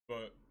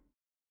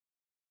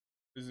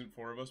Isn't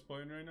four of us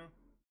playing right now?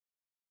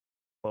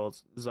 Well,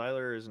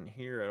 Zyler isn't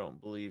here, I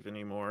don't believe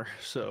anymore.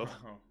 So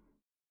Oh.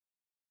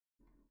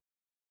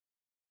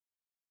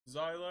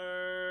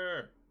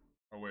 Zyler!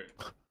 Oh wait,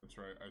 that's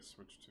right. I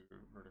switched to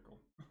vertical.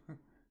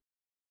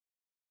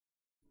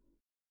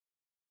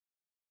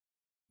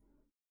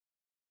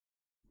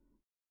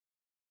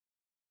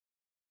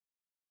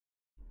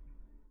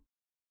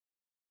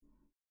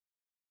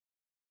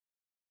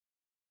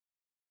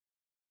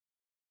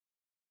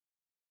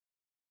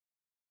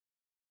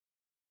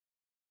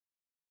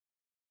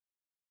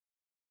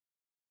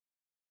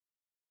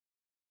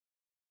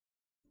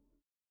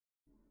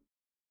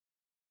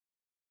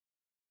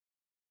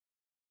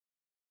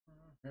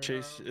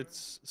 Chase,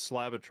 it's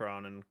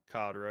Slabatron and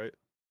COD, right?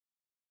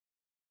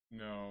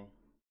 No,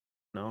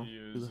 No? he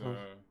Who the is hell?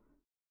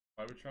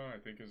 Cybertron. I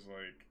think is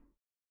like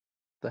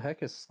The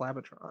heck is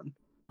Slabatron?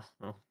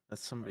 Oh,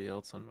 that's somebody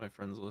else on my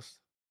friends list.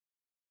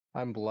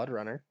 I'm Blood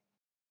Runner.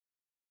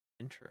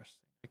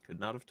 Interesting. I could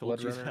not have told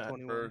Blood you Runner that.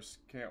 21. first.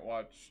 Can't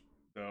watch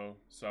though.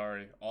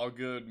 Sorry. All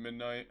good.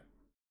 Midnight.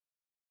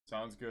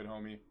 Sounds good,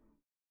 homie.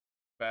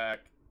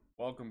 Back.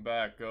 Welcome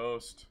back,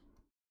 Ghost.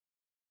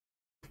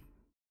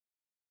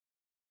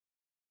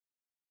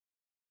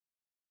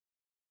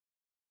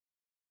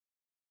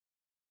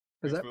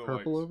 Is Thanks that for the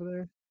purple likes. over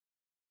there?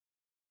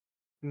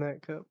 In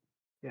that cup?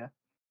 Yeah.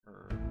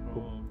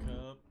 Purple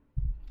cup.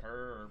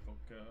 Purple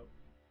cup.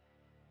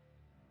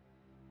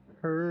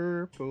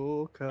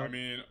 Purple cup. I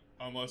mean,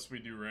 unless we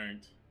do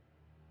ranked.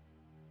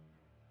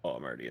 Oh,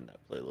 I'm already in that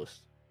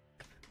playlist.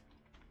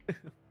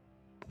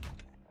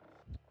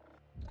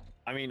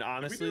 I mean,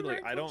 honestly, Did we do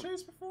like ranked I with don't.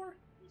 Chase before?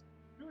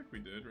 I feel like we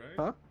did, right?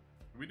 Huh?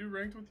 Did we do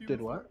ranked with you Did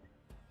before? what?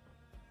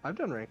 I've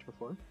done ranked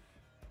before.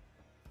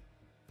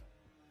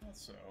 Not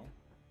so.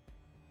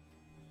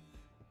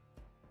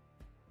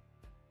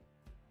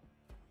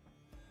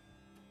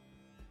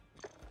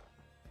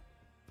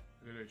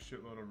 I did a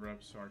shitload of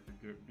reps so I could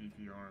get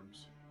beefy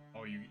arms.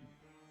 Oh, you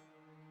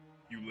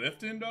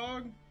lifting,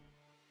 dog?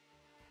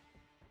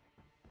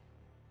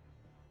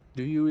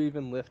 Do you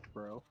even lift,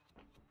 bro?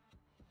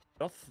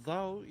 Doth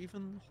thou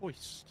even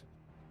hoist?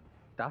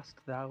 Dost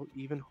thou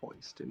even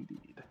hoist,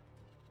 indeed?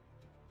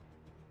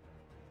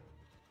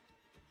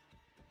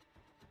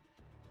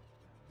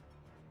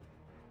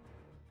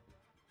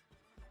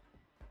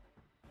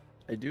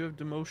 I do have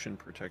demotion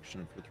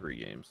protection for 3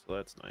 games, so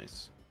that's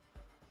nice.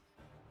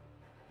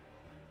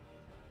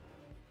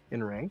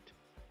 In ranked?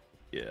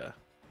 Yeah.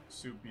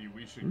 Soupy,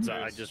 we should.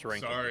 I just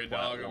ranked Sorry,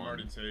 plat dog. I'm 1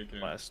 already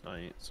taken. last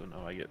night, so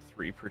now I get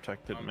 3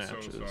 protected I'm so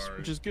matches, sorry.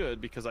 which is good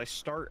because I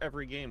start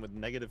every game with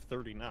negative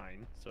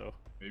 39. So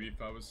Maybe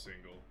if I was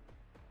single.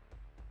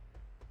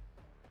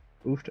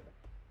 Oofed.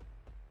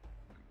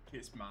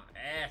 Kiss my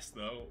ass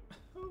though.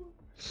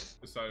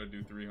 Decided to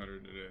do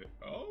 300 today.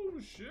 Oh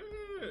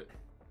shit!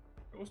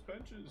 Ghost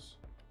benches.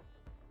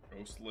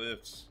 Ghost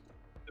lifts.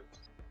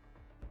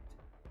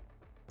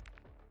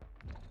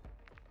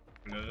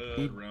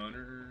 Blood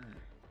runner.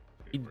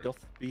 he doth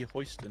be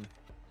hoisting.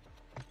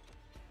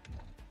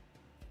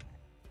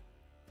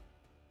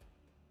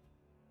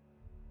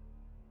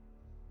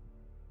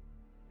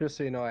 Just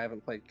so you know, I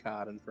haven't played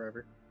COD in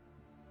forever.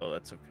 Oh,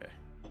 that's okay.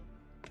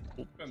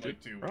 Oh, Been like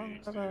shit. 2 Wrong.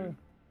 weeks, dude.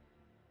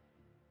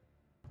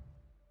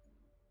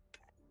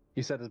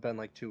 You said it's been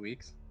like 2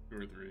 weeks? 2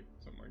 or 3,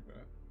 something like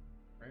that.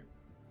 Right?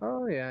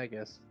 Oh, yeah, I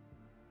guess.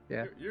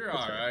 Yeah. You're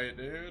alright,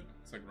 dude.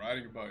 It's like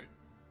riding a bike.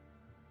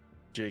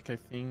 Jake, I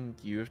think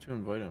you have to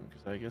invite him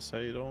because I guess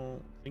I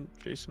don't think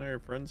Jason and I are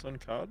friends on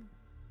COD.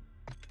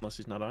 Unless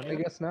he's not on I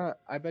yet. guess not.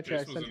 I bet you I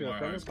Jason was sent in you a my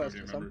friend high school request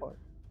game, at some remember? point.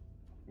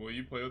 Will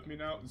you play with me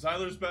now?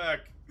 Zyler's back!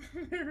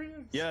 Here he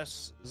is!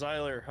 Yes,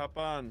 Zyler, hop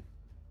on.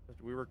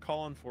 We were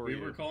calling for you.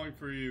 We were calling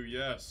for you,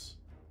 yes.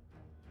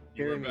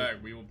 You Hear are me. back.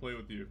 We will play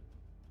with you.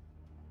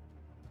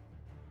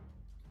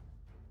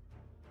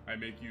 I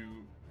make you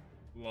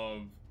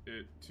love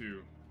it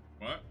too.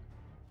 What?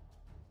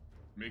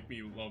 Make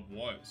me love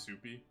what,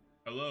 Soupy?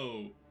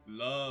 Hello,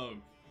 love,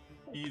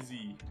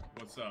 easy.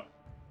 What's up?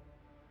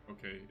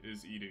 Okay,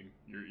 is eating.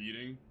 You're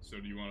eating? So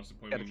do you want us to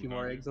play Got a one few without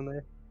more you? eggs in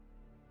there.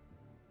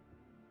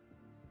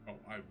 Oh,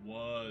 I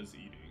was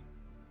eating.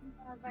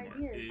 Right Mark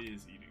here.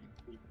 is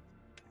eating.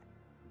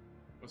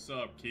 What's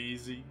up,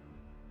 Casey?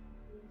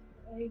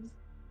 Eggs.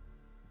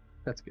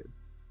 That's good.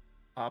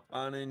 Hop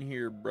on in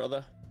here,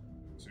 brother.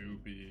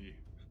 Soupy.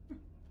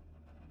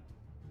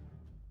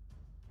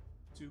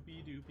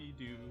 Soupy doopy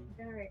doo.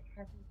 Alright,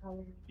 happy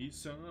Halloween. Eat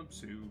some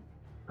soup.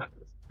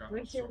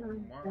 What's your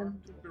name?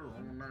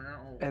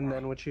 And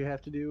then what you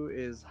have to do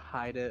is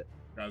hide it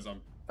Guys, I'm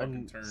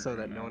fucking turned so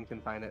that right no now. one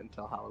can find it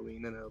until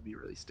Halloween, and it'll be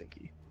really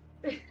stinky.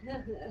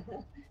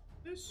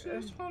 This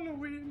is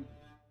Halloween.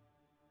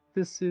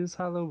 This is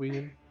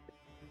Halloween.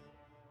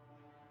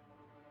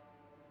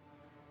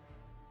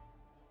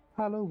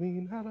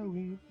 Halloween,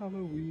 Halloween,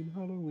 Halloween,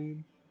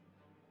 Halloween.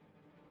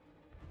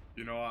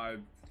 You know,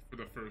 for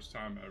the first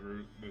time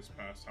ever, this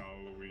past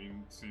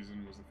Halloween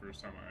season was the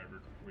first time I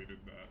ever completed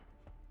that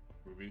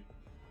movie.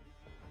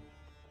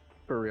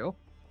 For real?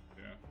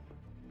 Yeah.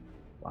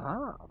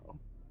 Wow.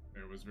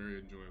 It was very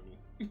enjoyable.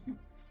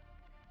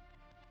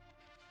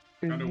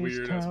 In Kind of this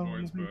weird as town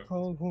points, we but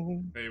call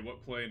home. hey,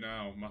 what play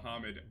now?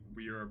 Muhammad,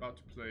 we are about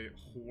to play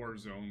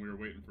Warzone. We are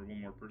waiting for one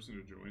more person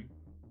to join.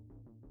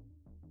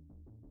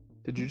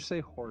 Did you just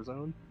say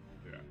Warzone?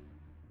 Yeah.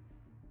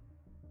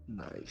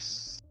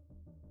 Nice.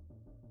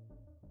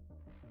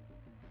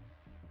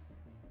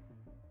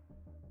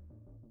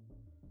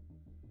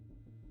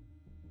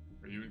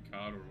 Are you in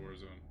COD or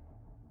Warzone?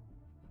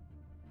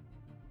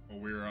 Well,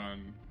 we're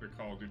on the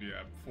Call of Duty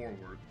app for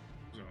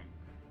Warzone.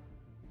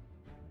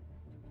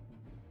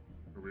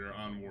 Or we are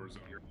on Warzone.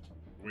 We're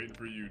waiting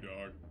for you,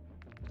 dog.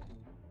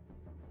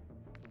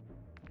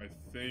 I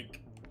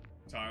think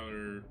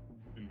Tyler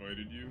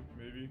invited you,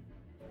 maybe?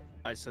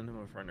 I sent him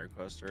a friend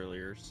request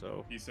earlier,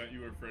 so He sent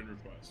you a friend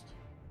request.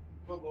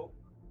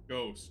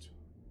 Ghost.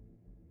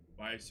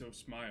 Why so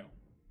smile?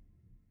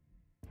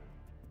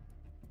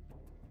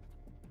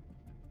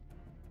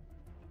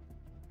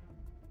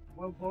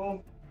 Look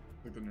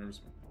the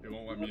nervous. It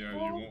won't let me add you.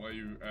 It won't let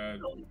you add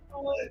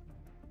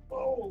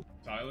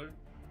Tyler?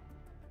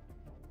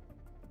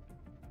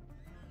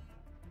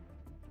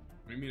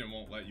 What do you mean it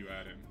won't let you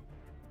add him?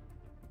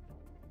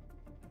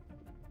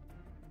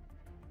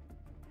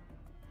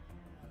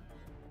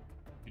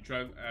 You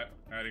tried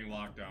adding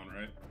lockdown,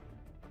 right?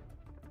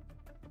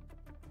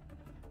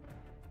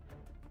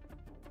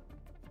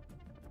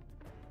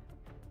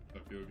 I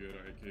feel good.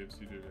 I had KFC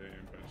today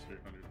and bench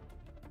 300.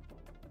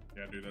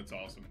 Yeah, dude, that's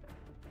awesome.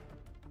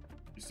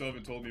 You still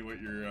haven't told me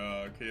what your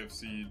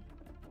KFC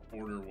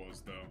order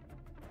was, though.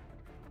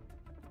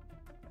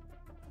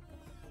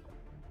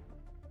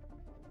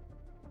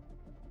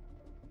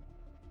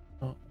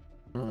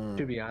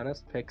 To be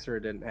honest,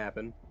 Pixar didn't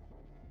happen.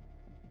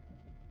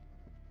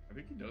 I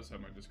think he does have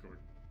my Discord.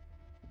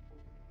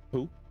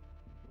 who?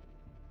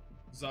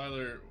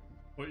 Zyler,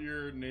 put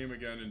your name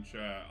again in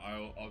chat.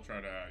 I'll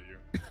try to add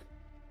you.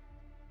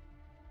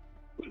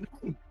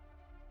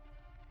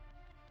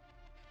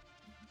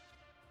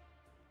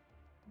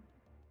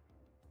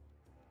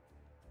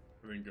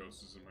 I think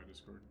Ghost is in my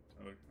Discord,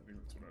 Tyler. I think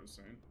that's what I was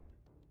saying.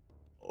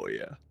 Oh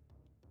yeah.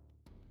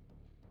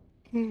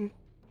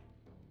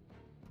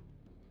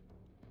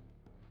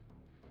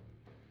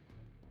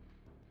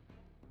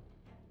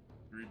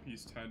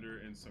 Three-piece tender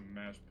and some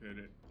mashed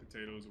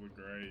potatoes with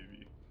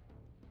gravy.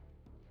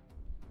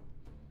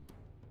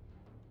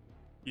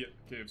 Yeah,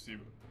 KFC.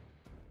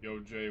 Yo,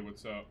 Jay,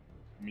 what's up?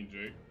 You mean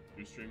Jake?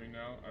 You're streaming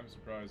now? I'm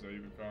surprised I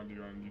even found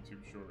you on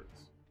YouTube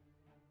Shorts.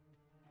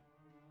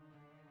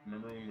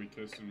 Remember when we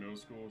kissed in middle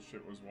school?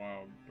 Shit was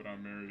wild, but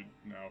I'm married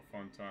now.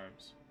 Fun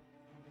times.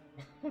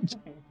 What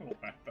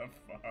the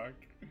fuck?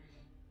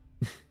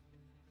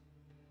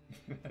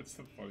 That's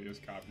the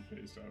funniest copy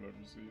paste I've ever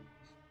seen.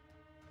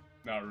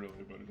 Not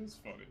really, but it is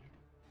funny.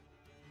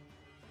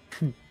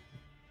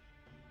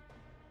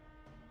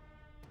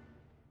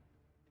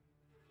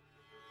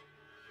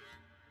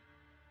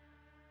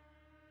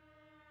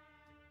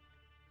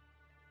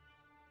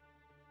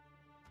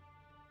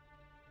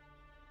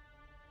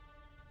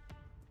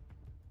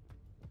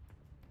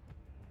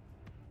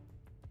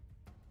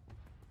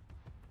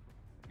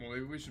 Well,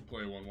 maybe we should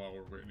play one while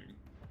we're waiting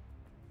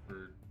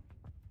for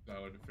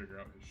Tyler to figure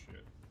out his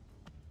shit.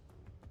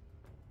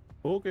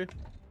 Okay.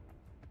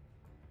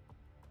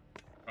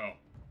 Oh,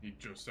 he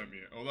just sent me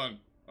it. Hold on.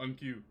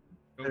 Unqueue.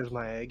 Nope. There's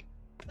my egg.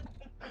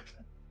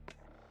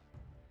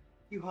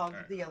 You hugged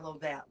Alright. the yellow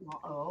that long.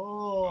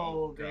 Oh,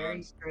 Oh, very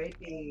God.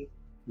 stripey.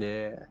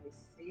 Yeah. I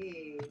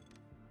see.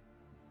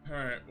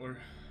 Alright, I'm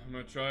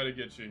gonna try to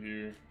get you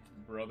here,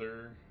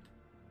 brother.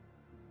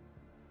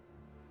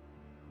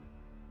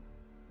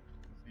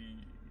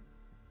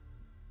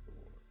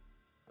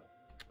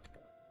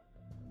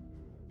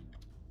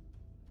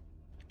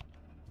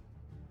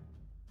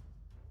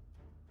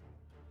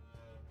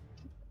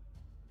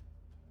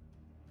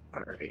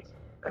 Alright.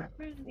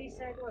 Who's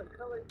decide what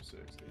color? 6,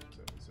 8,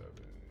 7, 7,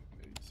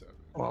 8, 7.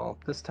 Well,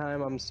 this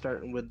time I'm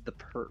starting with the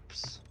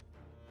perps.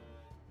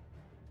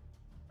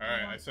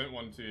 Alright, I sent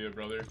one to you,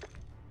 brother.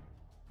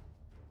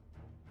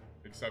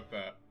 Accept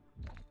that.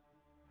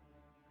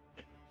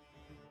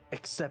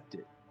 Accept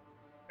it.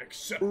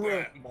 Accept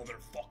that,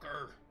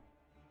 motherfucker!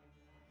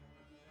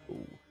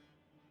 Ooh.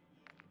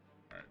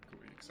 Alright, cool,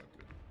 you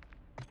accepted.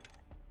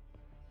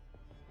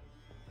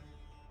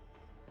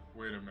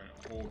 Wait a minute,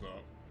 hold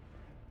up.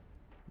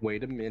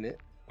 Wait a minute.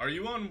 Are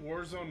you on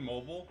Warzone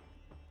Mobile?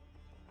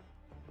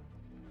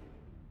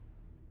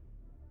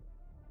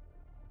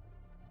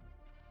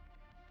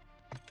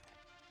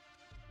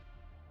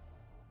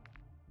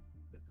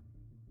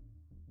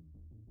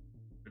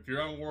 If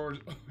you're on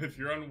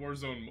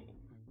Warzone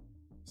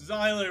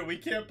Zyler, we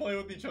can't play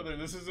with each other.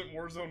 This isn't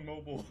Warzone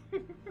Mobile.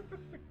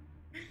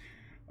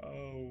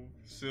 Oh,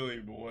 silly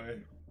boy.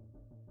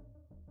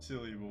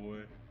 Silly boy.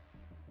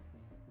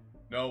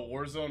 No,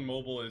 Warzone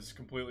Mobile is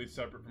completely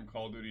separate from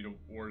Call of Duty to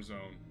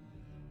Warzone.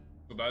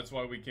 So that's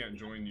why we can't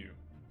join you.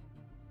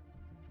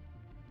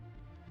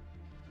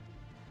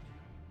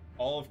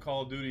 All of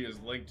Call of Duty is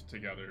linked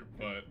together,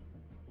 but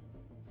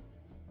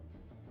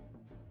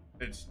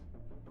it's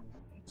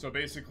So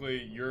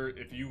basically,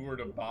 if you were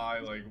to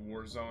buy like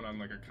Warzone on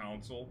like a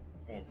console,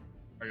 well,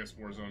 I guess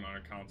Warzone on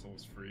a console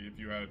is free. If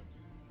you had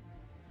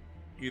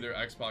either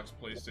Xbox,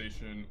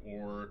 PlayStation,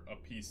 or a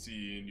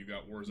PC, and you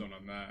got Warzone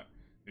on that,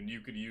 then you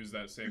could use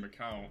that same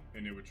account,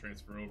 and it would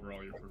transfer over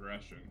all your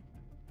progression.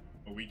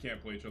 But we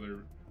can't play each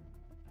other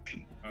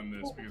on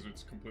this because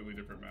it's completely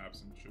different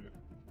maps and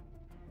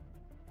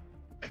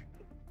shit.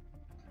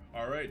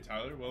 All right,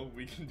 Tyler. Well,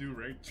 we can do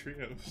ranked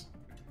trios.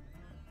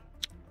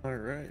 All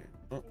right.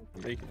 Oh,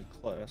 making a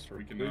class.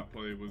 We cannot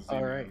play with All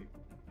Z-Man. right.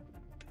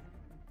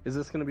 Is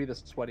this going to be the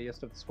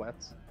sweatiest of the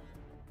sweats?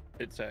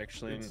 It's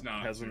actually It's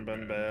not hasn't too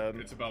been bad.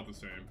 It's about the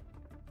same.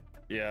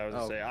 Yeah, I was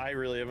gonna Oh. say I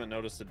really haven't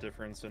noticed a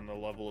difference in the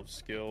level of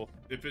skill.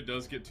 If it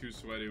does get too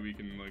sweaty, we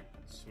can like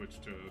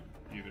switch to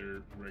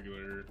either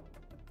regular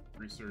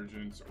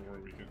resurgence or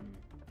we can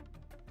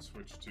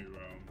switch to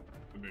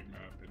the big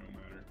map. It don't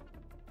matter.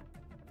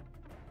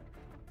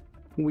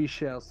 We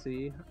shall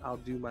see. I'll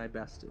do my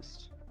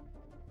bestest.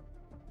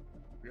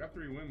 We got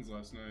 3 wins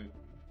last night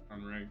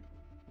on ranked.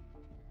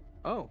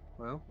 Oh,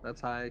 well,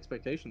 that's high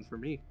expectations for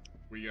me.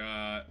 We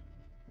got,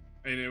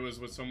 and it was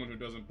with someone who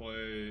doesn't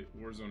play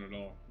Warzone at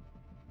all,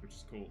 which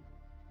is cool.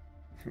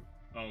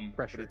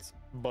 Pressure.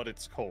 But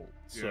it's cold,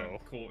 so Yeah,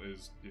 Colt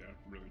is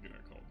really good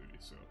at Call of Duty,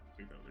 so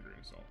take that with a grain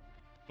of salt.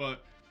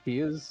 But He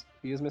is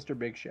Mr.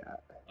 Big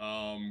Shot.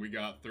 we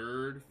got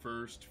 3rd,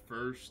 1st,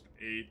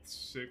 8th,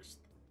 6th,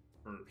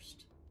 1st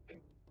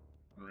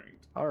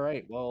ranked. All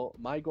right. Well,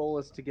 my goal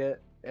is to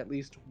get at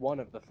least one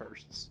of the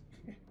firsts.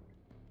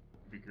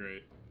 Be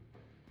great.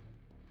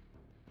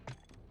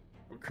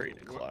 we're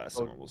creating a What- class.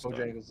 I'm almost done.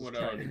 Bojangles is What,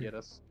 trying to get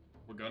us.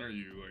 What gun are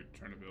you like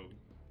trying to build?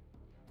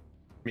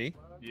 Me?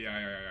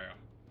 Yeah.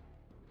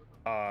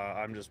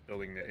 I'm just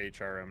building the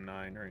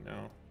HRM9 right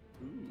now.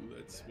 Ooh,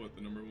 that's what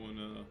the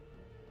 #1.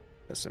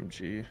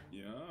 SMG.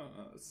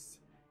 Yes.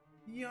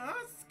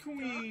 Yes,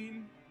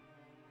 queen.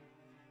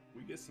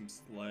 We get some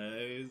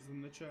slays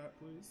in the chat,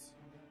 please.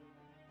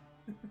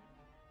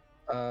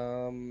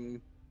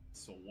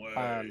 Slay.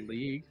 On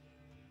League.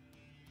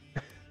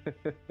 Did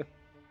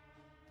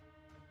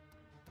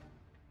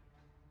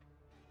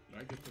I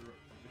get the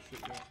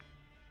shit yet?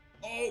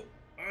 Oh,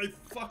 I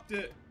fucked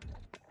it.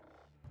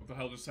 What the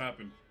hell just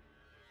happened?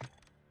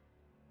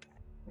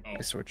 Oh,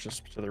 I switched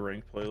this to the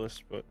ranked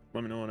playlist, but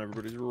let me know when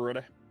everybody's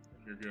ready.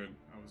 you're good.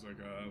 I was like,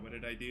 what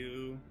did I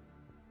do?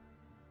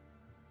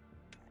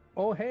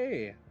 Oh,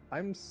 hey.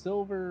 I'm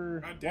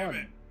silver. God damn 1,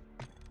 it.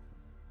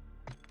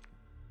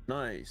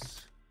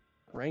 Nice.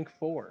 Rank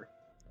 4.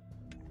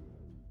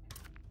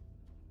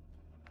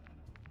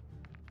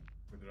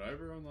 Wait, did I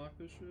ever unlock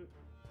this shit?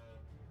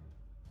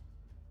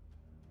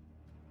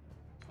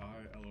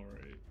 High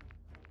LR8.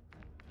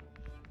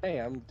 Hey,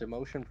 I'm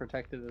demotion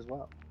protected as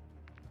well.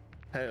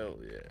 Hell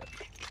yeah.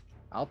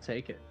 I'll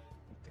take it.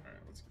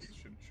 Alright, let's give this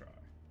shit a try.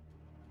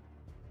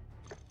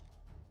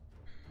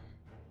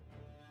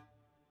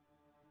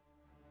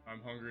 I'm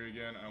hungry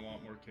again. I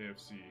want more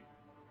KFC.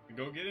 Then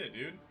go get it,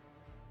 dude.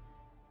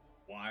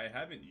 Why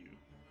haven't you?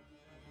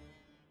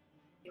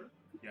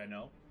 Yeah,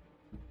 no.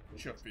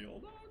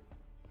 Sheffield.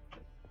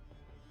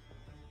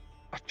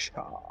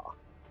 Acha.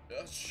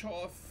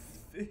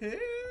 Sheffield.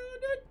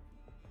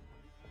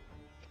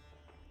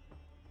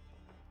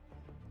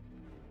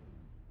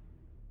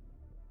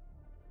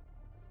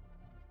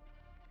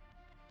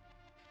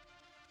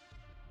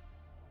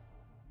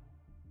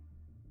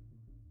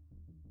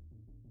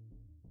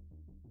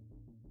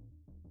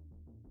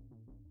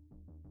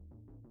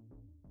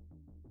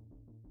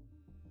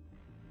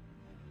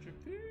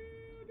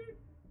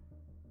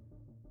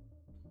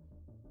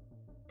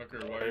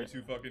 Fucker, why are you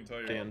too fucking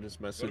tired? Dan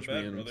just Go to messaged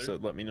bed, me and brother.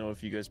 said, let me know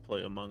if you guys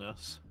play Among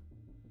Us.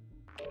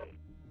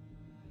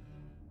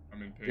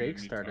 I'm in pain. Jake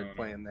need started Tylenol.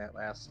 playing that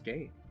last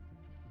game.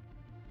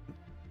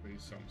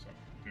 Please, some.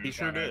 Dude, He if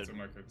sure I had did.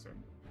 some, I could send.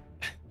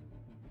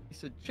 He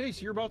said,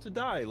 Chase, you're about to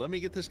die. Let me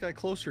get this guy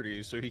closer to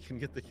you so he can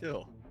get the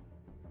kill.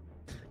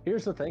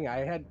 Here's the thing, I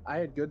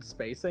had good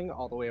spacing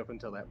all the way up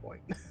until that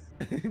point.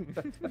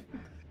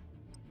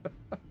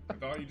 I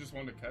thought you just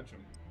wanted to catch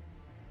him.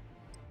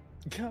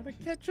 Gotta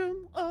catch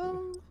him.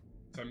 Oh.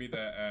 Send me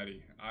that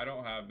Addy. I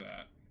don't have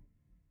that.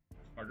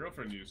 My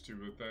girlfriend used to,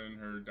 but then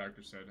her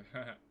doctor said,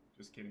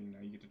 just kidding, now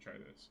you get to try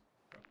this.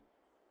 So,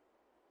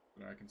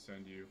 then I can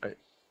send you.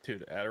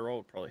 Dude, Adderall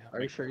would probably help. Are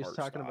you make sure your he's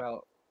heart talking stop.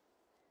 about...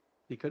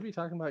 He could be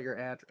talking about your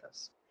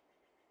address.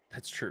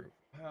 That's true.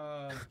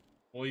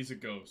 Well, he's a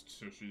ghost,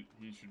 so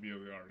he should be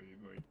able to already,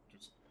 like,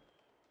 just...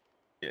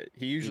 Yeah,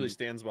 he usually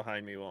stands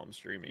behind me while I'm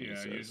streaming. Yeah, he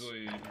says. usually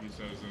he says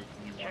that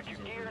he Check watches your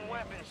over gear and me.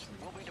 weapons.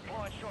 We'll be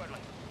deploying shortly.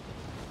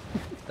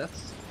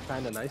 That's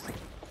kind of nice.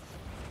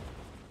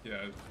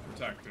 Yeah,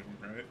 protect him,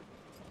 right?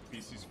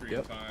 PC screen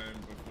Yep. time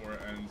before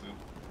it ends at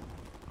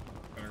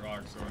 10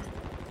 o'clock, so an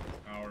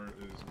hour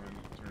is when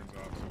it turns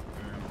off. So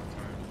depending on the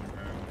time you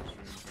end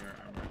the stream,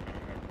 I might not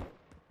have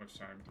much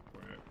time to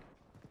play it.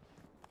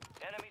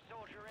 Enemy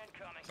soldier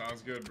incoming.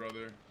 Sounds good,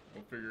 brother.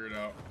 We'll figure it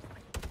out.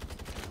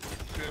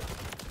 Shit.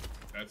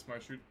 That's my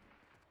shoot.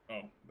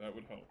 Oh, that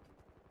would help.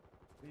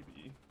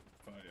 Maybe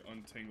if I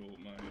untangle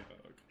my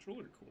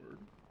controller cord.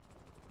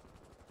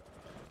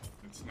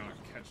 It's not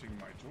catching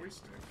my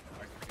joystick. I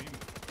can aim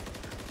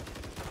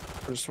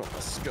it. I just want my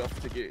scuff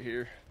to get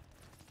here.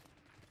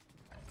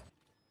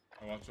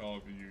 I watch all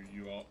of you.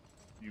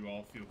 You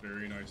all feel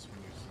very nice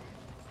really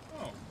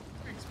soon. Oh,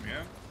 thanks,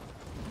 man.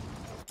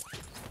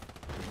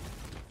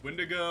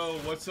 Wendigo,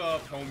 what's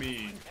up,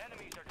 homie?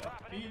 Enemies are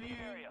dropping into the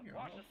area.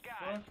 Watch the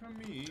skies. Fuck on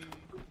me.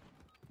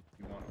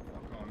 You wanna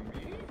fuck on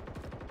me?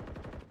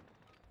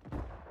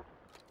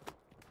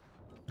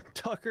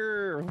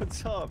 Tucker,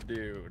 what's up,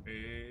 dude?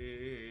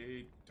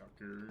 Hey,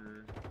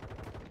 Tucker.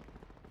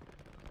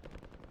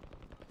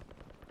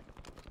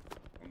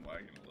 I'm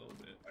lagging a little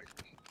bit.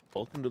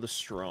 Welcome to the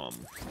Strum.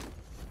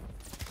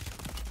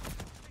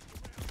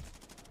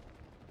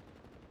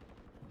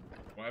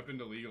 What happened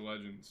to League of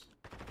Legends?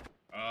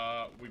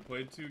 We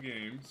played 2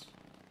 games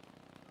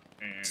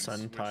and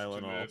switched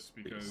to this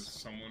because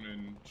someone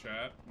in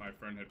chat, my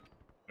friend, had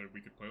said we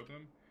could play with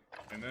them,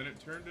 and then it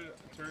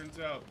turns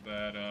out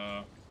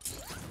that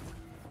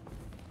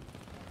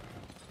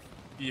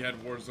he had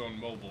Warzone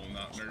Mobile,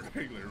 not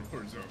regular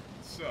Warzone.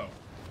 So,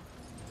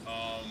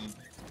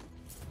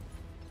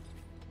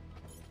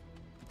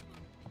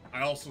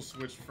 I also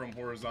switched from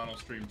horizontal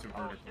stream to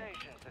All vertical.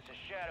 stations, this is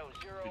Shadow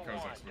Because I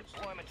 01. switched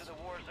Deployment to to the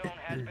war zone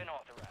has been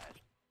authorized.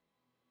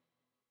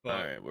 But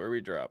Alright, where are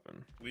we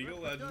dropping? League of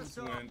Legends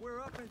went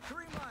We're up in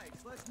 3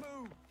 mics. Let's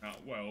move. not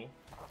well.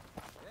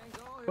 Gang's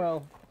all here.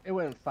 Well, it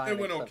went fine. It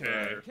went except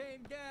okay. for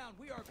Came down.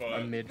 We are But- good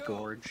to Mid go.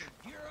 gorge.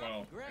 Gear up,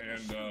 Well, grab your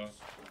and, suits. We're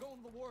going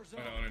to the war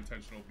zone. An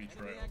unintentional Enemy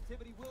betrayal.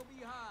 activity will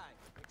be high.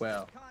 Expect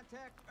Well,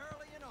 contact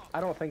early and often. I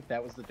don't think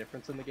that was the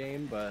difference in the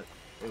game, but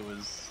it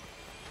was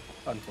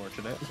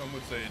unfortunate. Some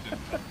would say it didn't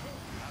help.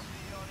 I'll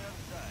see you on the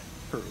other side.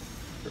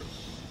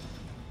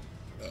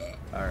 True.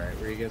 All right,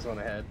 where you guys want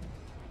to head?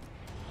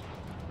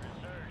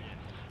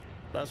 Resurgence.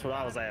 That's what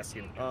I was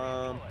asking.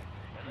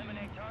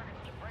 Eliminate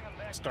targets to bring them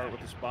back. Start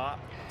with the spot,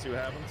 see what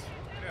happens.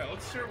 Yeah,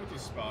 let's start with the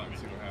spot and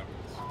see what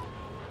happens.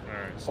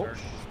 Alright, Oh, start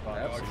with the spot.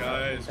 that's- Oh,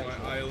 guys,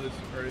 intentional. my eyelids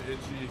are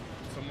itchy.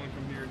 Someone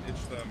come here and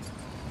itch them.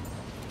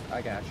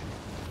 I got you.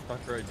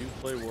 Tucker, I do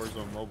play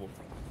Warzone Mobile.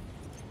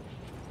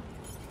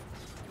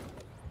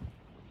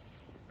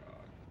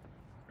 God.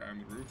 Guy on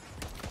the roof.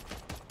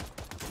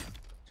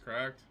 It's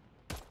cracked.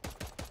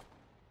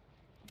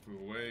 Flew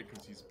away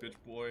because he's bitch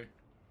boy.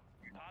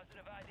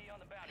 Positive ID on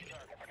the bounty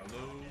target.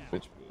 Hello,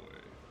 bitch boy.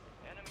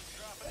 Enemies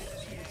dropping into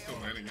the He's still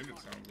AO. landing in, it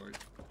sounds like.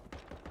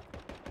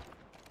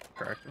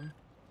 Cracked him.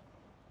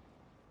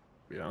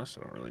 To be honest, I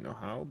don't really know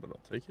how, but I'll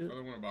take it.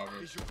 Another one above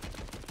us.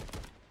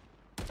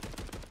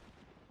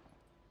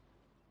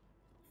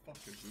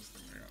 Fuck is this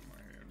thing I got in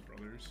my hand,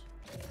 brothers?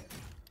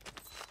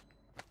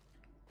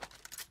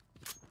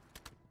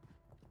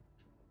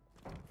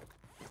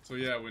 So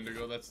yeah,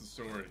 Wendigo, that's the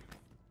story.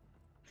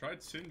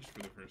 Tried Singe for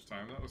the first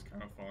time. That was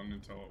kind of fun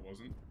until it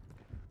wasn't.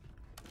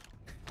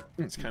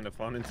 It's kind of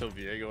fun until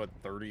Viego had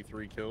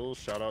 33 kills.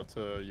 Shout out to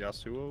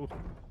Yasuo.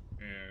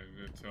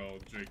 And until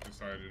Jake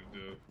decided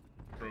to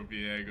throw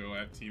Viego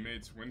at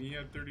teammates when he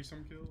had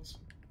 30-some kills.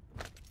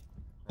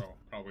 Well,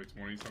 probably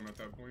 20-some at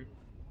that point.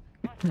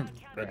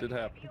 That did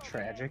happen.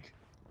 Tragic.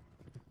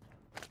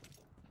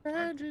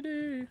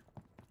 Tragedy.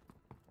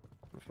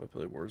 If I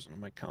play Warzone on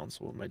my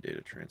console and my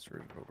data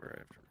transferred over, I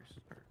have to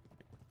restart.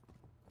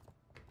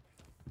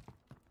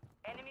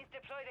 Enemies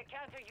deploy the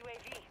counter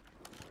UAV.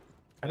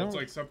 I Well, it's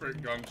don't- like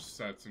separate gun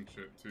sets and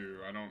shit too.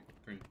 I don't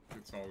think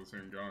it's all the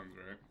same guns,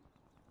 right?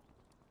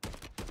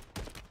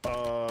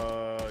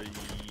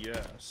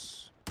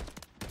 Yes.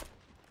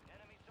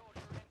 Enemy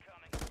soldier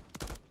incoming.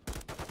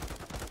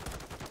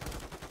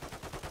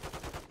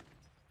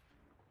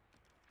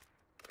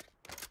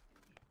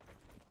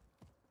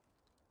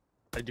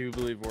 I do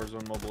believe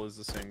Warzone Mobile is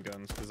the same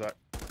guns, because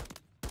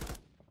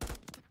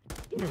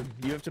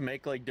you have to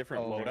make like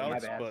different Oh, my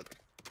loadouts, bad. but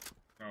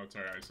Oh, it's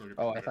alright. I still get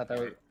Oh, the I thought that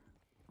was. credit.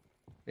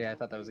 Yeah, I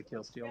thought that was a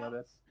kill steal. My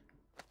bad.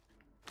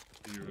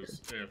 He was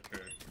AFK,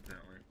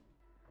 apparently.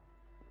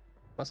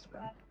 Must have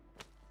been. That.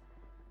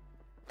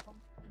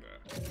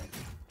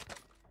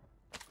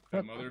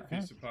 That mother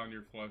feasts upon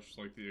your flesh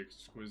like the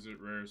exquisite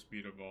rare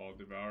speed of all,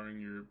 devouring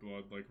your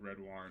blood like red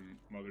wine.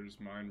 Mother's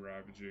mind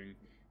ravaging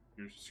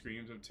your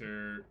screams of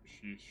terror.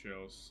 She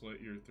shall slit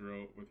your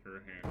throat with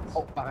her hands.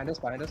 Oh, behind us,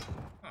 behind us.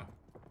 Ah,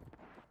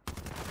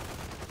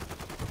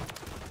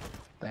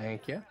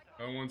 Thank you.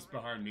 no one's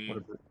behind me. What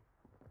a brute.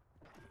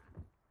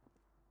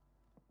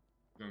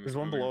 On this there's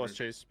one building below right us,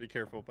 Chase. Be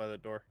careful by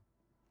that door.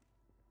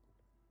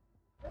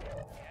 Gas is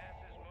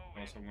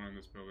moving. Also one in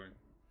this building.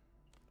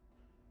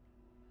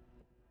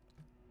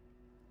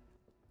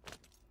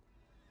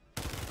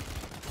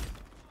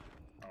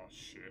 Oh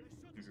shit,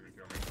 he's gonna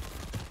kill me.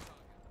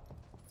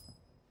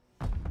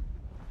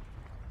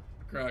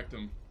 Cracked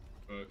him,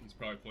 but he's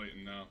probably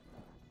plating now.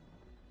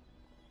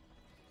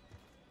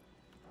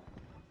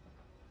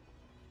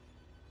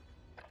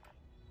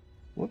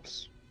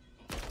 Whoops.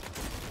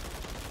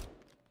 Hostile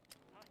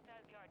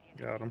guardian.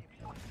 Got him.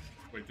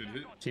 Wait, did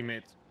he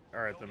Teammates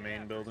are at the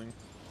main building.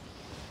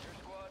 Your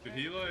squad Did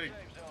made he, it to the like- safe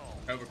zone.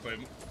 have a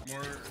claymore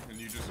and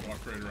you just walk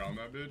right around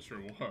that bitch, or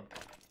what?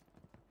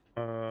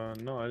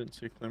 No, I didn't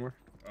see Claymore.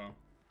 Oh.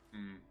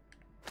 Hmm.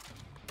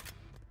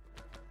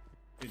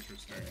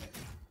 Interesting.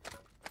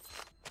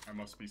 I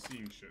must be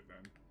seeing shit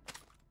then.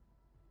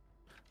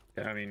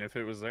 Yeah, I mean, if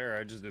it was there,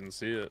 I just didn't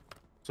see it.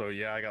 So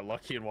yeah, I got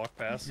lucky and walked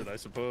past it, I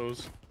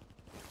suppose.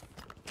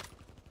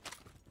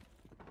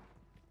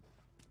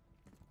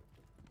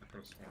 I could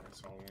have sworn I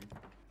saw one.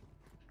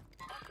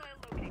 Hostile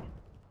located.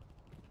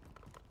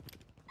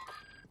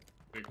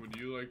 Nick, would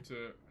you like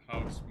to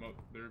house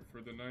Mother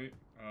for the night?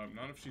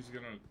 Not if she's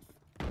gonna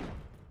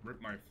rip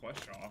my flesh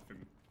off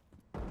and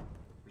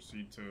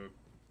proceed to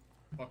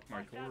fuck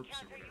my Hostile corpse or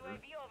counter whatever.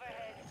 UAV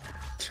overhead.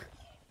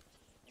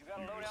 You got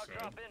a You loadout just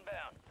drop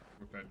inbound.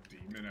 With that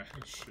demon ass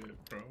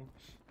shit, bro.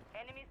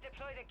 Enemies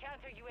deploy the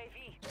counter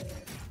UAV.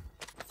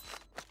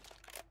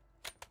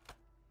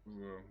 It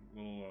was a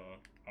little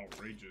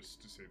outrageous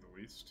to say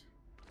the least.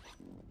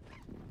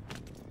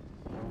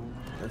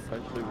 If I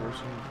play worse,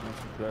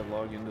 could I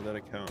log into that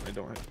account? I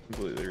don't have to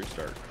completely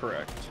restart.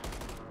 Correct.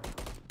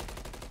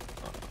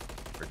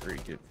 Gregory,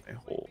 get my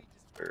whole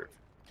serve.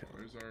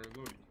 Where's our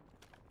Lodi?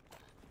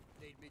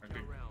 Need me I to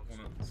think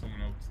rounds.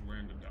 someone else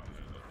landed down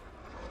there.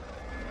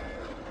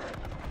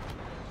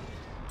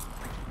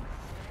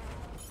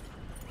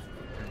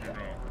 Where'd you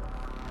go?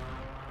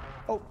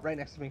 Oh, right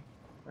next to me.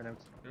 Right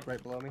next, Yep.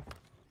 right below me.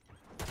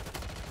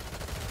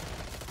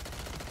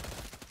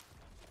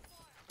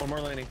 One more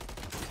landing.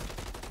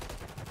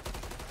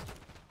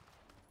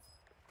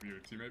 Were you a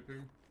teammate,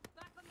 Ping?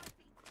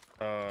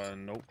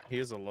 Nope. He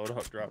has a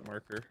loadout drop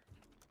marker.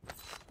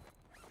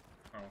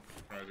 Oh,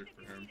 tragic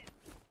for him.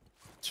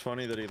 It's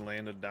funny that he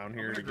landed down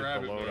here I'm to gonna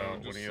get the grab it, though, loadout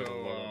when just he has a so,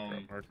 loadout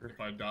drop marker. if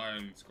I die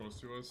and it's close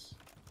to us.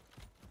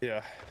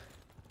 Yeah.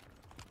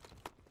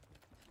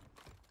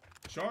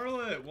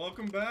 Charlotte,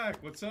 welcome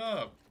back. What's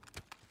up?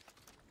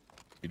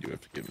 You do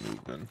have to get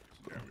movement.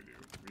 Yeah, we do.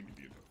 We need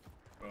to get the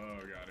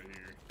fuck out of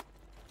here.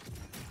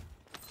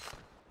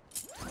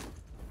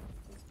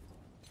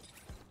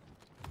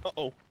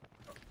 Uh-oh.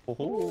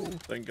 Oh,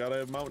 thank God I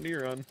have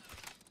Mountaineer on.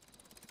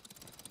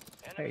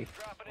 Enemies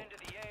dropping into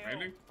the AO.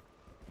 Landing?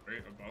 Right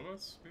above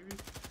us, maybe?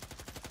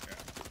 Yeah.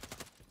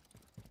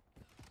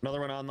 Another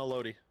one on the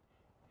Lodi.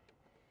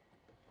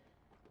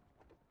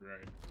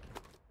 Right.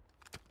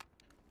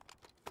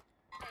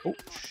 Oh,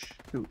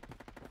 shoot.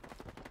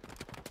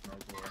 No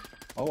boy.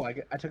 Oh,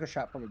 I took a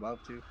shot from above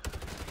too.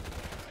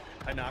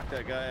 I knocked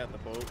that guy at the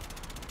boat.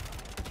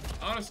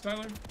 Honest,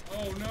 Tyler.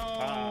 Oh no.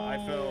 Ah, I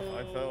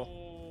fell.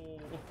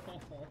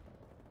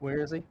 Where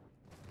is he?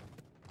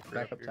 Right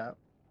Back up here. top.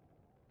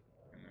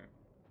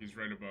 He's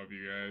right above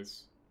you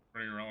guys.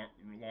 Running around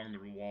along the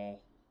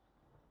wall.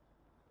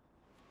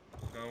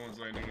 No one's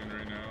landing in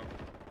right now.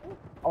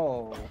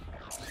 Oh.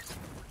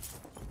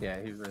 Yeah,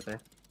 he's right there.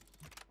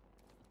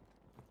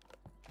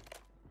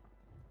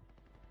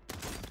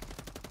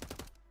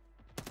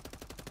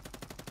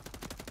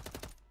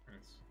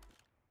 Nice.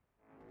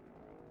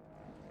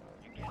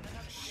 You getting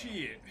another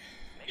Shit.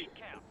 Make it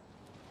count.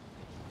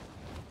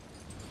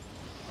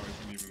 Oh, he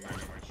couldn't even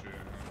land on my shit,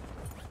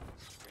 huh?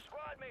 Your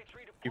squad mates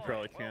redeploying. You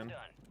probably Well can. done.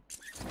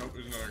 Oh,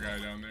 there's another guy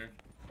down there.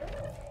 You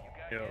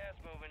got Yep. gas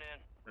moving in.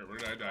 Wait, where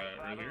did I die at?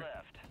 Five Earlier?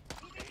 left.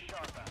 Stay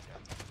sharp out there.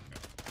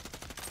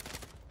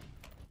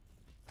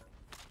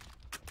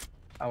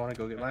 I want to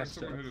go get I my heard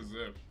stuff. someone hit a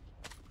zip.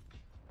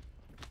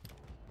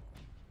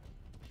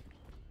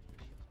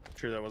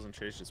 Sure that wasn't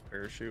Chase's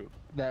parachute.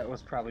 That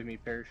was probably me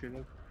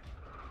parachuting.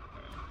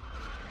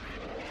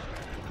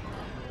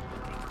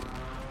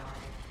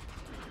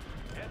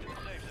 Head to the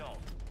safe zone.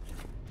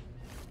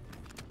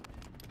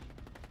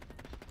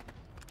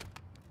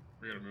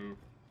 We gotta move.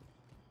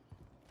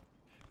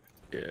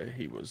 Yeah,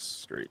 he was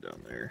straight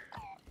down there.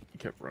 He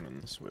kept running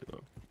this way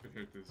though. To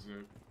hit the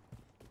zip.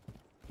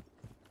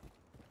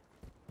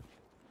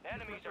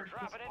 Enemies are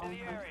dropping into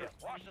the area.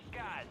 Watch the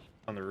skies.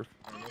 On the roof.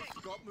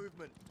 Got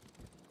movement.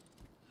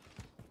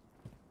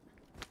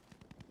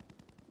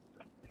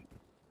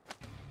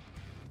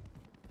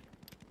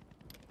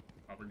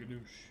 Papa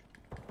Ganoush.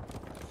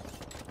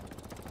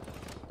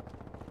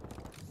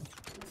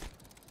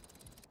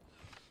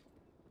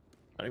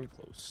 Not even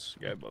close.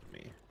 Guy above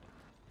me.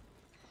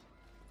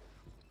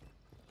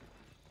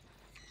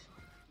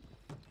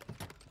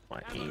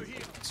 My aim is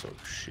so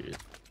shit.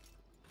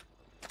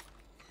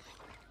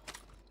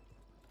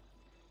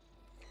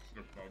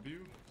 Above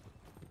you?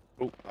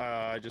 Oh,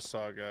 I just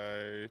saw a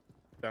guy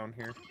down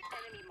here.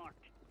 Enemy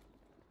marked.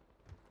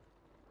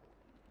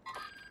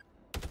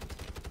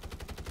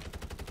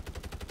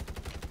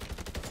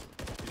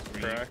 He's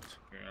weak. Cracked.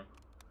 Yeah.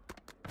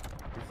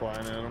 I'm flying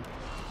at him.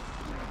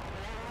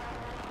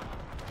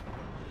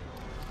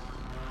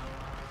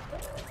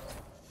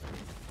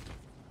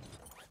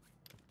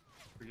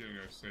 We're getting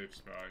a safe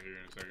spot here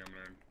in a second. I'm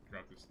gonna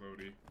drop this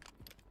Lodi.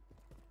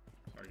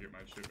 So I get my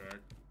shit back.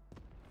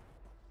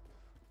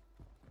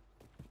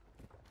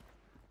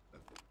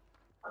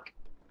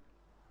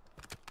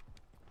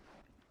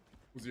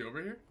 Was he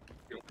over here?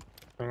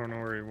 I don't know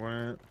where he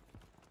went.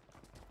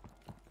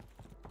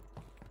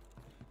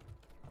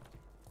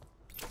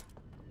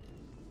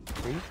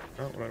 Ooh,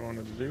 not what I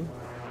wanted to do.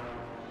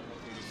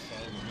 It just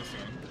falls on this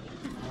end.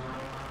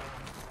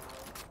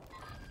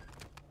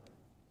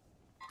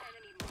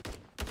 Enemy marked.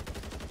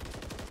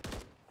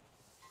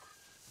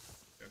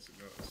 Yes, it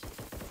does. It's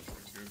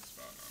a good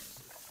spot,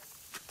 honestly.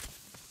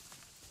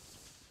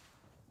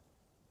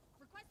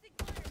 Requesting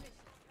fire mission.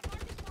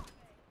 Target locked.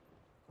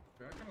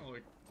 Yeah, I kind of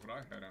like what I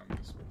had on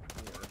this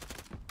before.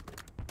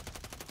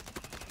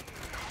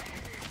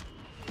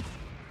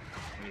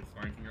 Are they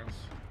flanking us?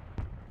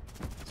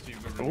 This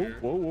team's over Oh, here.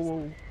 whoa, whoa,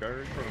 whoa. Guy right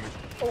in front of me.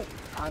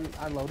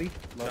 Oh, on Lodi.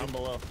 Down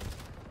below.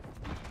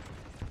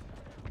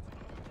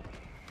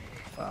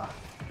 Ah.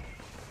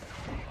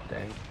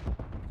 Dang.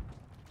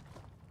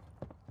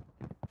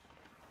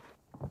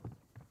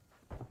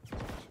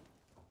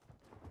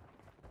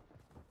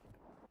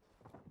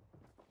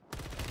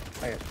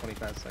 I got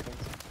 25 seconds.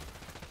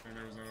 And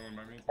there was another one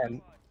by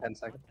me. 10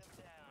 seconds.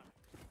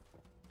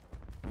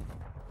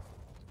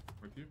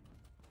 With you?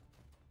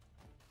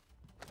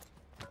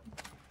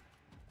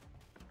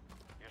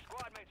 Your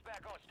squad mate's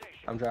back on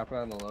station. I'm dropping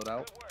on the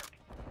loadout. Good work.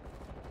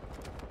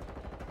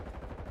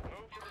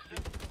 Move to the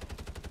city.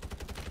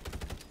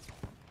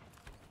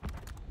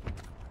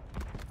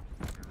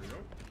 Here we go.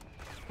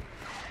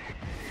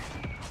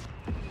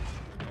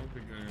 I don't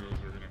think any of those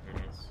are gonna hit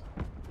us.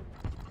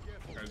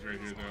 Guy's right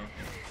here though.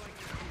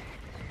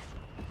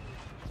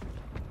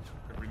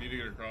 If we need to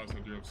get across, I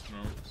do have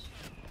smokes.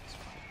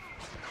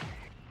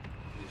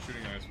 We're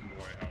shooting at us from the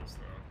White House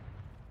though.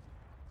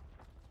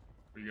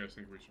 What do you guys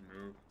think we should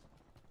move?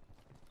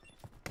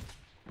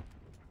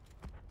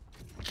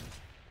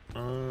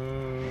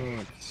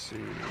 Let's see.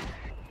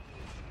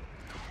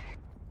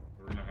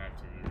 We're gonna have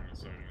to here in a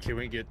second. Can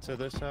we get to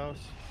this house?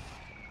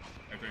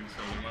 I think so.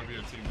 There might be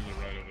a team to the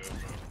right of it,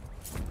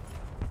 but...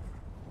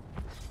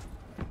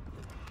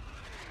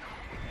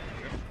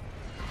 Yep.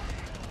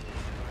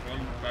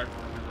 One back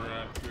where we were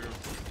at, too.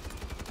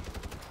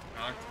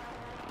 Knocked.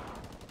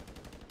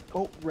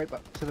 Oh, right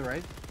to the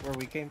right, where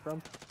we came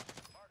from.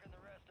 Marking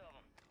the rest of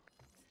them.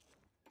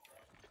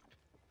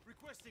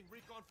 Requesting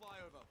recon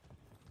flyover.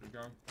 Good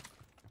gun.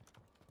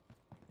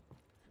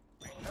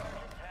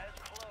 Resurgence has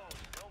closed.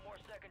 No more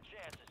second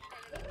chances.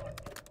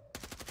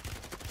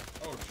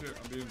 Oh shit,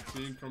 I'm being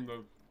seen from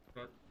the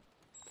truck.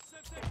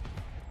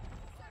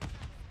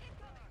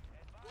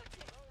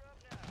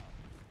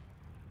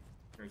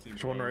 Okay, team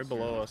There's one below right us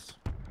below here. us.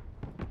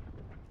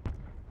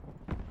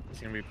 He's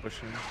gonna be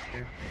pushing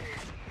here.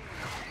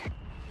 Oh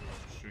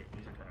shit,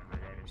 there's a car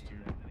right at us too.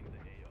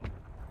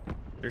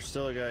 There's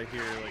still a guy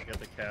here, like at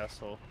the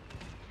castle.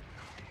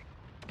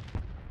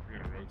 We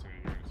gotta rotate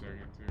here in a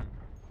second too.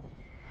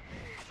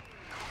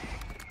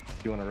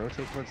 Do you want to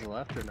rotate towards the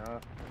left or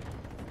not?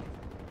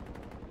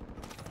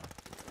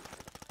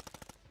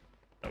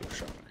 Oh,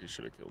 shot. He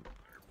should have killed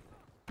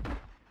him.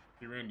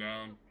 He ran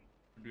down.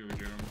 Should be able to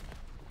get him.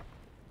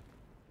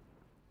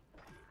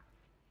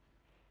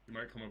 He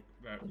might come up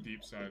that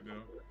deep side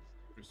though.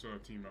 There's still a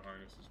team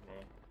behind us as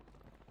well.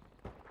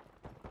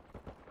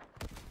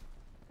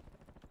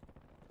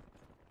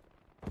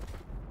 I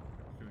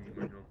feel like he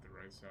might go up the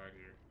right side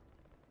here.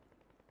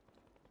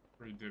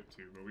 Pretty dip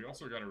too, but we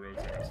also gotta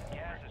rotate at some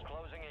Gas point. is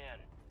closing in.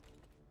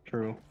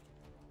 True.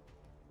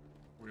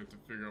 We have to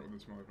figure out what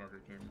this motherfucker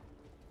came.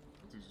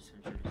 He's just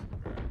gonna shoot us in the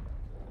back.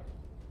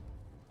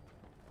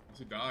 Unless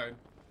he died.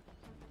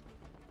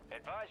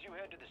 Advise you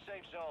head to the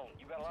safe zone.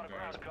 You got a lot of Yeah.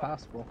 ground cover.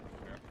 Possible.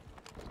 Yeah.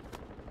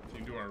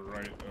 Team to our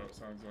right though, it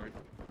sounds like.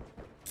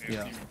 And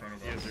Yeah. team in front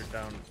of Yeah, us. they're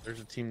down. There's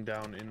a team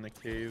down in the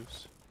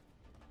caves.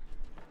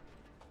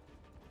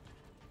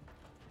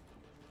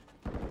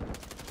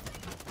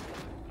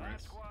 Last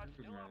Nice. squad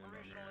There's still not one down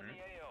operational there, in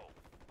the right? AO.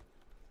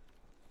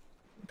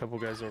 Couple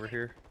guys over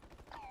here.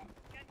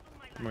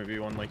 There might be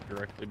one like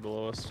directly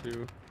below us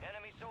too.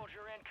 Enemy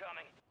soldier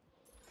incoming.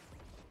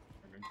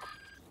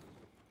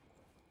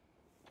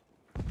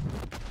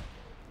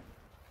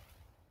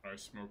 I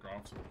smoke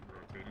off so we can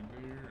rotate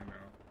into here or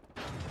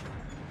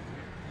no?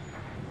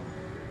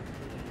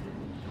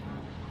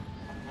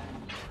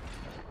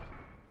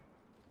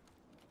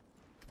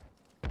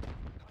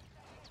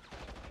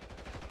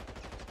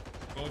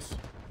 Close.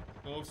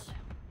 Close.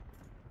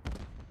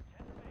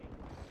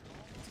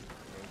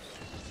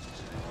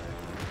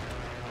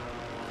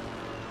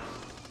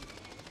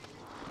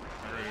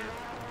 Right here.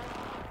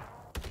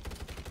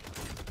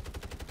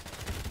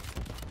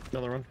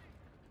 Another one.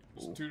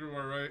 There's two to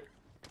our right.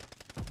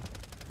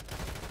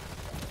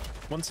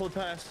 One slid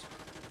past.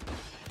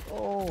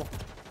 Oh,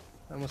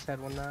 I almost had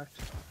one knocked.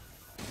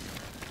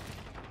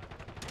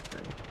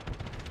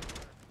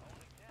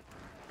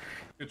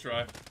 Good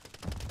try.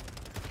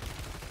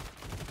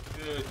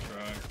 Good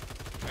try.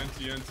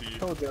 NTNT.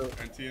 Told you,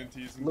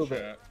 NTNT's in Little the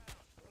bit. chat.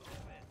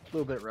 a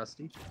little bit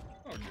rusty.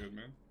 Oh, good,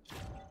 man.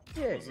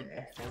 Yeah. Was a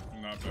fourth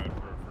not bad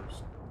for a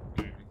first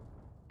game.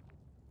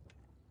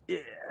 Yeah,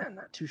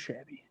 not too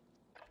shabby.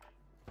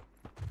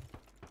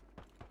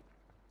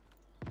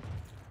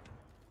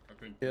 I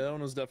think. Yeah, that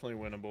one was definitely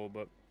winnable,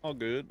 but all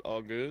good,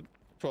 all good.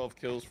 12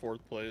 kills, 4th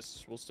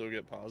place. We'll still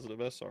get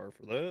positive SR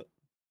for that.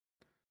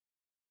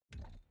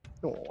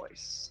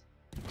 Nice.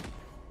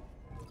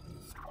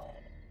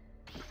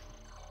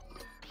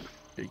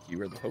 Jake, you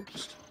were the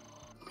host.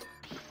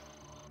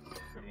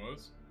 It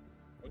was?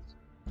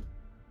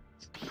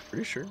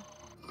 Pretty sure,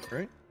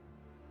 right?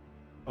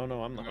 Oh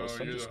no, I'm the No, host.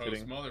 I'm you're just the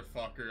host. kidding.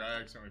 Motherfucker,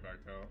 I accidentally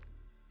backed out.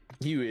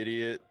 You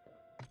idiot.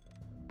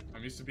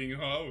 I'm used to being a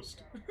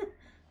host.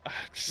 I'm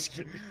just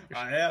kidding.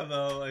 I am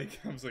though, like,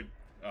 I was like,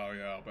 oh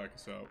yeah, I'll back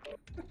us out.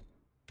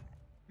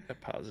 A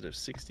positive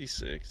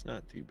 66,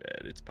 not too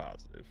bad. It's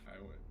positive. I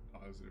went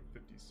positive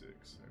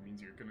 56. That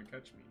means you're gonna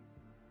catch me.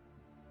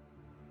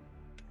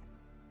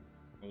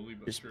 Slowly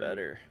but Just surely.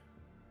 better.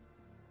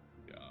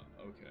 Yeah,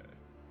 okay.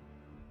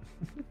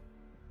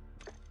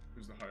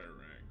 Who's the higher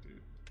rank,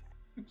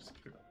 dude? Just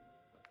kidding.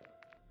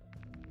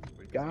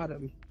 Like, Got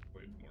him.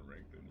 played more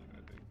rank than you,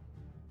 I think.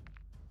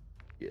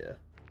 Yeah.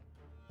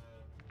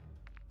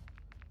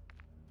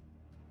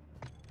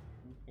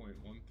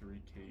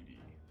 2.13 KD.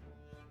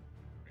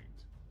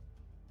 Ranked.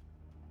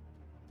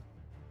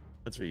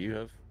 That's what you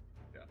have?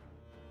 Yeah.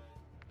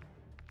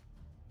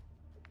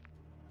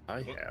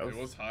 I Well, have. it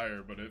was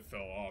higher, but it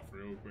fell off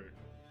real quick.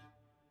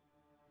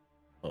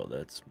 Oh,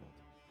 that's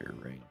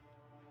multiplayer rank.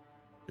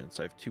 Since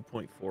I have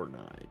 2.49.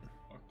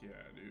 Fuck yeah,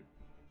 dude.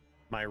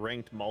 My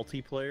ranked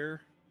multiplayer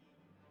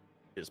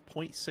is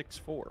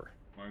 0.64.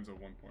 Mine's a 1.0.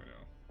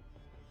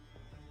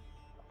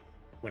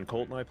 When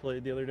Colt and I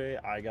played the other day,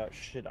 I got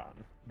shit on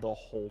the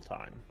whole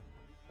time.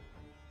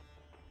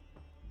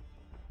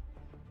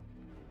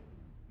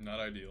 Not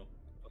ideal.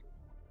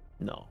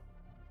 No.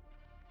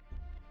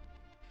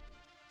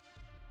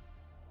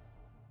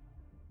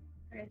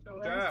 Alright,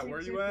 so Chat,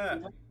 where you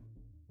at?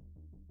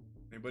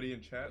 Anybody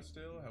in chat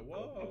still?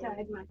 Whoa. I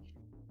died much.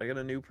 I got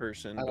a new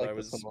person, I but I like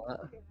this was one a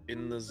lot.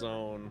 in the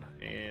zone,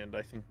 and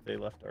I think they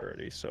left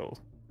already, so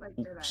Like,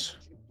 they're oops.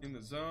 In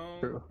the zone.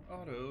 True.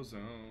 Auto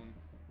zone.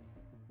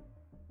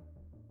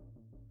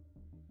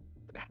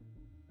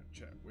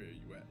 Chat, where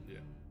you at? Yeah.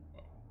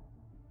 Oh.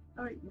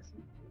 Alright,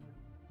 listen.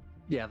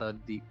 Yeah, the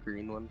deep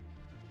green one.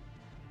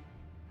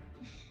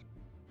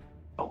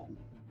 Oh,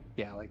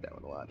 yeah, I like that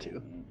one a lot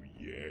too. Oh,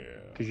 yeah.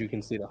 Because you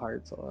can see the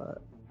hearts a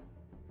lot.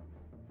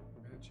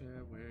 Chat,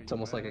 where It's you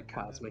almost like a at?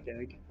 cosmic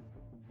egg.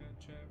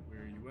 Chat,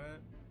 where you at?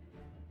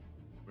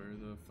 Where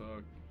the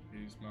fuck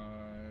is my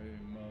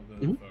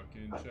Mhm.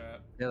 motherfucking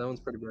chat? Yeah, that one's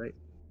pretty bright.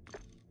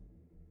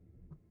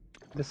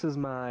 This is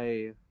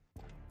my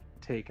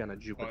take on a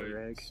Jupiter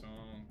Fight egg.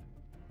 song.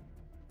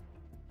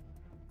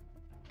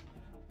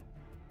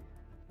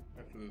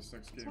 After this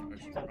next game, I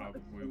should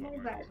probably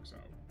let my dogs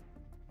out.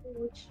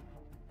 Which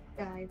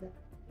guy that?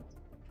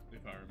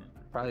 If I remember.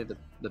 Probably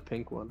the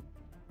pink one.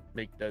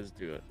 Make Des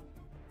do it.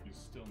 He's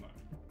still not.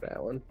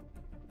 That one.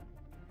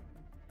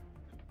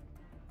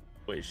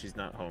 Wait, she's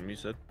not home, you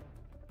said?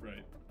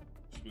 Right.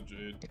 Just with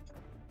Jade.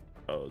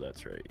 Oh,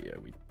 that's right. Yeah,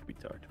 we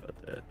talked about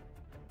that.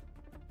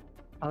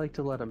 I like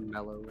to let them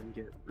mellow and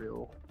get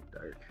real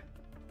dark.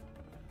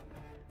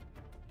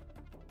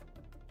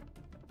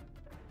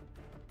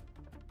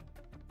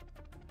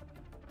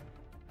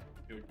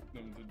 You like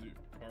them to do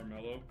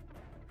Carmelo?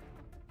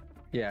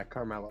 Yeah,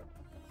 Carmelo.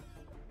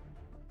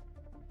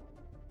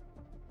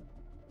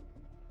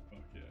 Fuck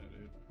yeah,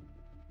 dude.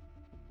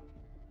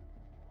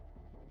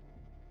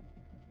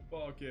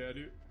 Fuck yeah,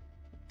 dude.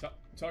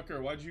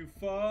 Tucker, why'd you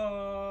fuck?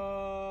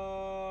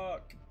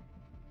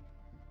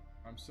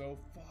 I'm so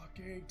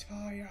fucking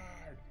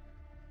tired.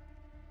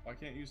 Why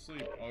can't you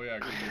sleep? Oh yeah,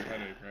 because of your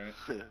headache, right?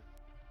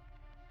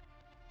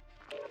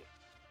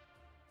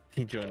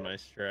 He joined my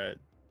strat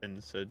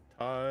and said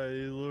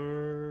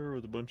Tyler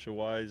with a bunch of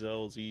Y's,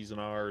 L's, E's,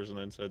 and R's, and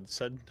then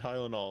said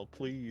Tylenol,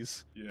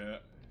 please. Yeah.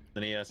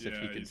 Then he asked if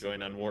he Yeah, could he said join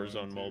that on to mine,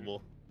 Warzone too.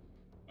 Mobile.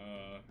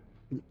 A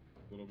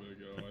little bit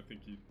ago. I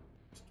think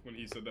when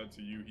he said that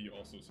to you, he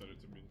also said it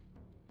to me.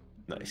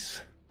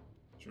 Nice.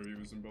 Sure, he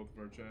was in both of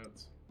our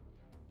chats.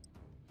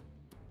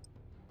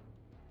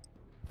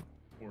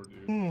 Poor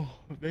dude. Oh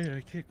man,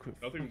 I can't quit.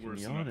 Nothing fucking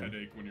worse than a yawning.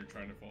 headache when you're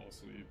trying to fall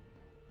asleep.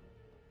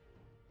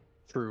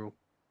 True.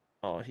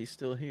 Oh, he's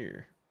still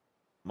here.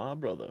 My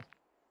brother,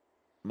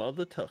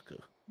 Mother Tucker.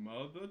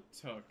 Mother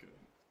Tucker.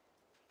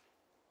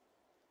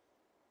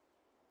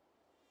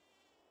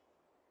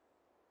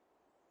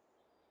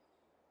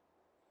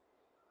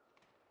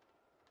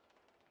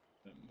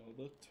 And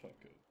Mother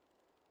Tucker.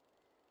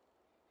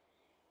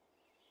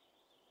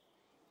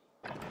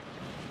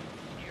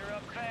 Gear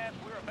up fast,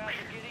 we're about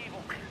to get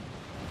evil.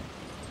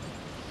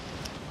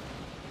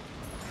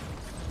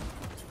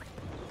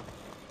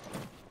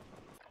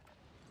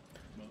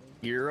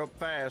 Gear up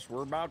fast.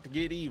 We're about to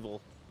get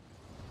evil.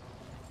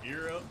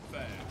 Gear up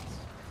fast.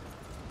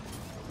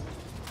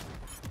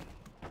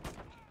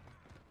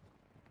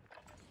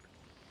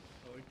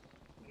 I like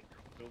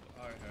build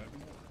I had.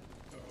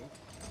 Uh-oh.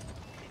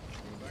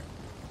 Go back.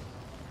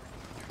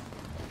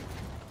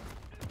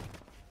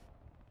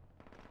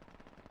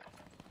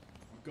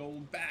 I'm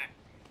going back.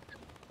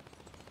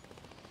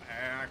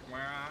 Back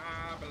where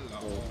I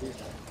belong.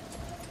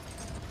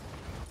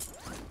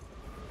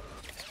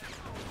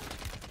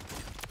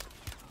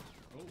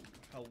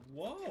 Oh,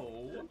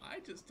 hello. I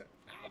just.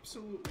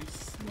 absolutely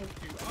smoke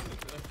you out of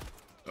the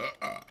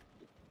earth.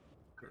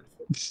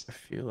 I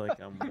feel like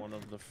I'm one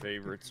of the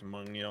favorites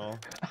among y'all.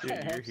 Dude,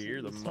 I you're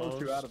here the absolutely smoked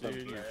most, you out of the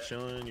dude. You're earth.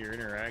 chilling, you're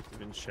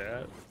interactive in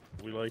chat.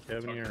 We like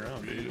having you Tucker,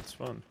 around, dude. we- It's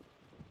fun.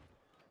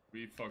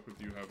 We fuck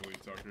with you heavily,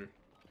 Tucker.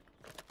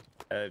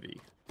 Heavy.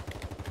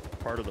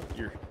 Part of the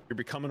you're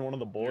becoming one of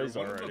the boys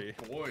You're one already. of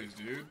the boys,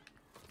 dude.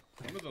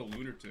 One of the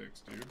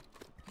lunatics, dude.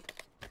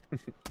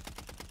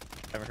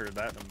 Haven't heard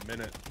that in a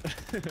minute.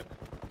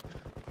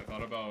 I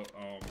thought about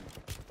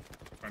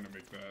trying to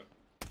make that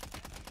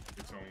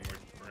its own like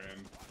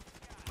brand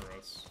for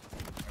us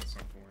at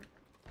some point,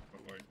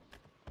 but like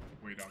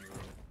way down the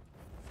road,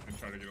 and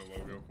try to get a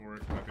logo for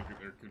it. I think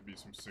there could be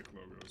some sick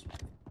logos. For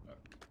that.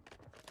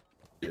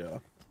 Yeah.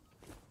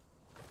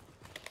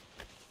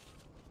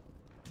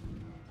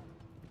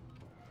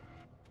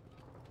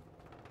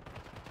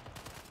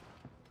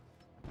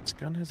 This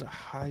gun has a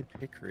high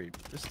pick rate,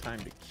 but this time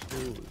to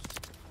kill is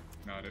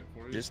Not it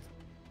for you. just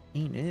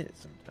ain't it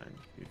sometimes.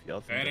 If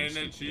y'all think That I'm ain't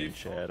it, stupid in Chief.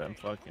 chat, I'm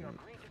fucking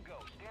Green to go.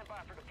 Stand by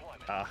for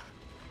deployment.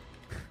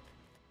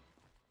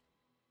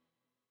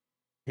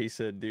 He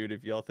said, dude,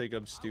 if y'all think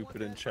I'm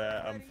stupid in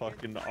chat, I'm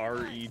fucking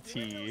RET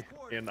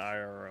in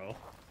IRL.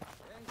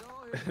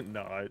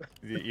 No,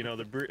 you know,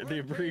 the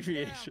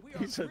abbreviation.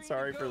 He said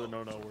sorry for the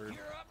no-no word.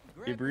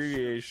 The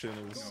abbreviation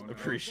is No, no.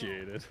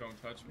 appreciated. Don't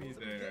touch me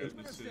there.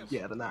 This is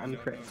Yeah, the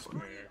non-credit no one.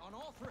 square. On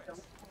all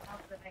threats.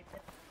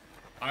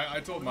 I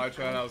told my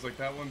chat, I was like,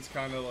 that one's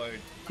kind of like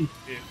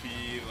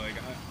iffy. Like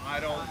I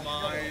don't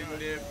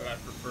mind it, but I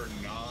prefer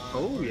not.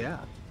 Oh yeah.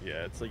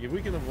 Yeah, it's like if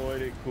we can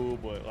avoid it, cool.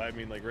 But I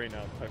mean, like right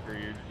now, Tucker,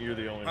 you're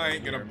the only. I one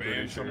ain't gonna here, I'm ban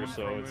pretty sure, someone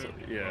so from it's it,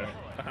 yeah.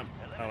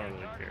 I don't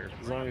really care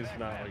as long as it's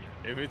not like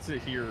if it's a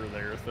here or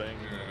there thing.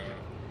 Yeah.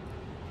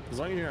 As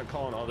long as you're not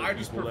calling other I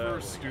just people prefer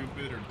that.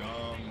 stupid or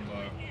dumb,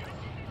 but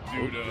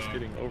Oh, dude, just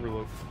getting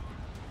overlooked.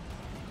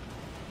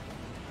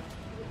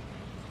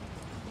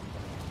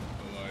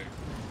 like,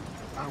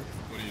 Ow.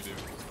 what do you do?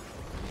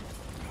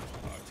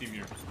 Team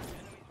here.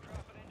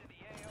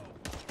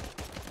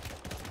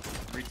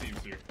 3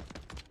 teams here.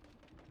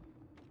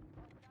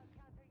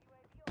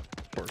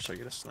 Of course, I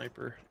get a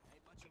sniper.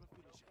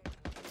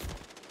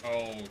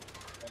 Oh,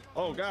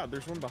 Oh god,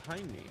 there's one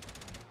behind me.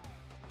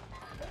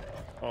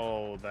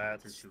 Oh,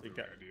 that's picture the really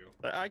guy.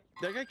 ideal.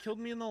 That guy killed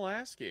me in the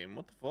last game.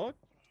 What the fuck?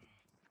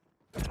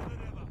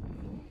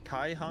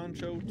 Kai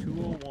Honcho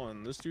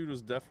 201. This dude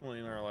was definitely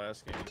in our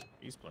last game.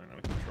 He's playing on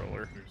a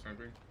controller. Are we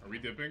sniping? Are we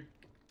dipping?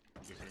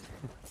 Dipping.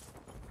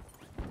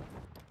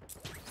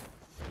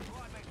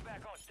 Squad mates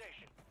back on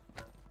station.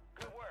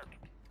 Good work.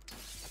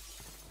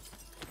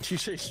 Did you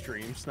say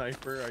stream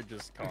sniper? I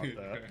just caught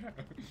that.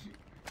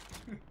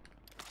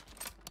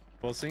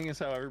 Well, seeing as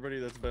how everybody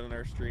that's been in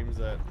our streams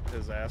that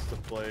has asked to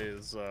play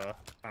is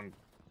on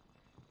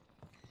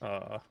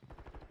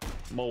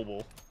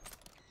mobile.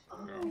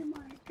 Oh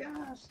my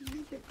gosh,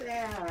 look at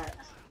that.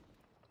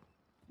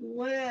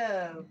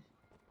 Whoa.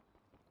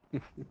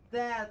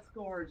 That's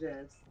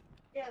gorgeous.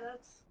 Yeah,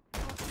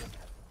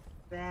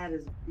 that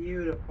is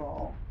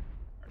beautiful.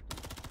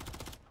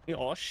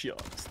 Oh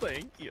shucks,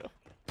 thank you.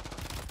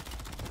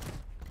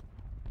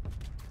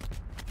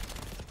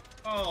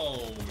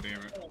 Oh, damn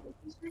it.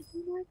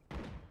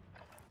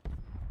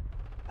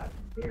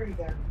 Very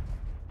dark.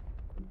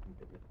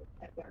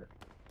 That dark.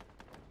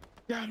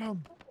 Got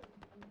him.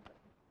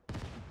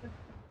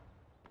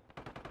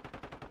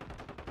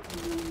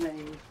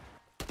 Amazing.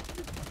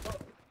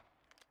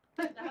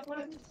 That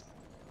was.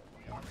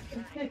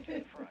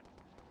 In front.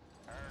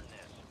 Earn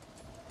this.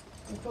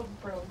 Let's go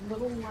for a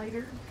little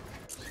lighter.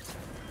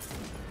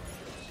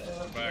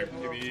 Back,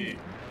 give me.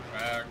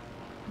 Back.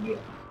 Yeah.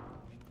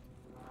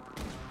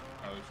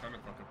 I was trying to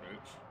fuck a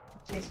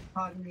bitch. Jason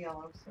caught in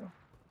yellow, so.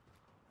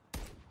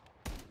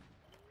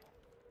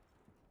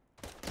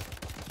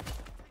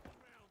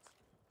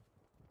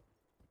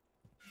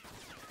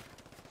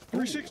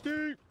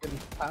 360.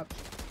 Top.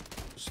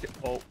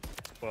 Oh,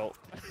 well.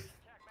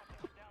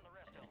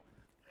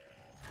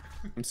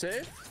 I'm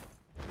safe.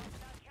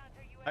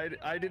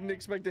 I didn't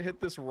expect to hit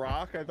this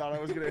rock. I thought I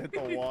was gonna hit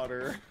the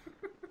water.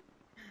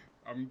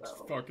 I'm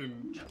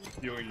fucking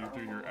feeling you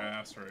through your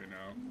ass right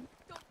now.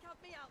 Don't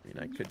count me out. I mean,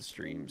 I could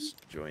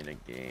join a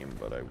game,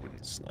 but I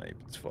wouldn't snipe.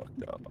 It's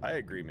fucked up. I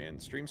agree, man.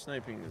 Stream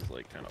sniping is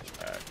like kind of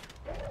whack.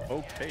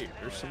 Okay,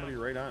 there's somebody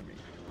right on me.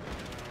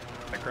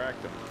 I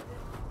cracked him.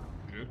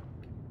 You did?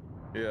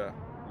 Yeah.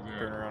 Yeah.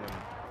 Turn around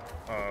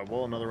and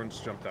well, another one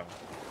just jumped out.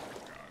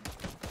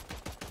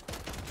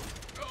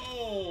 God.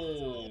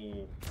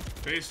 Oh!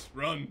 Base,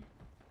 run!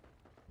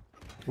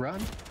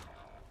 Run.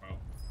 Well,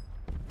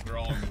 they're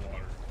all in the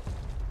water.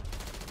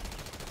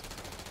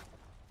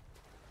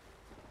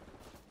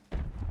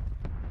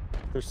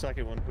 There's a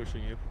second one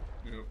pushing you.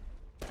 Yep.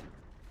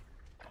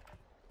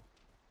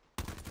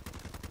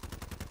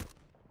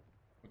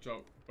 Watch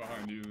out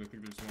behind you. I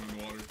think there's one in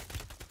the water.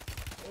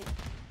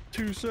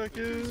 2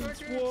 seconds. 2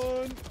 seconds.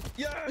 1.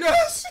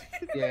 Yes.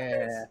 Yes!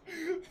 Yeah.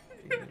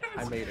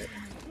 I made it.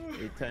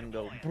 A 10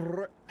 go.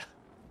 Brrr.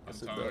 I'm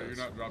Yes, it telling you, you're does.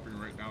 not dropping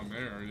right down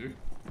there, are you?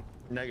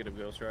 Negative,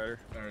 Ghost Rider.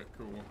 Alright,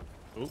 cool.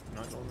 Oop,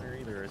 not going there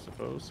either, I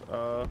suppose.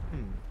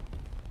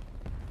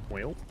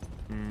 Well,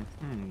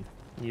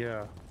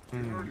 yeah.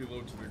 You're already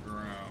low to the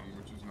ground,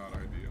 which is not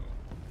ideal.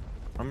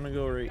 I'm gonna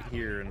go right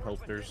here and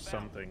hope there's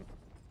something.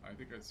 I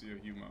think I see a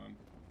human.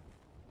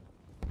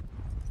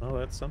 Oh,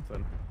 that's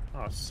something.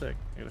 Oh, sick.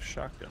 I got a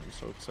shotgun. I'm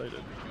so excited. We're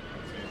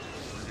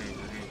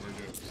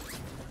good.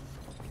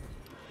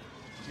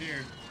 Here.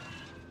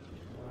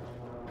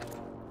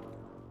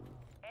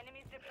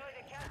 Enemies deployed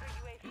a counter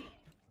UAV.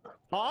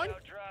 On?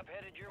 Scout drop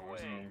headed your Oh,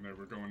 way. no,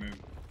 we're going in.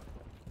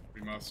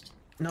 We must.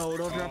 No,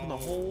 don't drop in the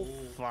hole.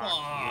 Fuck.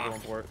 fuck. We're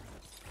going for it.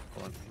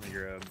 Hold on. Let me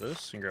grab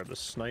this and grab the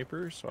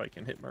sniper so I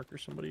can hit marker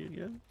somebody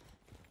again.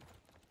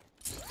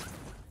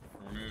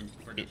 Going in.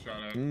 If I get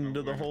shot at.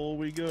 Into the hole. hole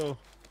we go.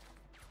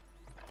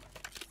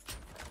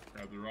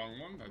 Grab the wrong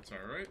one. That's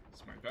alright.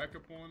 It's my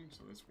backup one,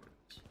 so this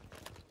works.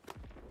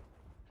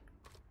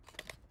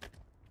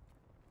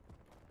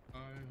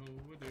 I-ho,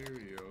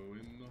 Dario,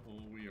 in the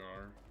hole we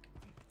are.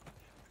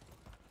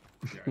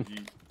 Yeah,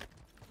 yeet.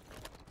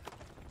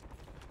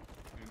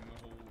 In the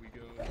hole we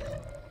go.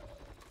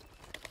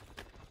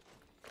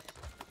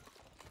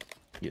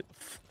 Get the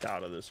f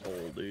out of this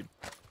hole, dude.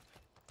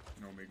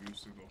 No, make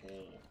use of the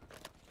hole.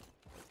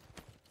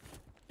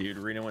 Dude,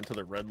 Rena went to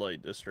the red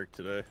light district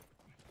today.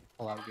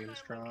 All out game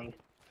strong.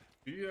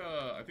 He,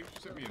 I think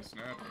she sent me a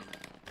snap.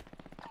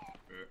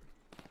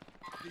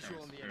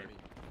 Visual on the enemy.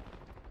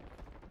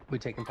 We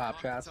taking pop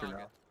shots or no?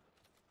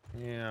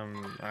 Yeah,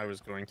 I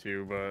was going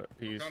to, but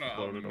he's Kinda out in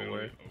floated the middle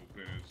away.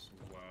 open as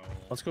well.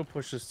 Let's go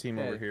push this team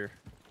over Hey. here.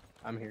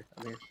 I'm here.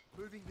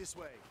 Moving this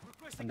way. I'm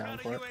Requesting down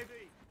counter for it.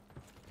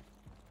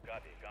 UAV.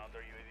 Copy. Counter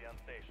UAV on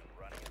station.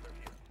 Running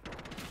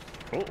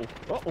interview.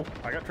 Oh,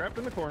 I got trapped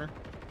in the corner.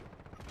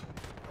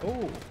 Oh,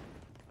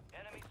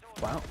 Enemy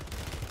soldier. wow.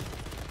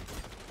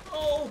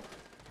 Oh!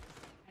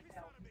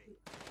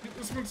 Hit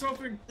this one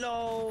something!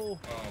 No!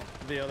 Oh.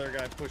 The other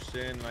guy pushed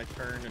in and I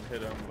turned and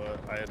hit him, but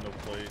I had no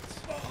plates.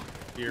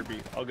 Here, be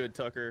all good,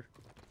 Tucker.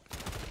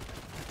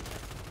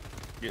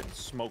 Getting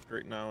smoked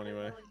right now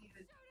anyway.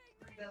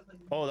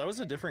 Oh, that was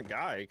a different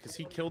guy, because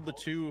he killed the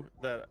two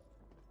that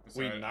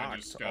we I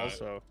knocked just got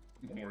also.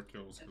 more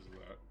kills because of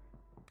that.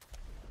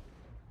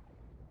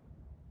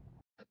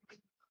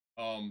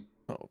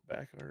 Oh,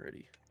 back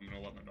already. I'm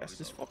gonna let my dog That's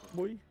this go. fuck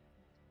boy.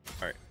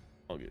 Alright,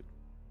 all good.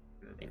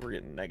 Here, I think we're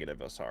getting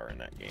negative SR in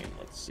that game.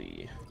 Let's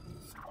see.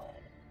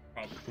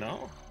 Probably.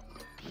 No?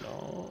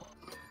 No.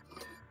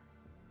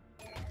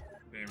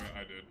 Damn it,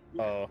 I did.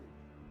 Oh.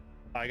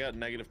 I got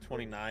negative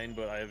 29,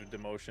 but I have a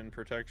demotion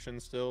protection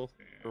still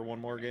for one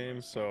more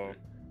game, so...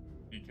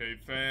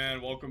 DK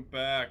fan, welcome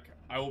back.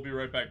 I will be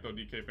right back though,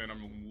 DK fan.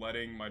 I'm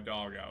letting my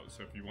dog out,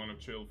 so if you want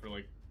to chill for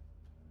like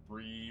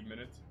 3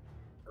 minutes,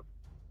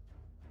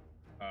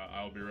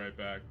 I'll be right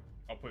back.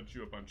 I'll put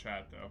you up on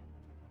chat though.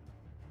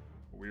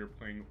 We are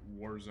playing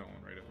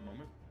Warzone right at the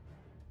moment.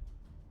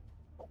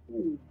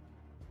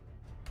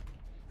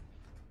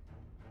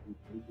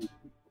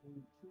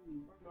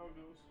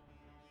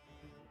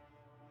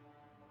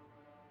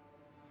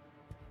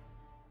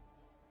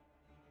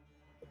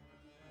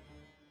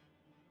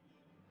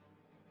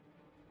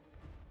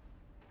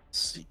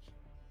 See.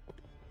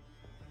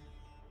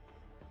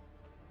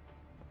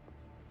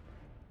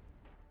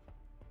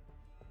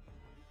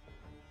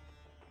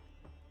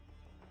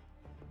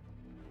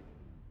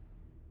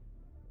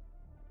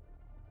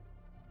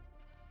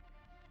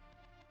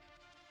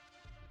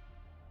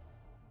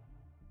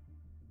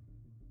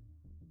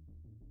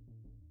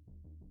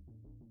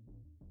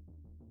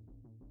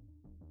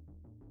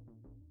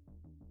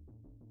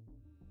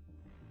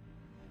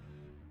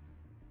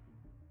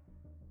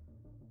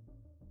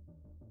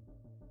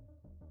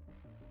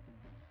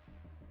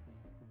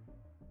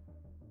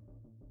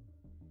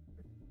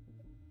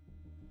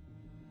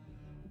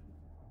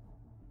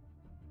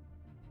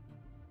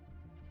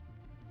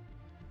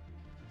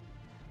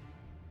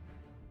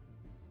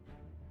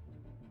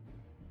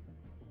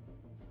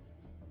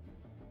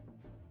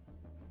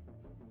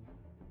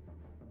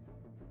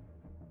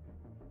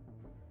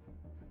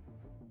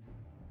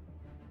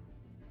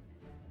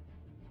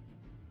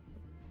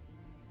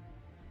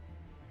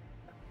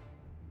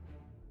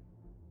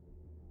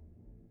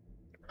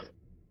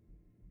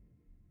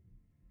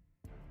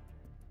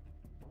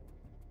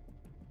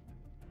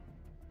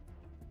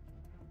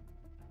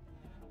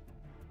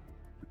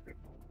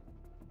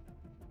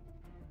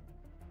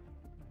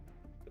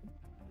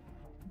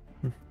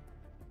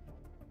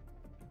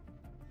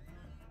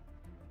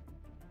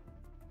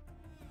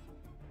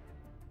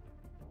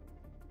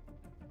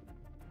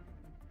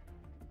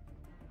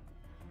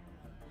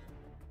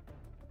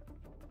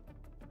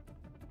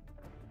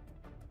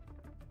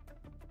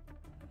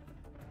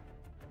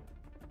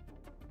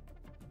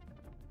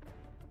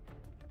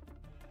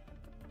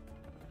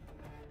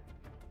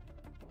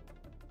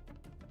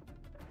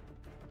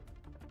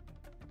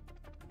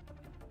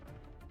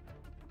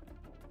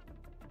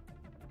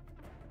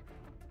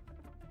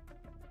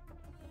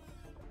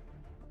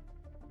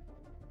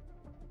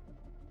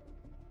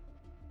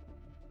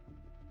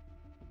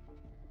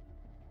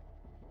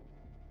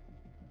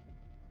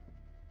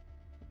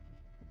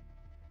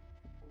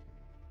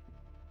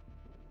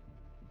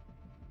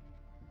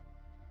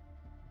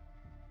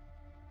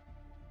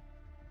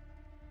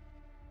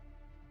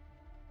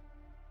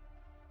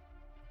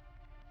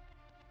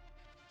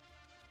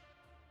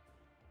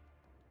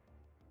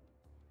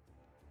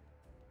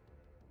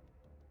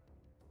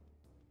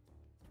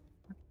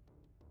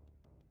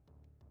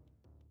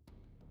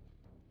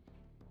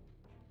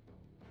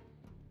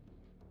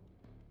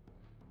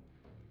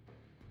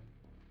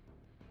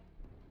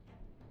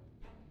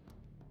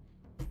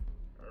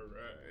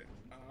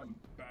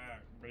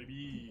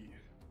 baby.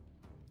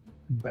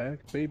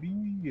 Back,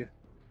 baby.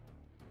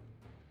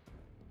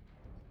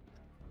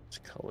 This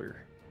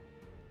color.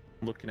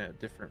 I'm looking at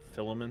different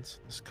filaments.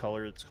 This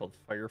color, it's called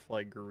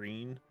Firefly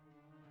Green.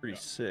 Pretty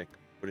sick,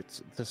 but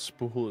it's the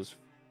spool is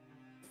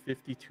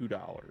 $52.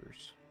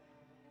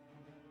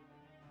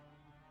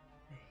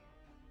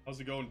 How's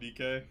it going,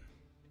 DK?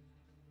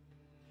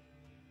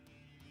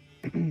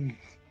 52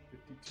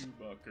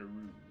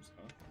 buckaroos,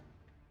 huh?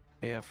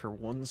 Yeah, for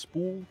one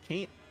spool,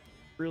 can't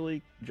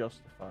really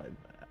justify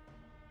that.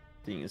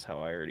 Seeing as how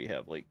I already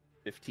have like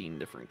 15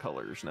 different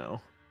colors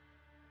now.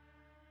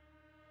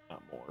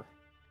 Not more.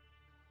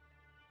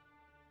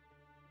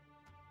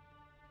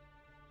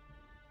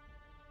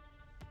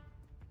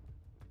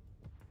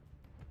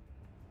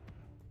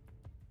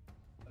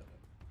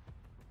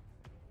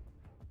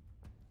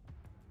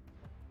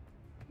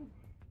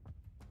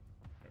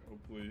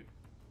 Hopefully,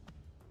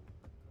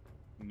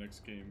 the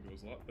next game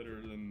goes a lot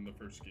better than the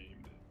first game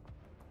did.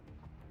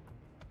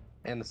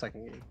 And the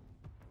second game.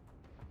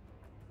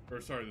 Or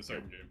sorry, the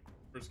second game.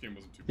 First game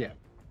wasn't too Yeah. bad.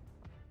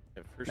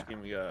 Yeah, first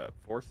game we got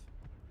 4th.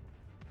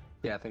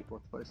 Yeah, I think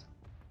 4th place.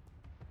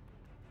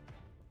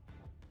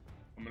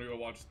 I'm gonna go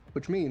watch,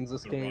 Which means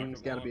this The game's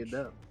rocket got to be a launch.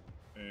 dub.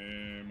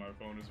 and my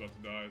phone is about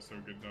to die, so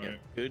good Yeah, night.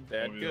 good,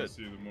 bad, I'll good.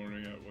 see you in the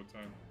morning at what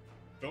time.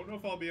 Don't know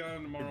if I'll be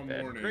on tomorrow Good,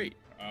 bad, morning. great.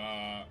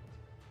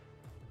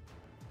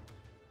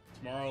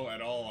 Tomorrow at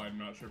all, I'm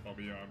not sure if I'll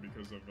be on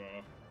because of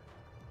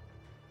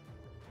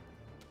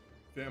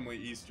family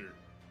Easter.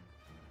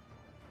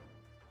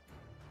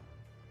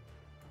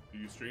 Do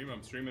you stream?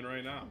 I'm streaming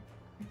right now.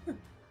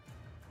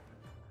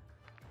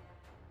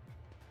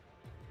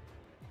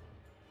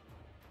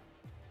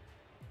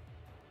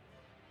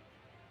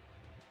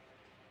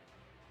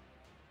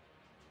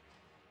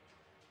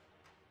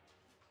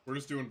 We're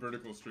just doing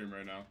vertical stream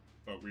right now,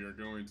 but we are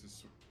going to.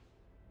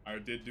 I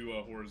did do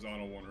a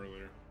horizontal one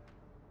earlier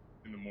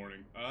in the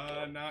morning.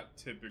 Not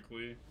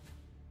typically.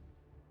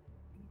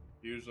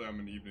 Usually I'm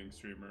an evening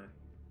streamer.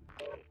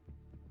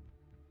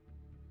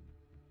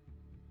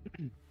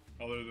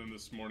 Other than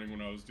this morning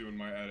when I was doing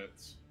my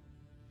edits.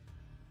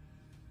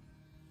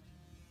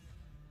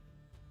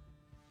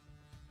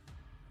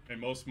 And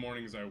most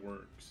mornings I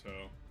work, so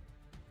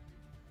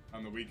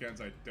on the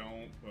weekends I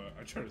don't, but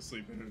I try to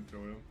sleep in and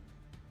enjoy them.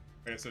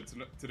 Like I said,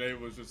 today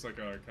was just like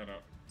a kind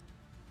of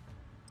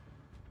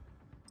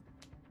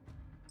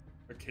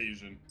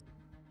occasion.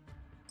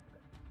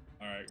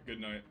 Alright, good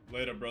night.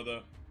 Later,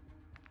 brother.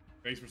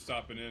 Thanks for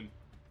stopping in.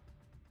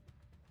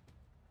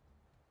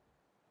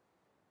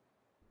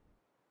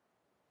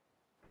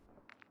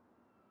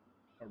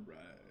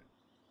 Alright.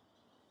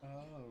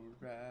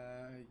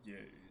 Alright,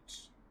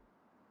 yes.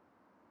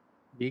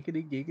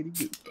 Giggity, giggity,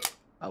 goo.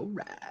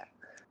 Alright.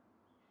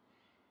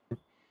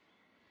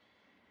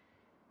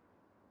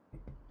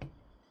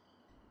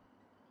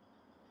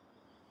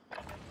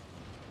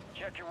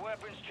 Check your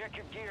weapons, check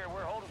your gear.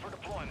 We're holding for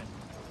deployment.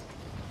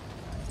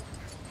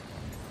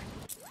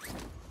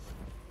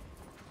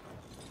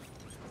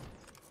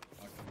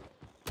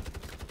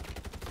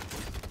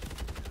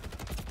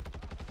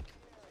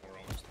 Or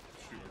I'll just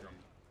shoot like I'm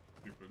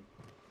stupid.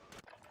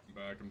 I'm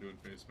back, I'm doing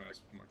face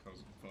masks with my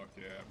cousin. Fuck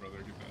yeah, brother,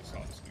 get that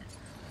sauce, dude.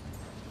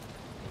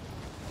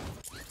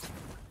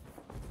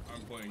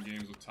 I'm playing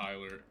games with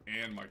Tyler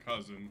and my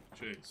cousin,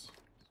 Chase.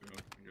 So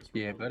I guess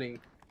we're Yeah, both buddy.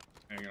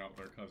 hanging out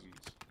with our cousins.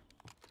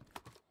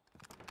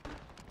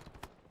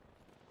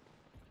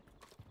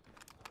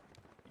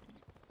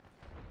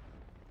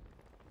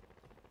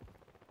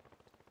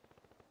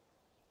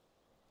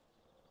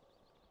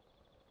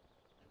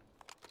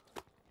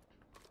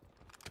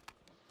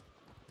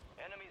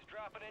 Enemies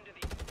dropping into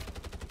the...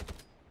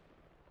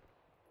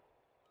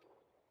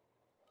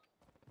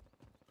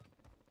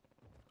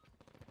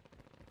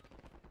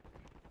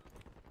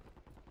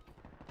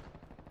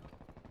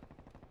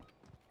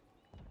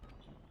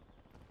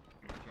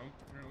 Wanna jump?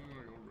 Apparently, I'm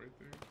gonna go right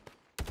there.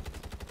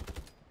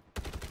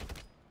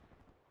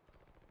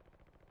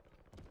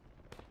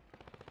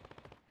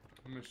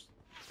 I'm gonna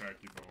track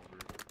you over.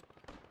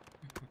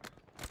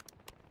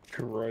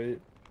 Right.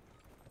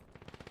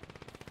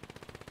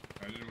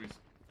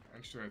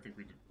 Actually, I think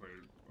we did play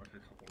like a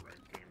couple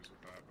ranked games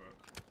with that, but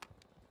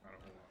not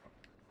a whole lot.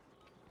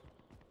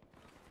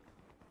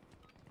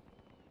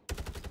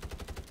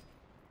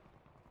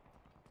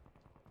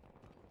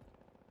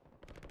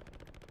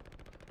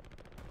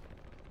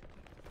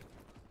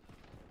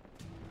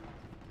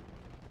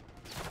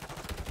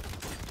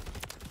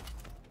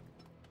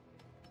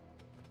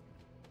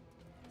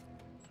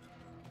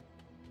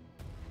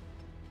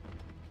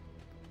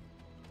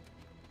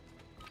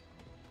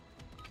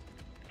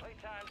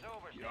 Playtime's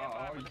over. Stand Yeah,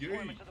 by for yay.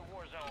 deployment to the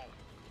war zone.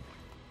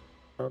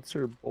 Nuts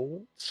or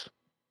bolts?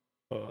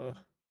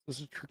 This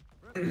is a trick.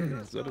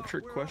 Is that a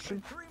trick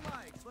question? 3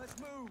 mics. Let's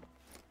move.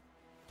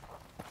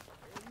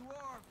 There you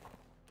are.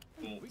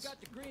 We Bolts. got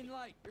the green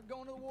light. You're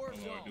going to the war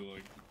Although I do zone.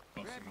 like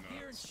Grab busting your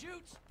gear and nuts.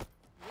 shoot.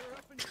 We're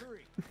up in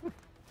 3.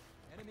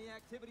 Enemy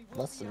activity will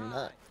Bustin' be high.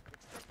 nut.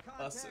 Expect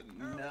contact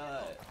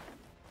early.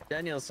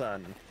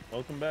 Daniel-san,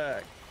 welcome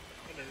back.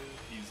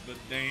 He's the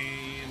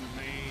damn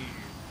man.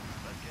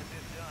 Let's get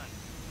this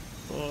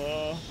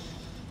done.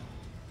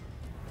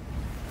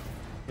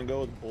 I'm gonna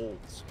go with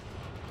bolts.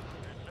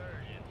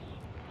 Resurgence.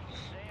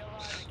 Stay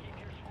alive and keep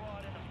your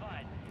squad in the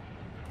fight.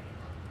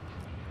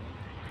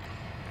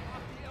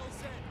 Lock the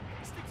LZ.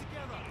 Stick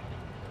together.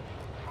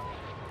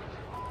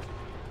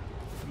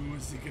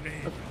 Who's the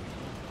great?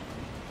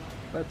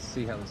 Let's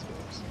see how this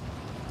goes.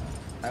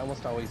 I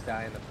almost always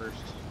die in the first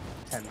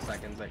 10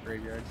 seconds at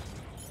graveyards.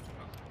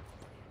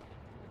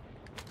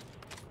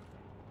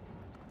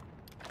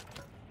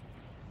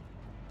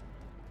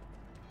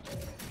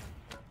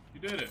 You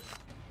did it.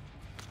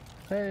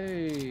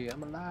 Hey,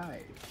 I'm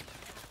alive.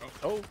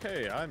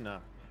 Okay, I'm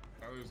not.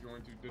 Tyler's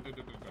going to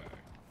die.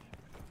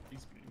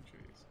 He's being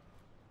chased.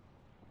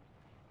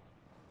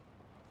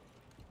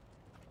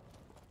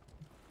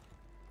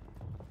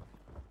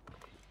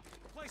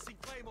 Placing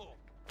Claymore.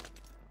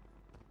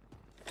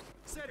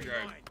 Setting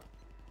Okay. mine.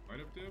 Might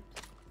have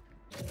dipped.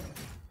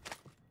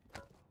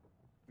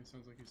 It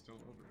sounds like he's still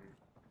over here.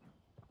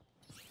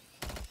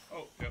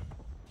 Oh, yep.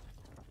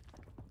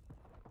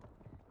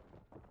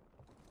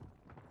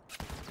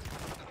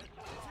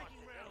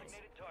 Taking rounds.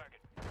 Designated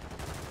target.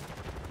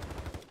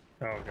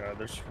 Oh god,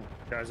 there's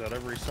guys on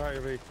every side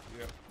of me.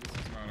 Yep,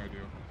 this is not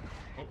ideal.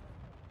 Oh,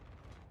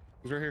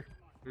 He's right here.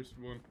 there's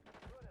one.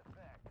 Good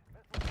effect.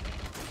 This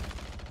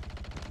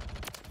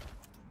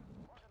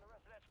one's marking the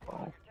rest of that squad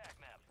on your attack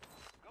map.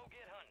 Go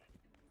get hunting.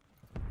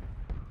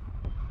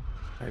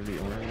 I have the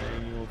owner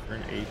manual for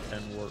an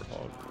A10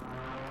 Warthog.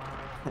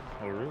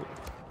 Oh really?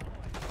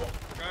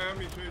 Guy on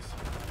me, Chase.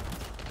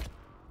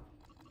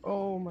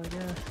 Oh my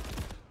gosh.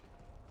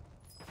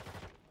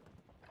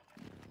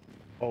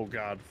 Oh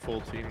god,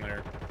 full team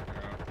there.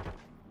 Yeah,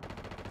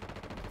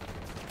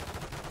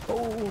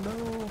 Oh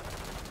no.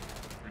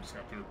 we just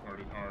got third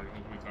party hard.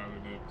 Hopefully Tyler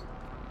dips.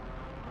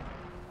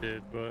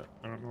 Did, but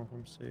I don't know if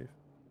I'm safe.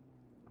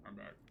 I'm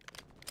back.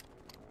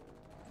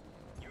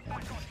 You're back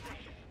on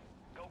station.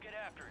 Go get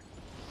after it.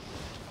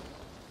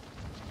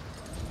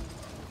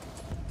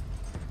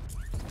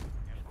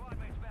 Your squad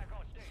mate's back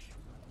on station.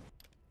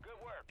 Good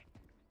work.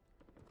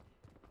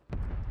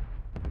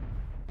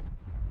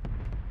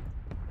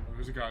 Oh,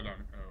 there's a guy down.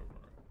 Oh,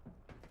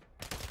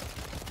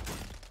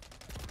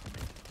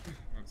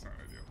 that's not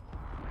ideal.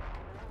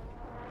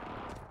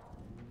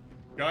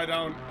 Guy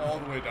down, all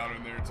the way down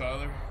in there,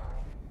 Tyler.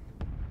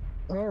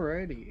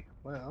 Alrighty.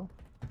 Well.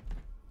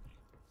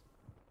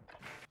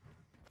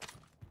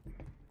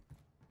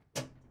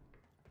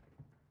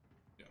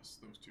 Yes,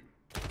 those two.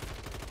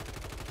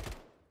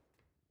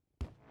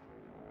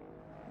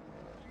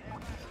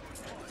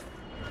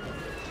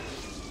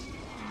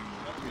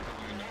 Luckily,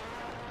 he landed.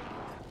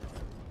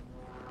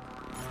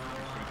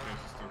 Actually,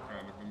 Chase is still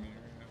kind of in the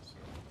area,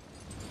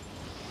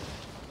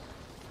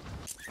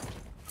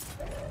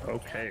 so.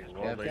 Okay,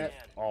 well Yeah, they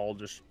that- all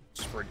just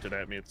sprinted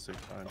at me at the same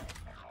time.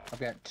 I've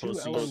got two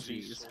Pussies.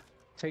 LMGs.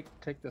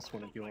 Take this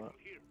one if you want.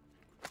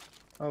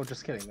 Oh,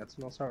 just kidding. That's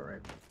an assault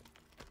rifle.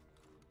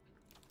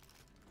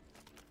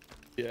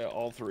 Yeah,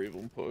 all three of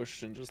them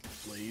pushed and just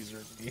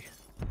lasered me.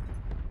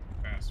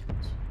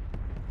 Bastards.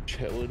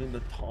 Chilling in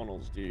the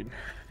tunnels, dude.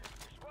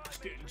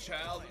 Just getting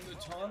child in the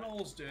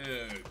tunnels,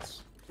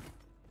 dudes.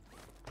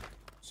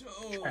 So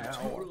Chow.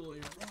 totally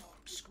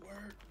rock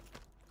squirt.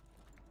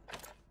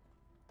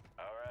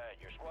 Alright,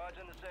 your squad's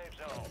in the safe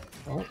zone.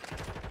 Oh.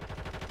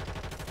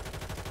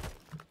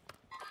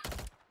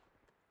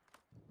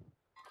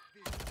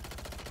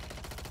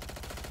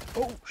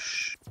 Oh,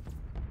 shh.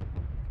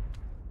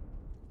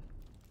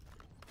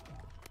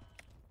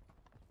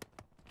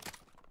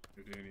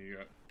 Hey, Danny, you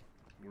got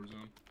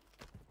Warzone?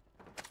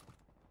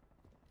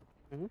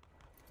 Mhm.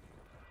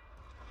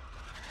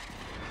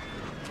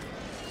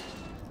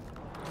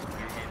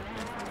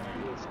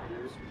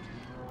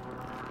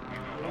 I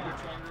don't know how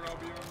much longer I'll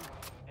be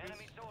on.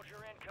 Enemy soldier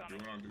incoming.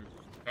 Doing on, dude.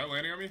 That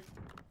landing on me?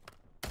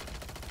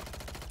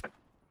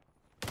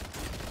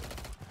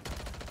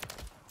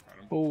 Got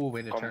him. Oh,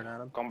 way to turn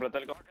on him. Completa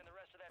el Marking the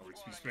rest of that Oh, we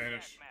squad speak on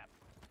your Spanish.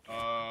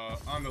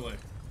 attack On the lay.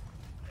 map.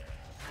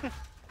 You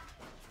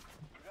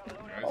got a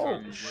loadout. Guys, Oh,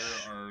 on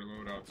where our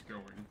loadout's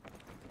going.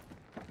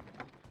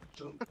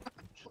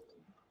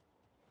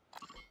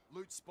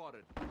 Loot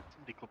spotted.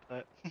 Somebody clip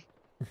that.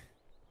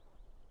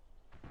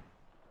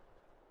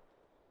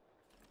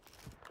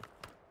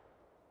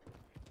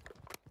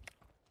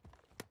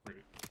 Wait,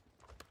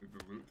 did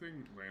the loot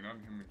thing land on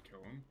him and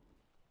kill him?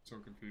 So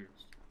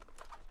confused.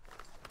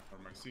 Or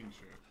am I seeing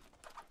shit?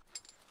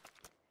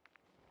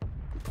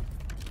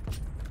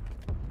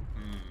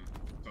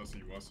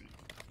 Sussy wussy.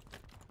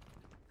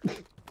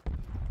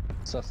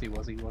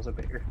 Sussy was a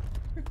bear.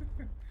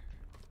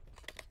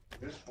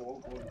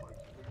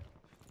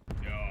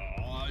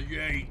 Yeah,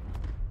 yay!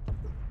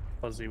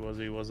 Fuzzy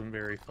Wuzzy wasn't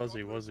very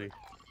fuzzy, was he?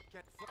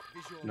 Get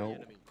visual No. on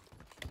the enemy.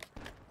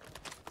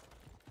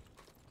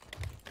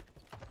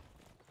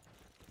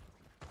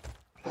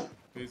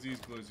 Fizzy's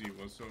Blizzy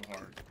was so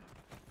hard.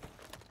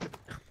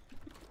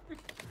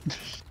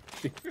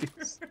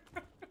 Jeez.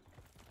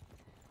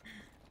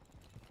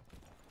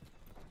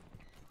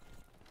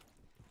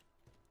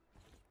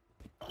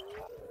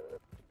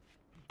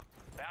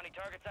 Bounty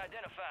targets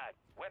identified.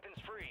 Weapons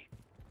free.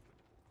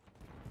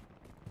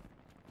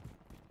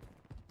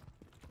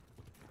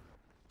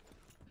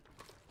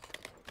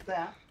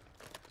 That.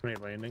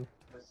 Wait, landing.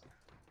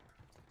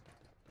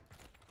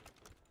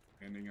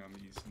 Landing on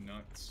these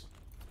nuts.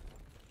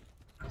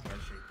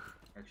 Actually,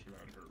 that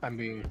hurt. I'm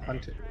being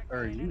hunted,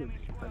 or you are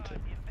being hunted.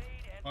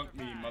 Hunt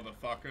me,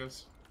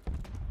 motherfuckers.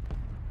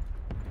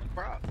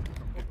 Bruh.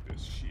 Come get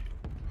this shit.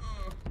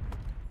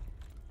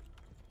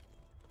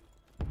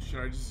 Should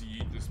I just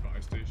yeet this buy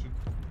station?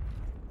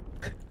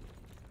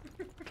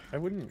 I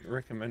wouldn't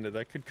recommend it.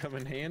 That could come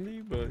in handy,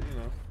 but you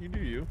know, you do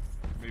you.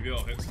 Maybe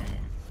I'll hit someone.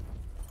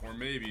 Or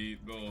maybe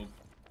they'll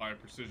buy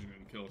precision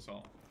and kill us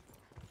all.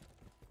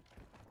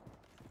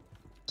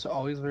 It's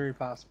always very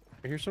possible.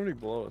 I hear somebody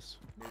below us.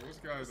 But this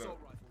guy that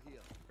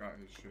got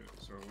his shit,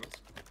 so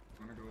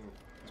I'm gonna go.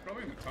 He's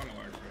probably in the tunnel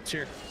actually. It's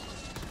here.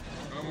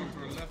 Another one to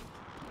the left.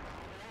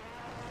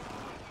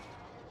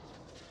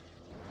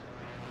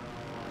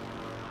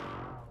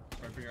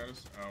 Sniping at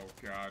us. Oh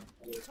god.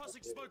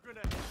 Tossing smoke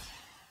grenade.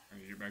 I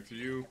need to get back to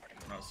you.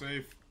 Not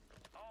safe.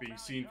 Being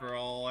seen for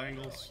all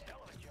angles.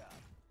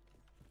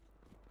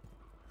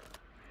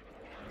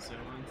 So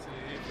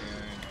unsafe.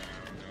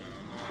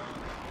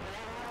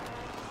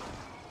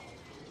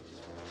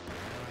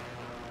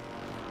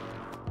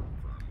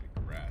 Firmly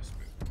grasp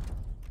it.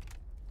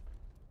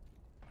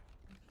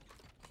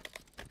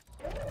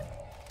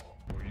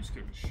 Oh, you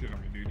scared the shit out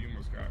of me, dude. You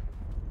almost got.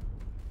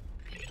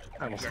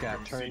 I almost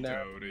got turned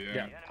out.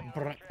 Yeah.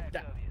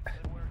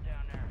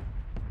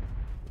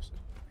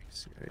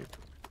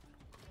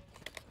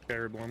 Guy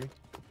right below me.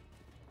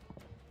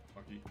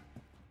 Lucky.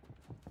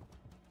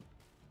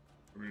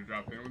 Want me to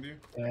drop in with you?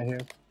 Yeah, here.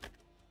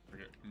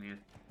 Okay, I'm here.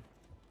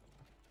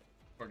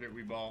 Fuck it,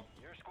 we ball.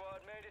 Your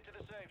squad made it to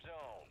the safe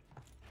zone.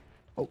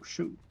 Oh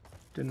shoot!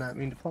 Did not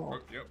mean to fall.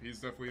 Oh, yep, he's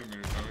definitely in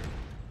there, Tyler.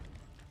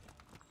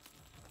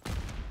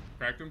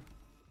 Cracked him.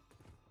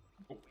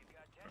 Oh,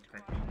 that's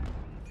cracked him.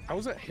 How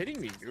is that hitting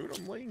me, dude?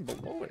 I'm laying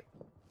below it.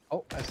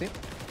 Oh, I see.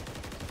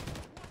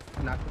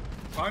 Knocked him.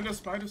 Find us,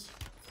 find us.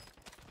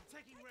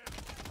 Taking round.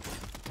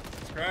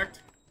 It's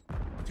cracked.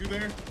 Two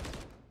there.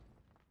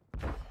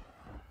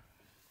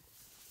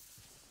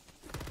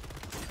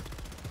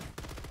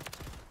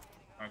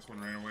 Last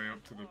one ran away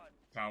up to the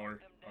tower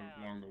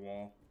along the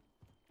wall.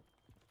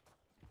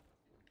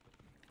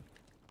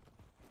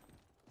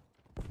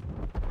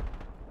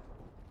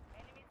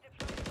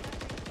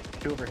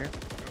 Two over here.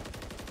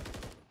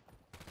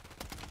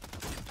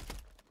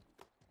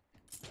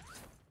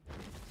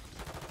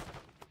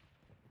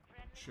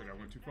 Shit, I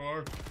went too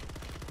far.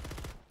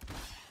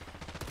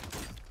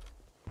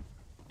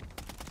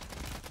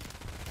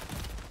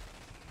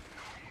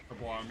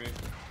 Couple on me.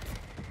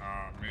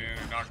 Ah, man,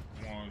 I knocked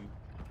one.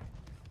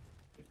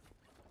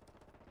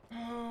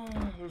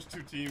 There's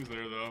two teams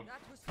there, though.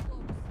 That was close.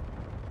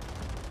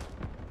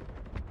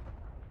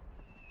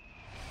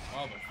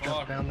 Wow, the Jump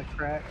fuck. down the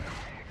crack.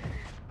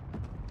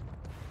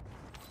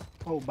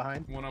 Oh,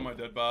 behind. One on my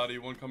dead body,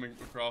 one coming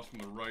across from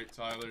the right,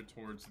 Tyler,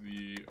 towards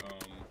the,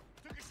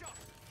 Took a shot.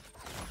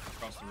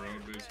 across the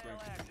road, basically.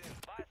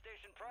 Buy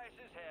station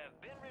prices have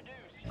been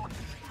reduced.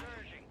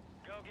 Surging.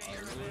 Go get I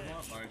your really revenge.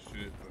 want my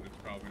shit, but it's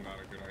probably not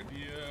a good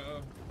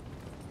idea.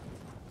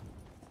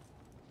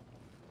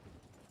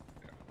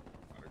 Yeah,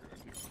 not a good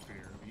idea.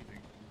 They're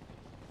leaving.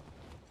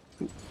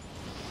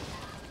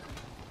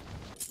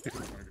 Not a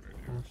good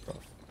idea.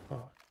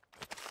 Oh.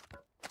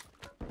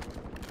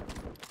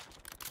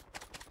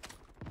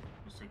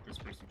 Let's take this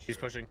person's He's shit.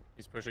 pushing.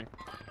 He's pushing.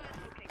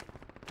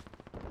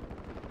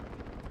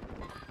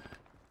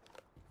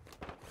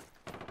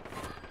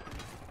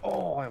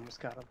 Oh, I almost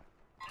got him.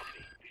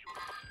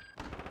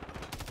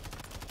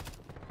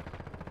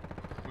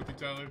 With you,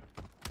 Tyler.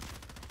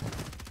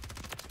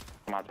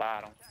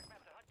 Mataram.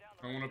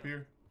 Someone up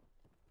here?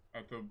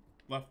 At the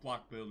left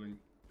block building.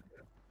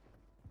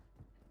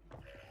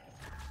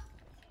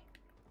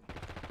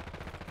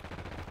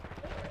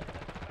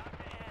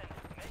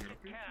 Get up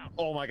here.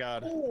 Oh my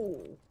god.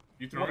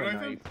 You throw What a a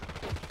knife in? knife.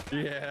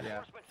 Yeah.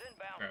 Yeah.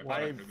 Yeah, I thought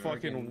did that.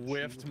 fucking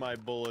whiffed my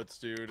bullets,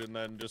 dude, and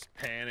then just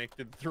panicked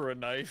and threw a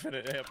knife, and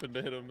it happened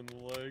to hit him in the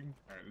leg.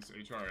 Alright, this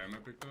HRM I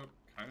picked up,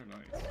 kind of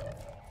nice,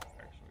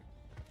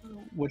 actually.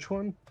 Which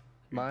one?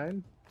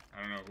 Mine?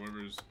 I don't know,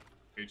 whoever's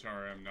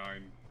HRM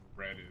 9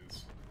 red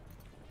is.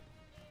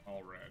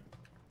 All red.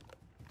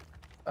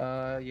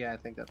 Yeah, I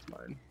think that's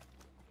mine.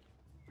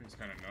 It's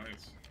kind of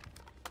nice.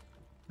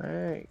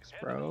 Thanks, Head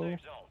to the bro.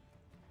 safe zone.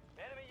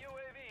 Enemy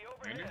UAV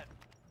overhead.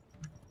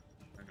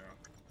 I know.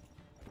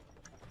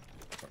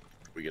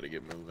 We gotta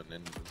get moving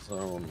into the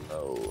zone,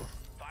 no.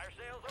 Fire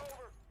sales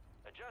over.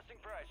 Adjusting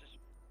prices.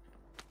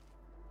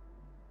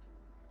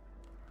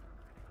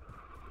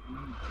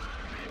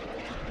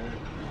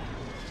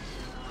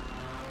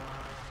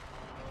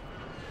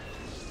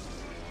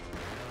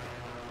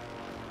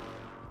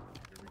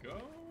 Here we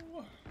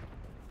go.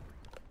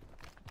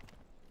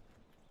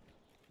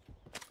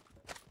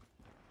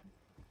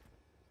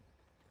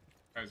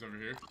 Guys over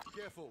here.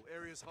 Careful,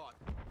 area's hot.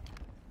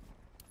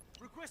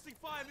 Requesting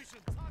fire mission.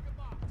 Target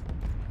marked.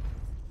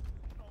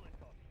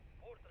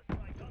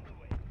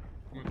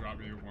 I'm gonna drop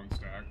you one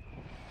stack.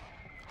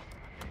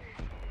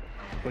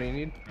 What do you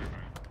need? Never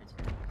mind. It's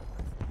fine.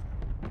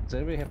 Does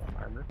anybody have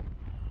armor?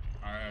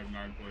 I have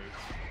 9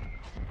 plates.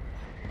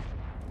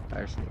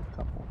 I just need a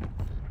couple.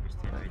 There's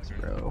 10 right Thanks, there.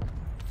 bro.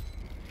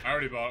 I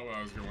already bought what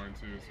I was going to,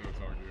 so it's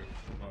all good.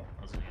 Well,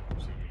 I was gonna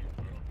precision,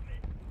 but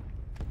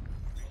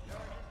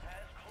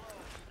Has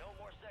closed. No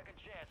more second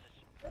chances.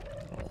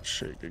 Oh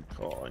shit, good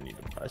call. I need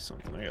to buy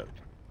something. I got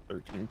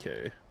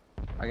 13k.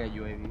 I got UAV. I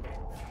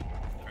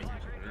think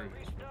it's very useful.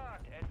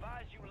 Restocked.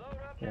 Advise you load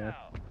up Yeah.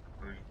 now.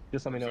 Or-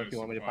 Just let me or know is if you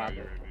want me to supply pop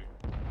it. UAV?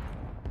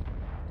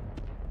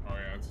 Oh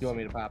yeah, it's You want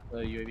me to pop the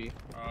UAV?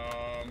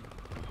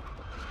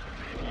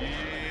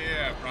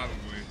 yeah,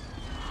 probably.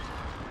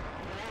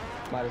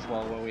 Might as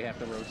well when we have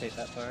to rotate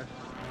that far. Enemies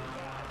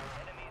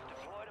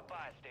deployed a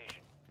buy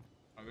station.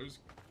 There's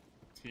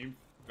team.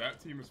 That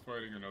team is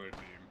fighting another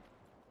team.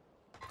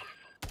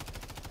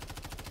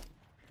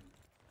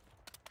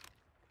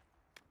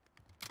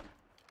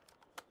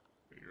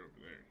 Okay, you're over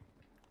there.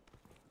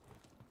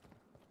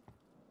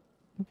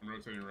 I'm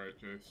rotating right,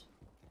 Chase.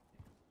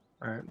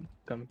 Alright,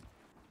 come.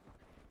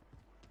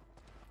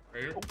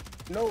 Right here.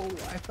 No,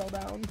 I fell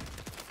down.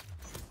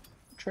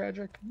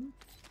 Tragic.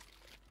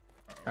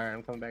 Uh-oh. Alright,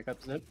 I'm coming back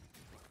up zip.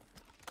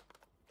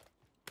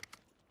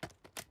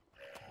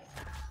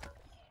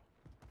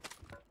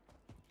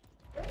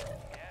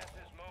 Gas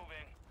is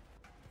moving.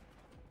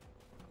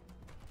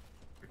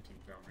 15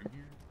 down in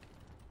here.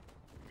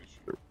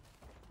 Issue.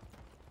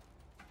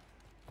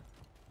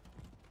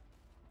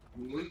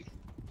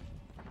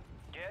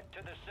 Get to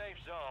the safe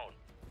zone.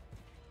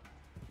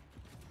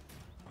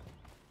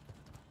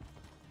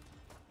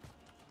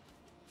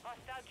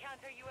 Hostile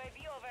counter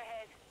UAV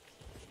overhead.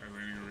 I'm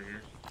landing over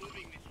here.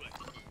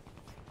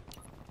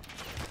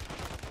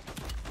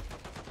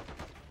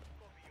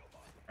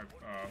 I've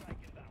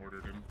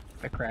ordered him.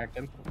 I cracked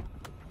him.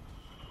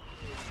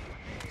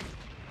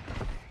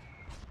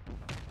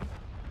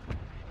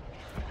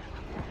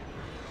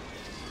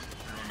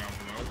 You're going down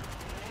below.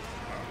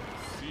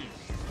 See.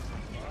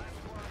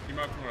 Came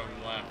out from our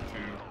left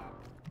too.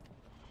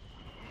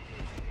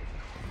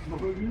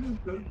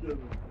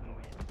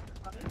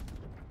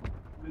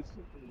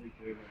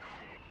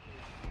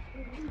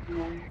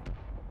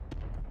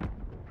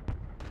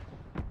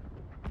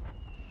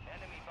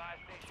 Enemy buy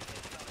station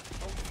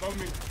incoming. Oh, above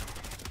me.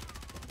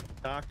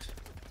 Knocked.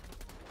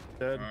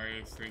 Dead.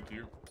 Nice, thank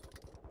you.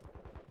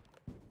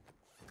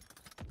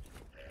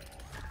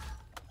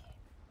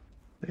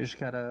 They just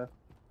gotta.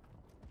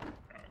 God,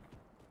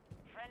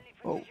 Friendly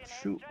Oh, precision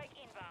shoot. airstrike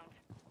inbound.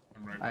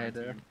 I'm right I by had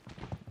you. to.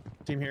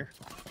 Team here.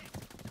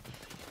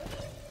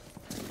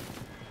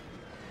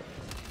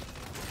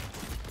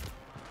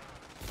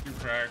 Two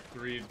crack,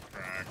 3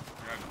 crack.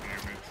 God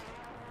damn it.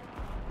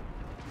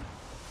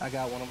 I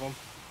got one of them.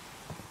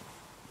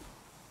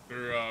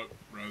 They're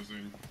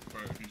resing,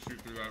 but if you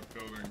shoot through that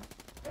building.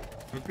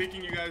 They're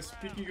peeking you guys,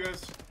 peeking you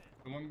guys.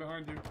 The one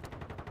behind you.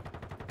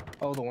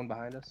 Oh, the one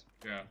behind us.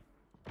 Yeah.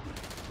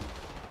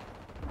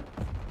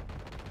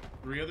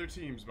 3 other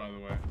teams, by the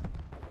way.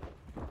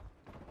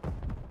 I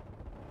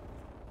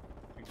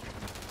think we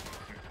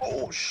can-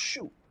 Oh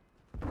shoot!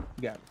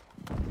 You got it.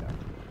 You got it.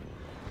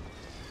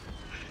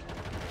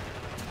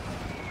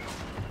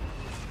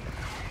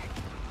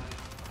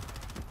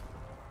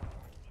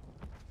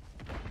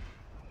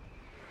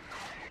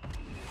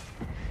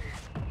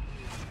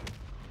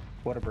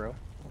 What a bro.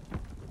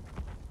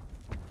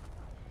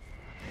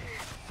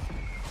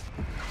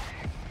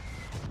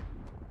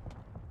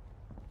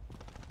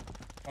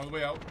 All the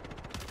way out.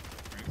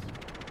 Nice.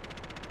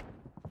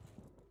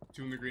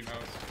 2 in the greenhouse,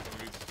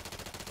 at least.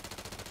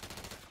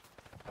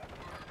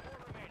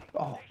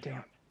 Oh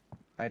damn!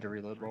 I had to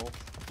reload roll.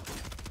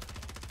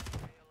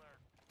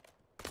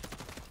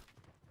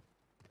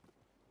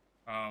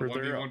 Were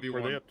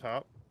 1v1v1. they up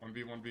top?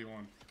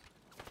 1v1v1.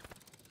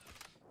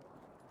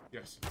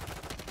 Yes.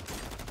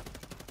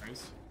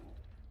 Nice.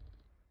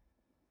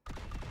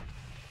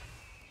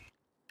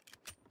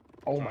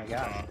 Oh my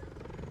god!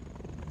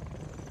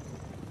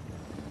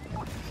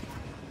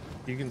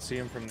 You can see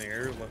him from the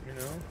air. Let me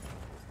know.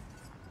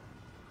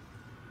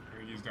 I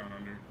think he's down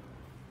under.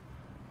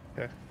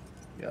 Okay.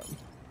 Yep.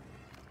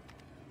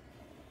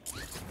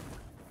 Here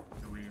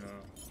we, Finish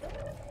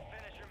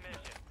your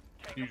mission.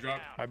 Take Can you them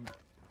drop? down.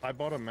 I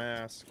bought a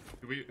mask.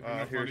 Do we have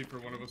enough here. money for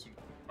one of us to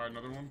buy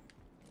another one?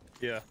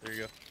 Yeah, there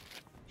you go.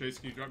 Jace,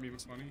 can you drop me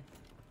money?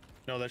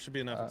 No, that should be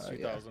enough. It's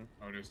Yeah. 2,000.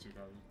 Oh, it is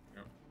 2,000.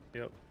 Yep.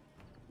 Yep.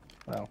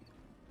 Well,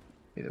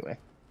 either way.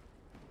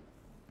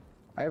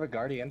 I have a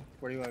guardian.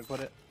 Where do you want to put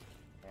it?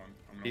 One.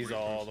 I'm gonna He's wait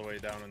all for the way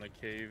down in the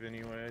cave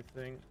anyway, I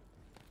think.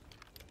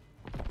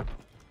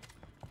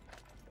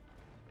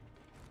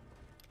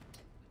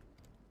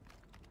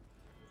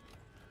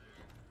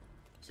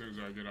 As soon as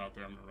I get out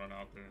there, I'm gonna run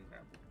out there and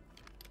grab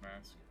the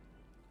mask.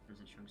 As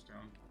it shrinks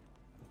down.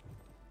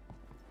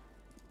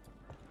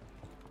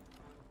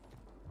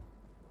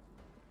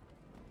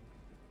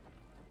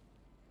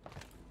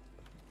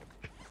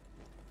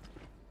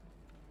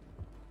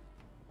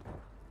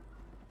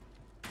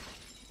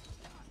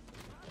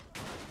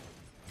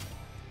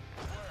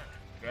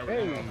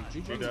 There we Hey, go.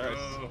 GG. Let's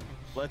go.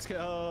 Let's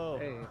go.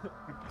 Hey,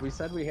 we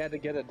said we had to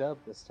get a dub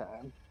this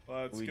time.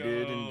 Let's We go.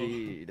 did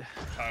indeed.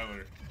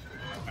 Tyler,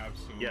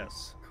 absolute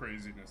Yes.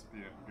 craziness at the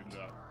end. Good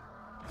job.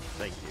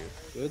 Thank you.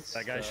 Good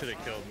That guy stuff. should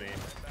have killed me.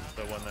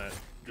 The one that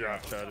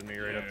drop shotted me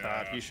right up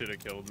top. He should have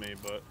killed me,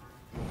 but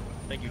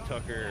thank you,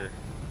 Tucker.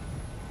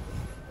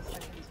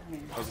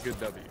 That was a good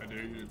W. I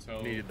dare you to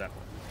tell Needed that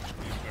one.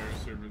 the entire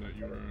server that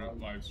you are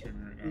live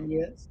streaming right now.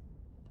 Yes.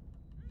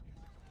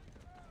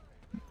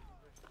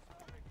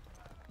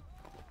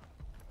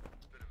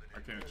 I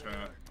can't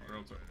chat, or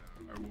else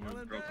I would.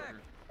 Or else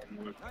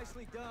I would.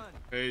 Nicely done.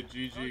 Hey,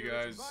 GG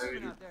guys.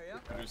 Surviving out there, yeah?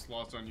 I just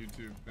lost on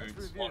YouTube. Thanks.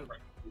 Let's review.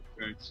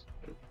 Thanks.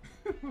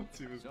 Let's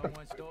see who's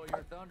Someone stole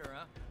your thunder,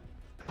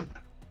 huh?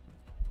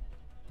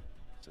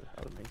 So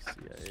how to make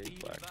CIA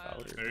black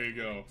powder. There you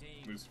go,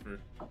 Lucifer.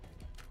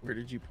 Where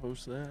did you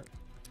post that?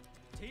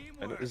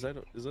 Teamwork. Is that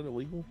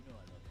illegal?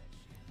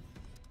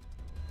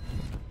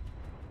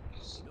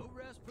 No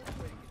rest for the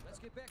wicked. Let's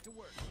get back to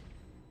work.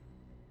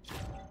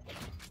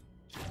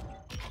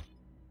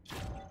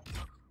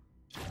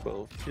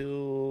 12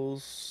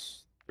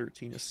 kills,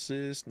 13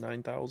 assists,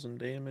 9,000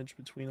 damage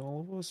between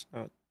all of us.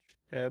 Not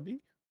shabby.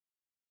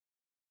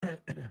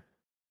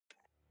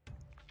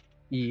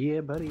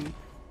 Yeah, buddy.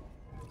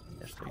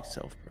 Hashtag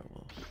self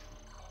promo.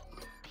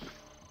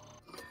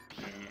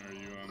 And are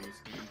you on this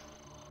game?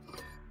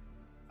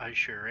 I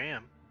sure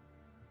am.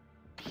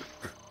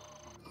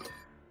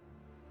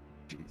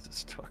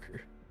 Jesus,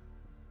 Tucker.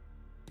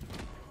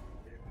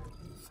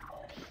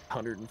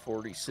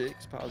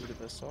 146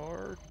 positive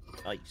SR.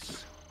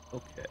 Nice.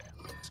 Okay,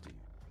 let's do.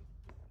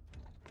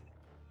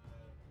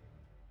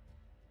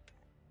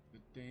 The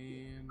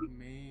damn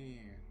man.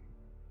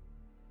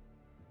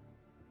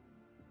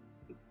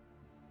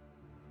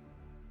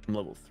 I'm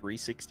level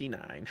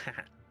 369.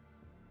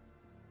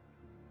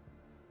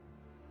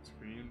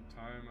 Screen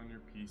time on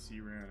your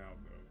PC ran out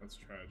though. That's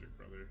tragic,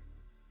 brother.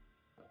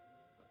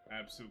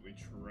 Absolutely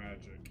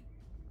tragic.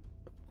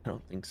 I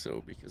don't think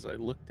so because I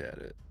looked at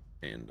it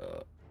and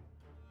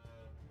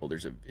well,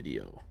 there's a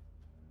video.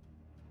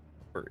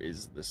 Or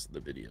is this the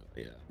video?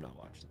 Yeah, I'm not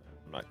watching that.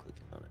 I'm not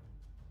clicking on it.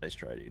 Nice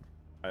try, dude.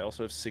 I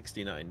also have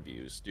 69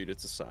 views. Dude,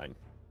 it's a sign.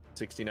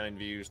 69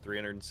 views,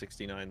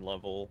 369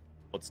 level.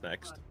 What's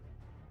next?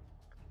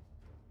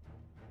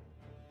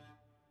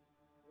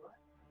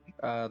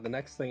 The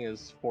next thing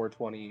is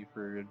 420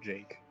 for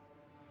Jake.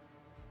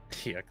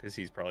 Yeah, because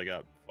he's probably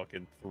got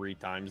fucking 3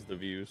 times the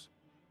views.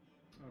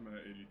 I'm at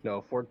 80.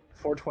 No,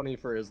 420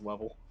 for his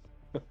level.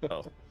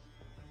 Oh.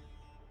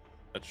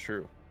 That's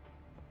true.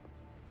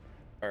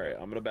 Alright,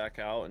 I'm gonna back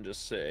out and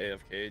just say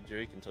AFK,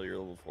 Jake, until you're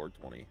level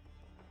 420.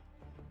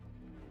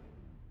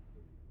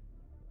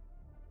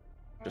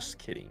 Just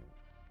kidding.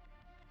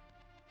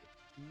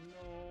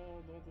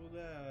 No, don't do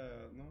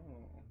that. No.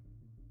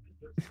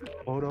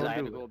 Oh, I don't had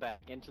to do go it. back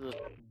into the.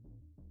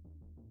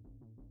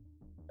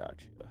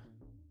 Gotcha.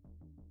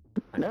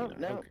 No, mean,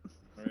 no. Alright,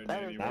 That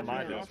Danny, was not where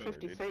my we an best dropping?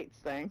 50 dude. Fates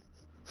thing.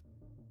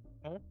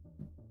 Where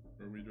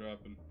we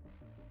dropping?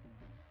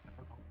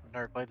 I've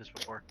never played this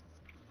before.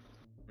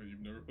 Wait,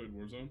 you've never played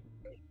Warzone?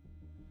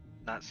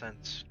 Not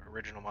since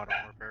original Modern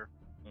Warfare.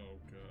 Oh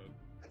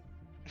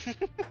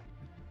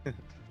god.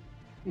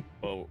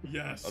 Well,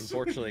 Yes.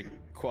 unfortunately,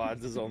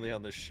 quads is only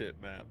on the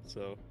shit map,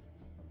 so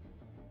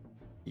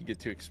you get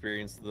to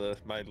experience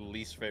my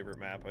least favorite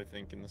map, I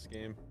think, in this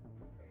game.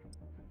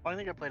 Well, I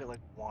think I played it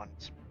like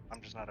once.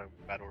 I'm just not a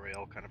battle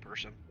royale kind of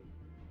person.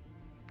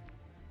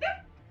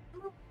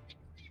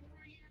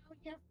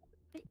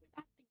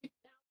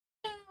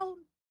 Down.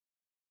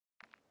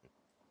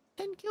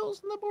 10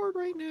 kills on the board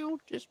right now.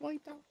 Just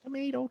wiped out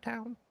Tomato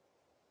Town.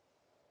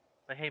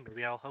 But hey,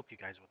 maybe I'll help you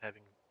guys with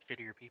having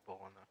shittier people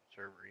on the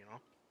server, you know?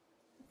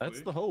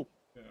 That's the hope.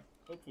 Yeah.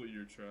 Hopefully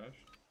you're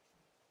trash.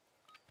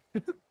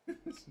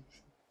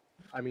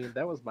 I mean,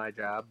 that was my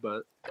job,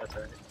 but that's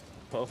alright.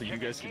 Well, you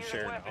guys can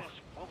share now. Weapons.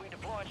 We'll be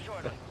deployed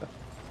shortly.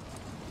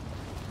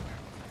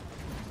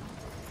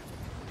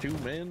 2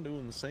 men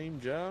doing the same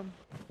job?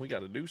 We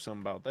gotta do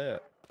something about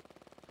that.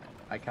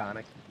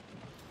 Iconic.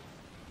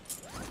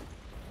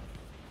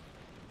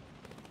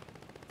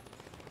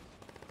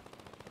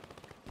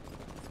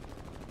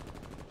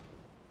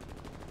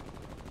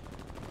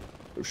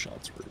 Those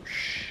shots were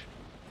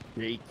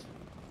shaky.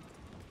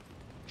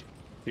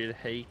 Did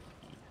hate.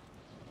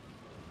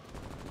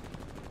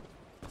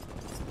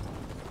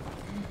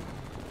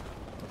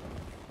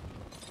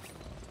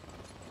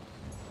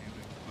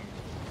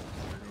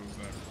 There goes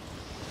that.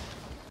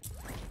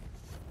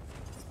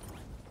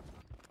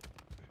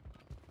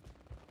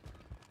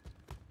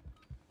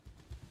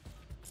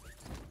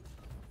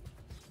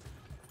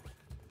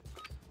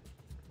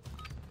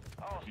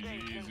 All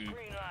stations, Easy. green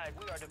light.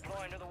 We are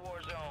deploying to the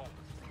war zone.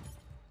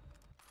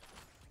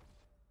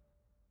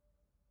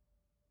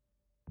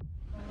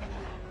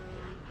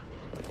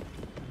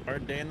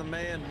 Alright, Dan the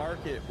man,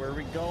 market. Where are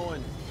we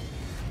going?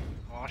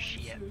 Oh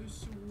shit.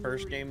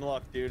 First game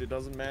luck, dude. It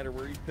doesn't matter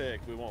where you pick.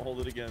 We won't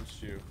hold it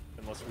against you.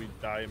 Unless we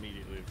die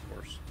immediately, of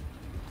course.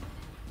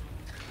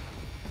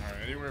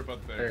 Alright, anywhere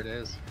but there. There it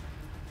is.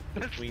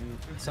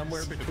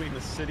 Somewhere between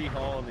the city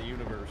hall and the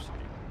university.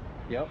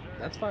 Yep,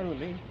 that's fine with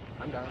me.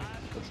 I'm down.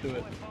 Let's do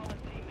it.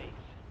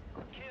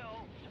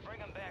 Kill to bring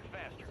them back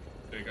faster.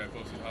 Big guy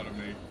posted how to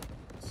make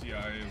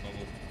CIA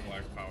level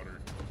black powder.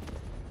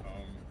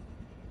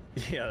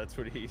 Yeah, that's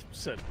what he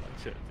said in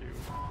my chat too.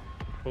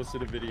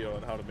 Posted a video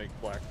on how to make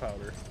black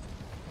powder.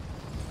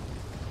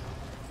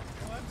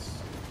 Well,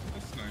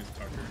 that's nice,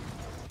 Tucker.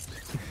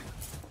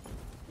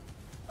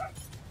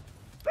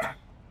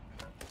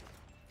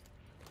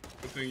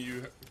 Good thing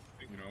you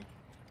know,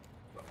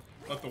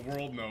 let the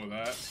world know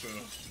that, so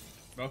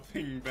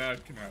nothing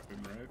bad can happen,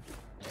 right?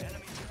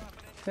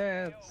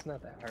 Yeah, it's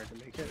not that hard to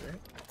make it, right?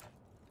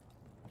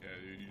 Yeah,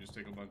 dude, you just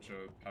take a bunch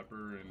of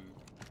pepper and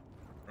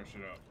crush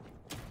it up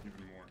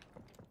even more.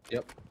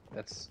 Yep,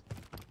 that's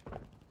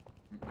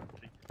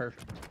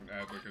perfect. And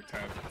add like a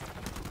tad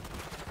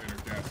bit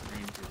of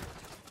gasoline to it.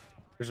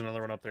 There's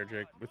another one up there,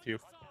 Jake, with you.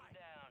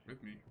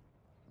 With me.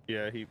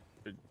 Yeah, he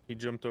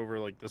jumped over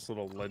like this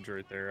little ledge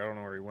right there. I don't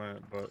know where he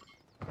went, but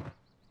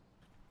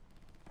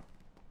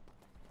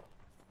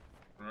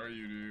Where are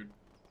you, dude?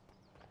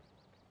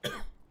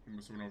 He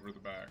must have went over the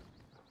back.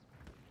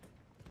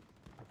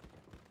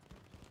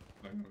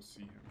 I don't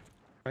see him.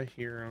 I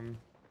hear him.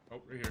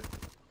 Oh, right here.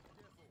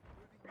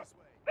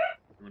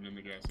 He went in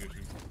the gas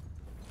station.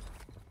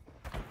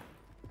 I'm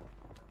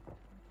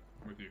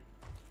with you.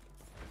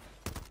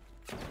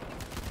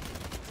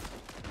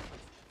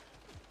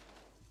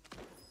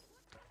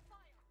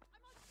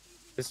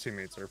 His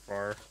teammates are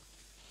far.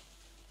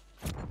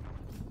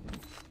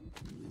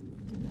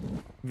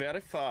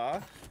 Very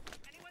far.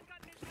 Anyone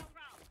got missile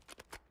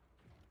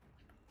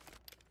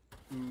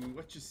rounds? Ooh,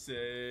 what you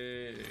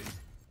say?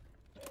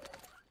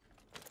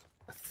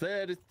 I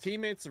said his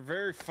teammates are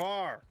very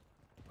far.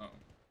 Oh.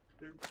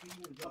 Their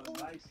team is on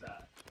my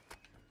side.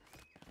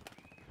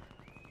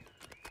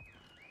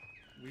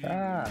 Wee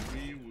Ah. woo,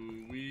 wee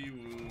woo, wee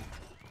woo.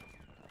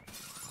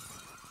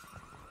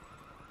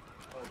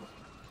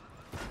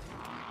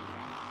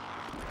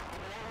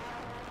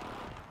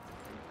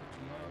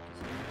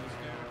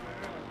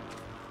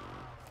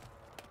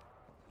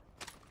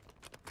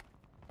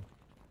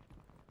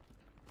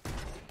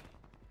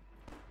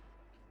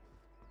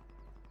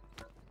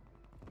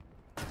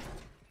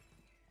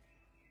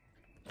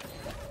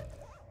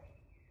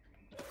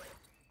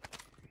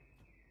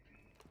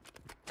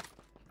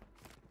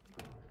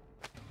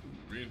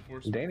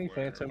 Reinforcement Danny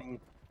flare. Phantom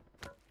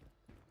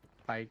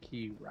high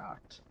key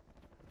rocked.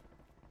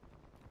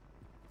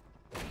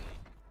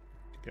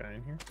 Guy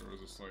in here. There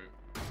was a slight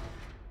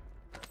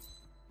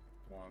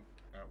want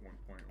at one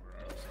point where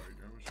I was like,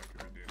 I wish I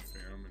could be Danny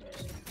Phantom and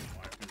just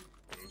fly through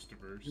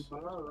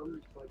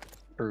Ghostiverse.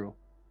 True.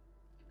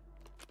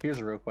 Here's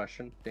a real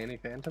question. Danny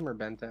Phantom or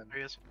Ben 10? There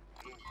he is.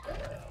 Got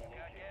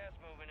gas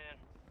moving in.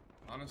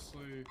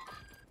 Honestly,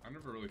 I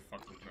never really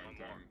fucked with Ben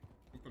 10.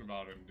 Something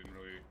about him didn't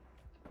really.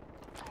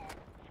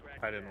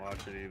 I didn't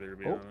watch it either, to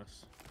be Oh.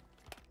 honest.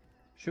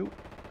 Shoot.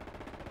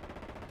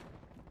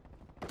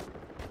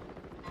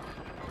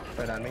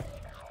 Right on me.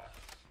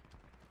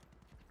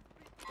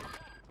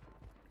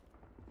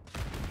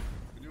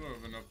 We do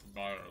have enough to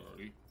buy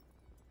already.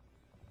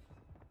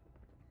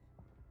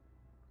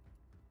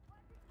 Oh,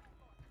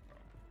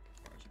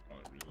 I should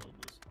probably reload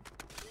this.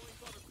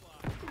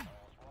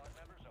 Squad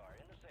members are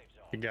in the safe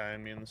zone. The guy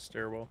in me in the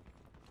stairwell.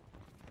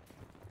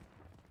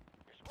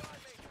 Your squad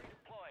mates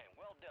redeploying.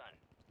 Well done.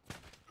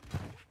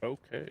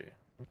 Okay.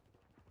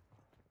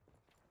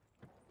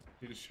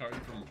 He just shot you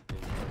from.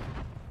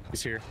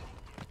 He's here.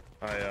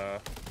 I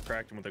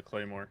cracked him with a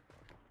claymore.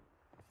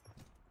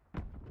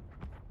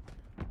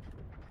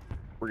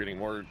 We're getting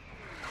more.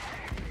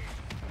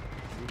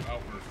 Move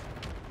outward.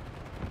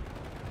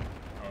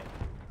 Oh.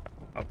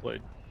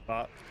 Outplayed.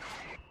 Bot.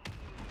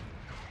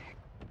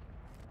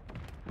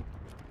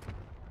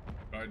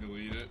 I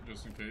delete it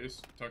just in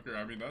case. Tucker,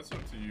 I mean, that's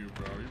up to you,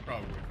 bro. You're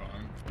probably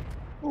fine.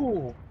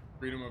 Ooh.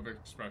 Freedom of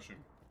expression.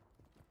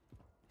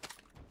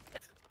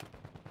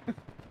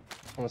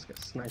 Almost got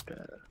sniped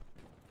at.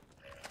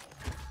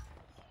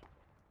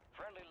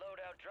 Friendly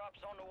loadout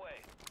drops on the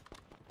way.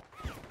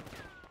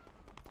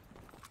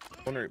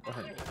 One right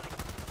behind me.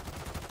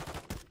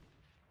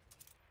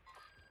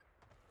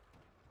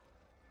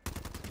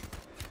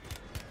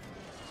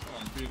 Oh,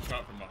 I'm being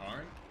shot from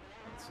behind?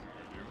 That's not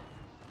ideal.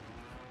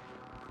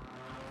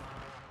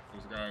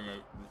 There's a guy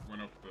that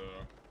went up the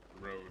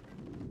road.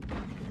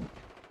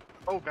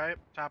 Oh, guy up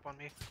top on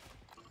me.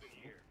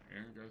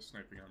 And a guy's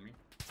sniping on me.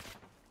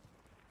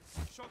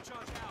 Shock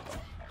charge out.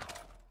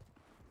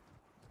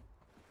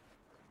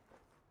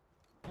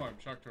 Oh, I'm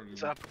shock charging.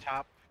 He's up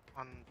top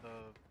on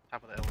the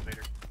top of the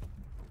elevator.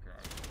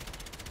 God.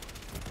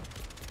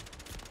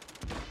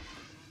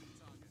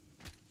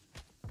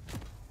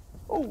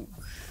 Oh.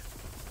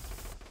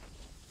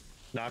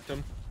 Knocked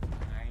him.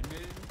 I'm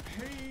in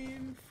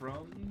pain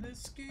from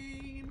this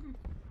game.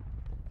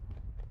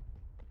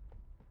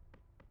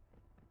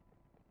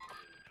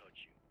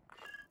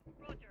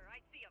 Roger, I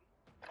see him.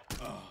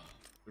 Ah,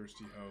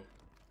 thirsty hoe.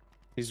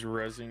 He's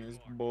rezzing his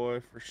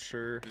boy for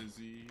sure.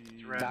 Busy.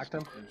 Knocked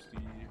him. Thirsty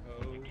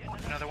hoe.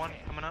 Another one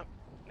coming up.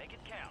 Make it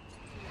count.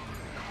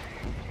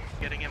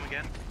 Getting him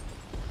again.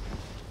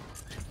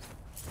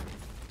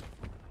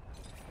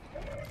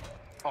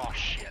 Oh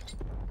shit.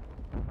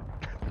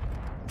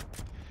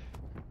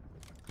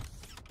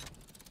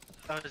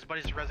 Oh, his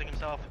buddy's rezzing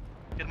himself.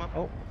 Get him up.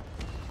 Oh.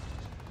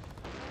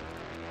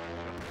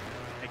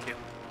 Thank you.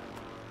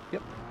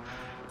 Yep.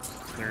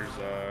 There's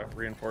a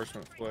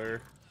reinforcement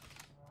flare.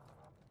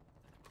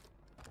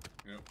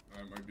 Yep,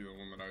 that might be the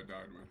one that I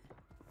died with.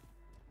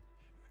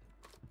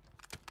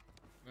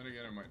 Then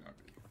again, it might not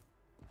be.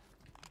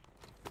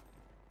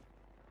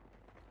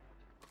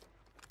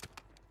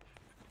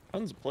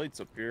 Tons of plates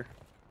up here.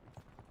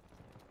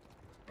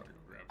 Gotta go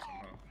grab some,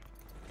 huh?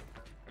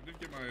 I did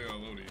get my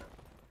loadie.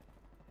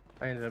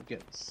 I ended up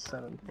getting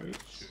 7 Good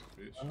plates.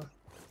 shit, bitch.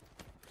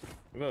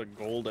 We got a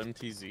gold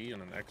MTZ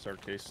and an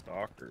XRK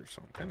stock or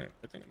something.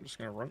 I think I'm just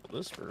gonna run to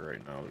this for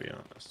right now, to be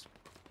honest.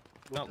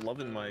 Not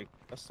loving my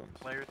customs.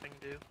 Player thing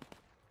do.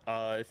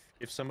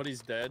 If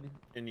somebody's dead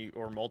and you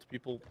or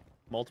multiple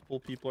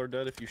people are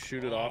dead, if you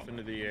shoot it off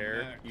into the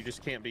air, heck. you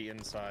just can't be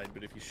inside.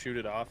 But if you shoot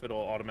it off,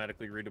 it'll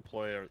automatically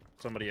redeploy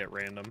somebody at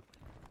random.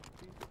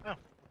 Oh.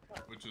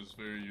 Which is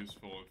very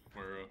useful if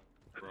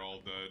we're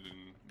all dead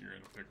and you're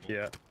in a pickle.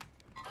 Yeah.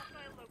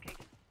 Hostile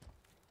located.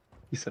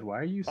 He said, "Why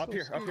are you so Up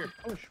here, up scared here.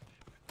 to push?"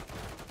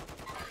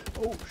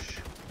 Oh sh!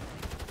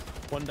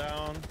 One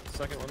down,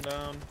 second one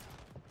down.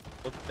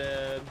 Both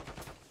dead.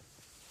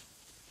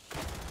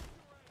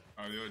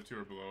 The other two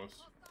are below us.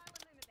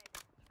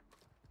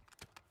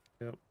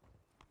 Yep.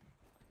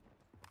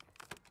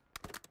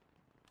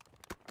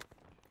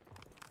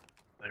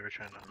 They were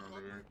trying to One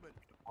over there.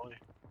 deploy.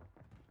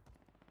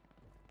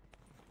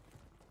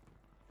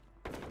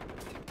 I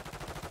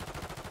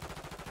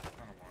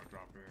don't want to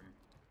drop in.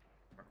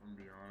 I'm gonna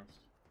be honest.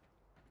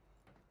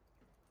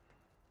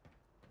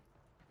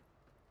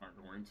 Not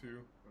going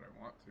to, but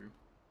I want to.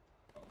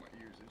 Oh, my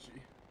ears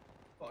itchy.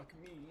 Fuck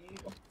me.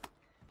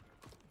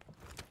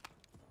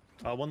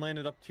 One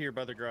landed up here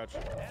by the garage.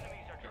 Enemies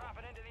are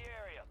dropping into the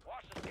area.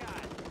 Watch the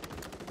skies.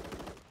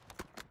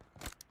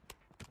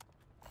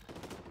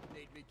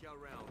 Need me count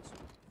rounds.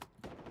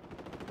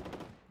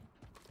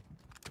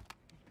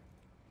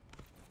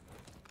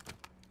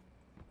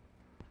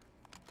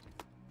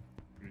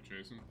 Are you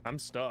chasing? I'm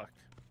stuck.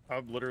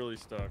 I'm literally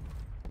stuck.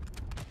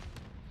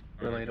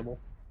 Relatable.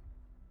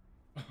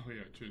 Oh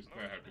yeah, chase.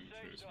 That happened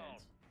to chase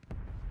once.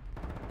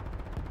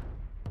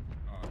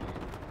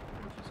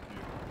 Horse's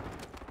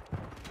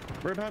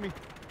key. Right behind me.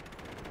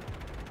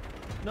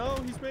 No,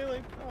 he's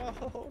melee.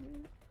 Oh.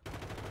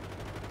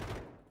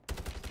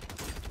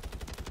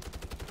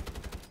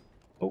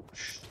 Oh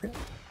shit!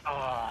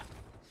 Ah.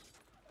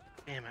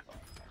 Damn it.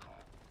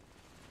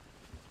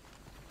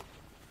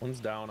 One's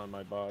down on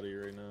my body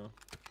right now.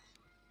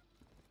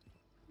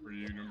 Were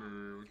you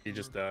number? He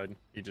just died.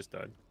 He just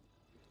died.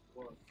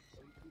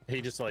 He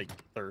just like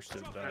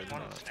thirsted and died. There's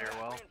one in the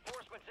stairwell.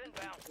 Reinforcements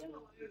inbound.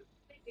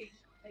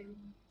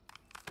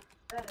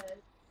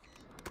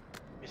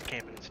 He's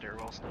camping in the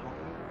stairwell still.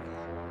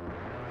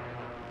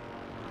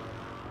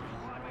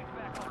 Squad mates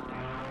back on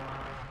station.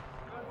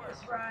 Good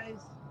work.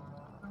 Rise.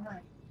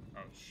 Alright. Oh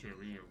shit,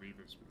 we need to leave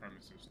this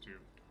premises too.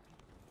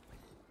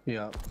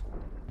 Yeah.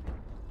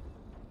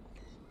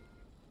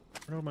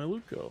 Where'd my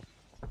loot go?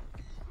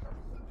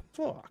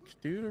 Fuck,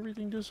 dude,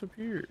 everything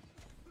disappeared.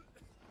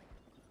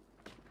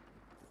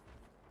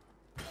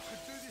 Could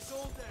do this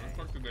all Where day. the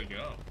fuck did they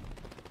go?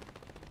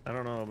 I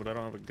don't know, but I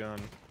don't have a gun.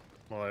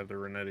 Well, I have the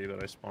Renetti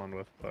that I spawned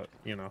with, but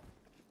you know.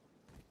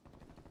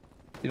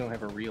 You don't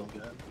have a real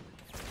gun.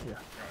 Yeah.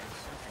 Guys,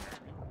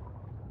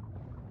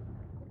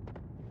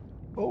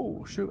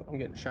 Oh shoot! I'm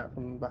getting shot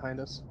from behind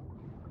us.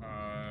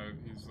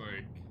 he's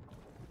like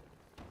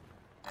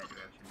that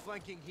direction.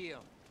 Flanking here.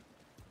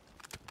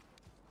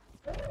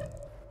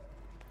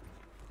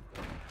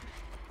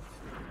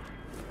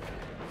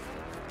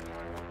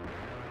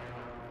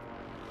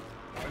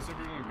 Why is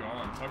everyone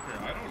gone? Tucker,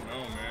 I don't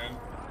know, man.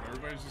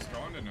 Everybody's just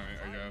gone tonight,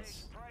 I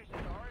guess.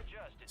 Prices are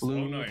adjusted. Slow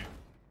Blue. night.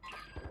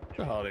 It's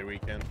a holiday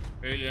weekend.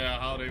 Hey, yeah,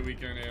 holiday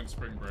weekend and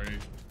spring break.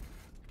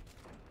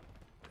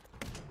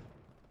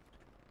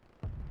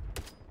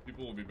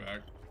 People will be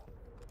back.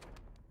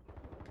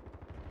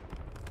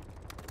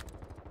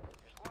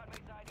 Your squad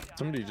mates ID to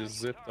Somebody high just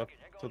value zipped up target.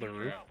 They're to the gonna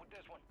roof. need help with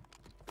this one.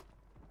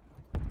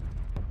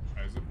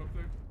 Should I zip up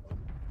there?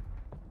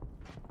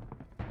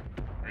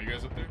 Are you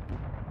guys up there?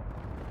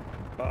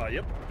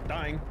 Yep,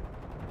 dying.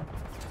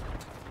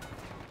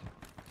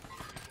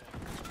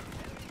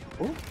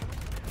 Oh,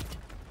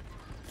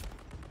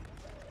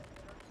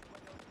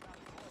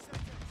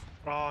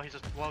 Oh, he's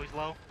just low. He's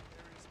low.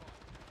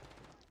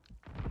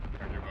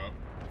 I give up.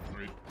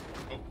 Wait.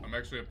 Oh, I'm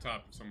actually up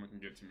top if someone can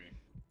get to me.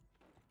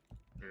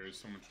 There is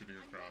someone shooting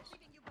across.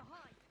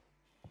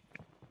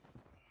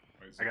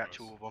 Wait, I got us.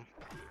 2 of them.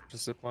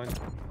 Just zip line.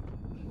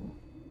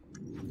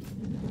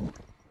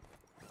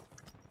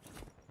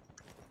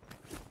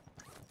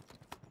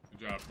 Good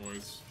job,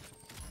 boys.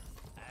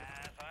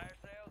 Fire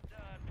sale's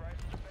done.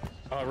 Prices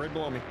are Right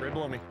below me. Right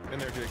below me. In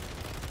there, Jake.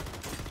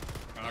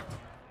 Knocked.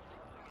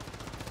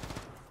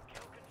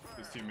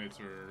 His teammates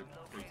are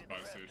towards the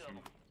buy station,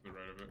 to the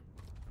right of it.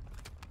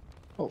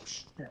 Oh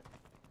shit.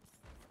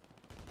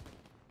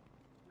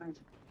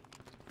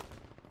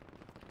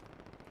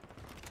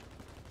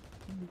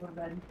 Go to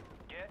bed.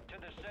 Get to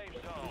the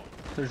safe zone.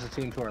 There's a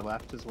team to our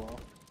left as well.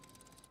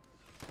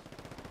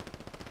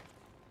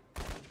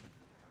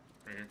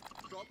 Right here.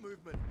 Stop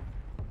movement.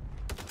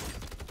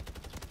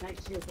 Night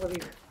shift, what are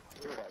you?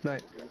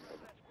 Night.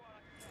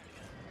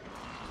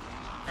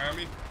 Hire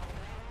me.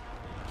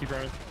 Keep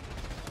running.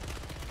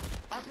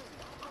 Out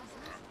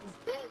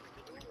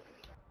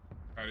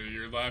of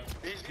your left.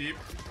 Deep.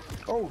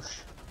 Oh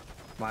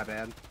my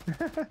bad.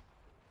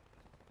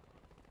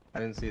 I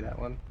didn't see that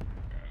one.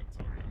 Yeah, it's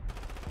all good.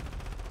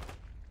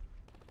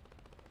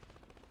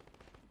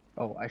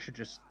 Oh, I should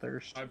just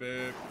thirst. Hi,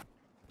 babe.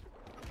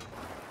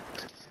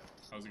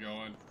 How's it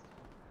going?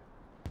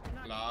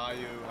 Nah,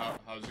 you.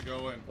 How's it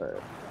going?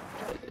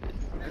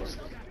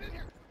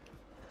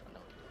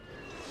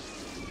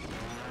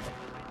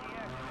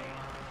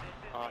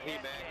 Oh, hey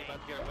man, you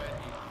about to get a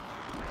wedgie.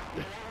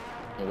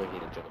 No way he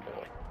didn't jump the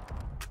boy.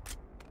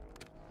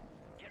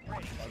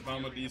 My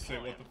mama D say,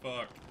 what the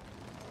fuck?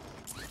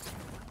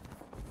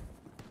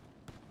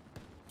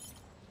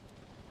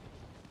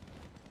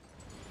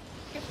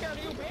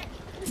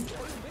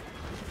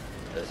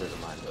 This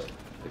isn't mine, but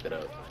pick it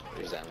up.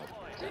 There's ammo.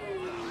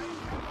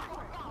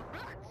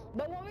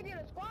 But when we get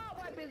a squad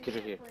wipe, it's Get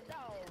her here.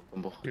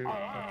 Bumble.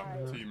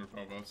 Team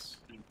above us.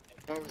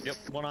 Yep,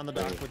 one on the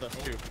dock with us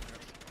too.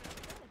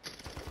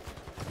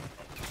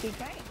 He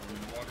can't.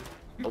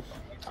 Oh,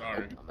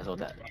 Sorry. I told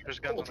that. There's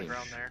guns on the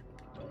ground there.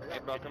 Hey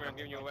bro, come here, I'm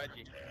giving you a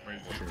wedgie.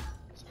 Wait, what the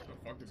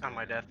fuck is On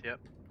my death, yep.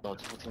 No,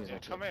 it's 14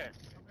 right Come here.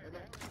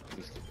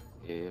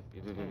 Yep.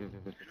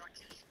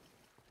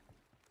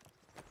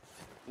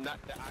 Not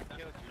that I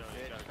killed you,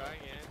 bitch. Try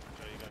again.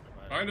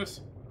 Find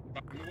us.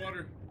 In the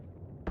water.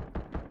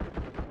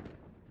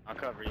 I'll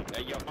cover you.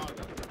 Hey, yo,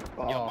 Mongo.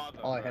 Oh, Yo,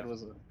 Mongo, all I bro. had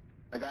was a.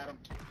 I got him.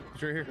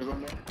 He's right here. He's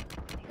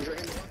right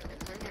in the water.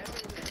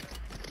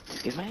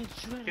 He's my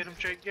shooter. Get him,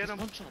 Jake, get him.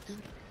 One shot,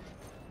 dude.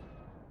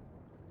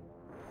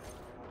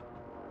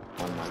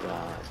 Oh my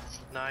god.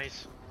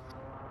 Nice.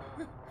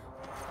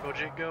 Go,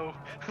 Jake, go.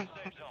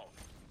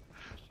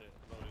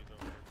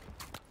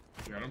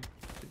 Got him.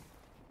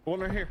 One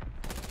right here.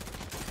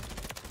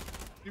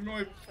 Team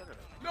away.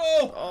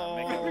 No!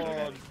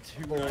 Oh,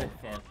 dude. Oh,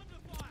 fuck.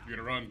 You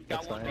gotta run.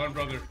 That's fine. Run,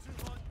 brother.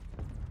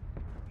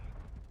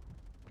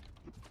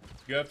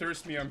 You gotta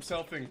thirst me, I'm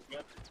selfing.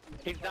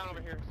 He's down over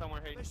here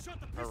somewhere, hey.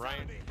 Or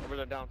Ryan, over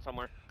there down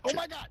somewhere. Oh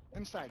my god!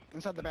 Inside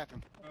the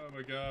bathroom. Oh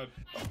my god.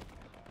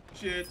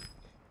 Shit.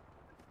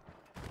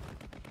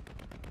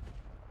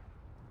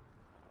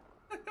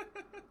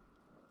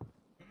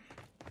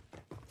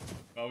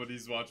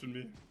 Nobody's watching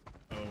me.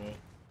 Oh well.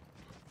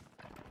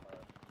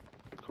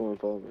 Come on,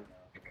 follow me.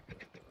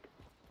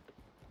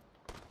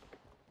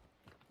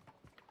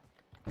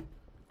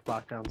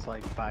 Lockdown's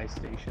like buy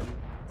station.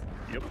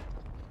 Yep.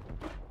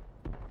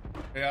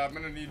 Hey, I'm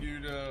gonna need you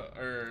to,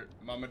 or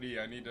Mama D,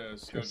 I need to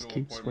schedule an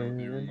keep appointment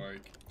with you in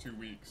swearing. like 2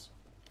 weeks.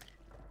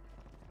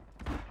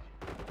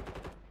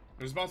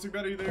 There's bouncing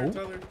Betty there, Oh.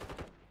 Tyler.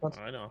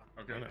 I know.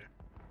 Okay. I know.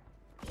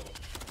 What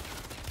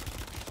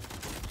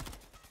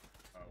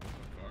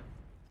the fuck?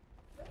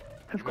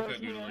 I've hit that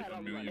dude like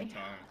a million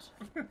times.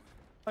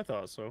 I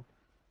thought so.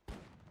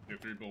 You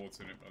have 3 bullets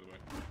in it, by the way.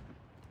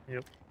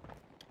 Yep.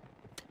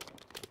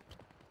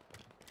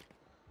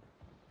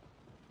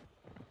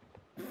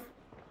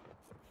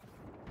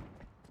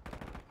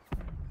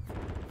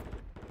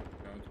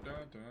 Da,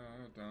 da,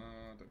 da,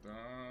 da,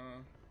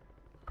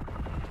 da.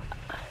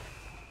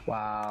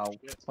 Wow,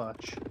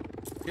 clutch.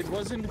 It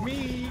wasn't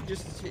me.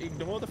 Just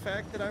ignore the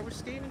fact that I was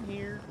standing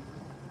here.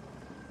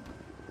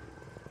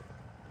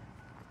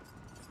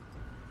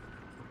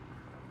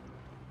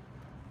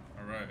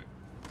 Alright.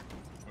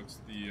 What's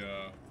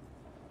the,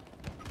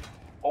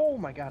 Oh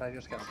my god, I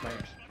just got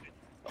sniped.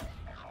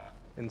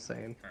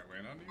 Insane. Can I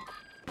land on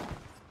you?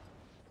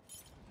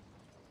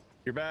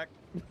 You're back.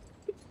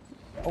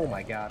 Oh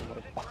my god, what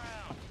a fuck.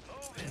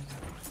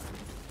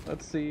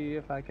 Let's see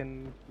if I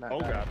can not Oh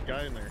die. god,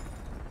 guy in there.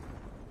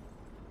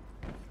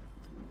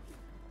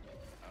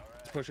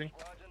 Pushing.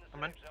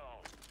 Come in.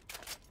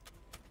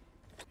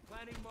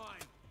 Planning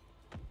mine.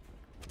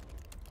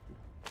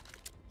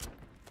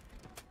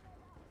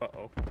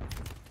 Uh-oh.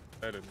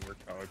 That didn't work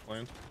how I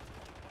planned.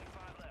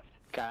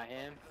 Got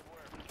him.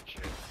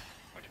 Shit.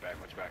 Watch back,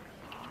 watch back.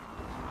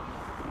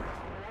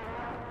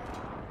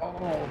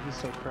 Oh, he's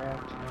so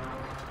cracked.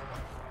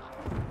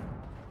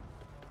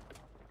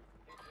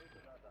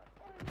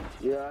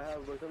 Yeah, I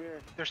have. Look, come here.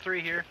 There's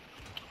 3 here.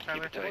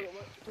 Tyler. Keep it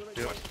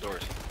tight. Watch the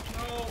doors.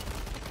 No!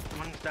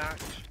 One's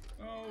knocked.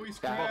 Oh, he's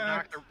Both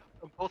knocked. cracked!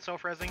 They're both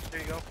self-resing.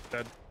 There you go.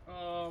 Dead.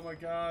 Oh my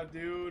god,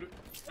 dude.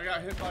 I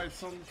got hit by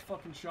some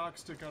fucking shock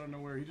stick out of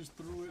nowhere. He just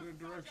threw it in a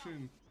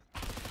direction. Oh,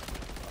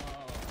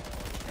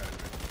 okay.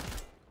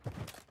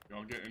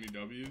 Y'all get any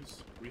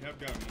W's? We have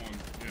gotten one,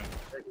 yeah.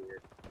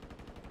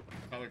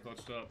 Tyler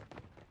clutched up.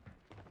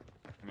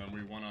 And then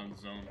we won on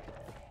zone.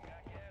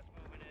 Got gas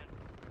moving in.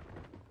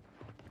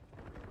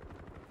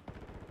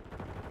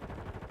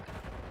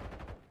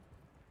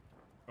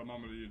 Come on,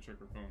 I'm gonna check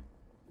her phone.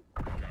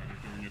 God,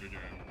 you're doing it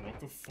again. What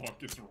the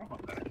fuck is wrong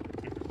with that?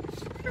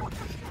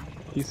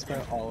 He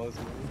spent all his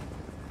money.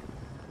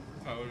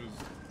 Tyler's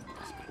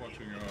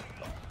clutching up.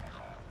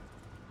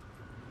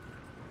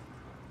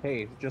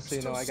 Hey, just so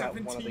you know, I got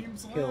Still one of the 7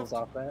 teams kills left.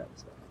 off that.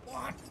 So.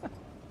 What? Oh,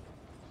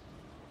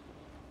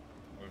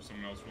 there's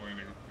someone else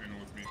landing in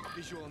with me.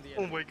 Visual on the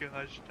Oh enemy. my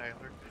gosh,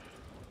 Tyler.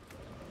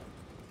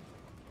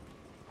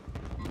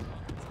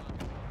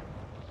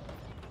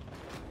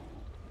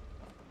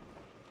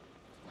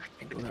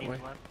 Go that way.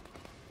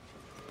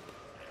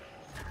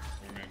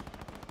 Swim in.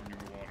 Swim in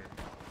the water.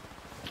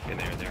 In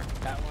there.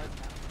 That one.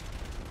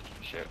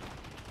 Shit.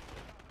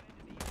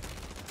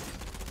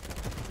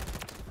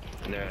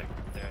 In there.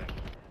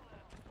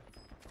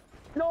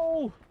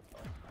 No!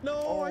 No,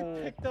 Oh. I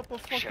picked up a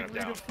fucking Shut him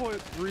down.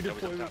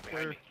 redeployment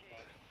flare.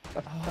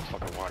 That's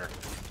fucking water.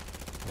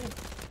 We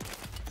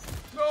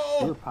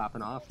No! were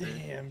popping off there.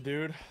 Damn,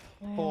 dude.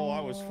 Oh, I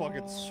was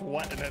fucking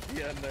sweating at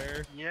the end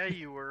there. Yeah,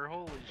 you were.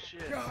 Holy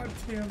shit. God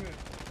damn it.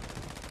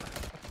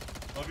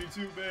 Love you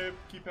too, babe.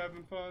 Keep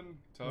having fun.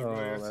 Tell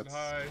everybody I said that's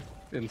hi.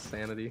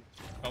 insanity.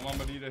 Tell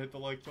Mama D to hit the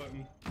like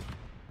button.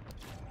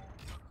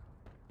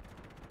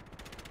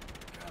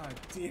 God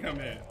damn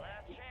it.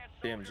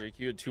 Damn, Jake,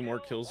 you had 2 more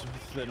kills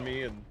than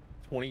me and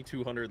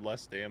 2,200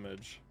 less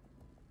damage.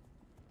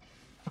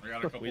 I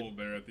got a couple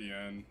there at the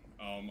end.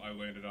 I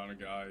landed on a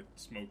guy,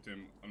 smoked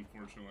him.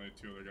 Unfortunately,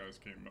 2 other guys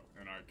came up,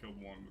 and I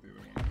killed one, but the other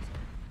one was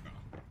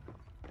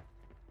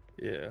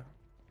like, nah. Yeah.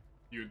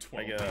 You had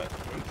 12. I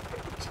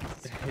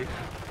got...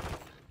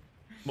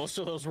 Most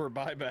of those were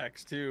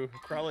buybacks, too.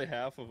 Probably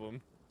half of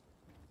them.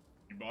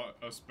 You bought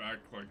us back,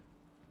 like,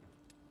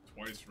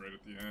 twice right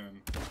at the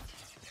end. A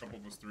couple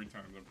of us 3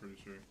 times, I'm pretty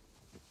sure.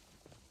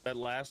 That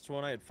last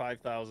one, I had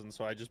 5,000,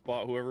 so I just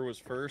bought whoever was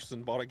first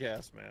and bought a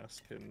gas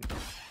mask. And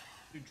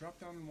Dude, drop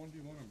down in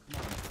 1v1 him.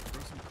 Come on.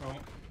 Throw some cone.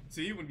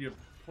 See, when you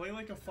play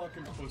like a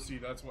fucking pussy,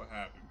 that's what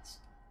happens.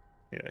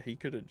 yeah, he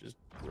could have just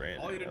ran.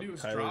 All you it had to up. do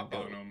was Tyler, drop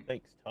go. on him.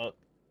 Thanks, Tuck.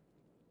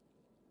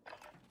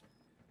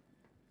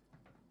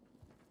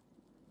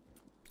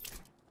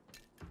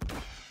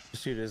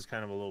 This dude is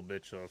kind of a little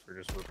bitch, though, for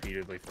just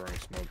repeatedly throwing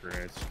smoke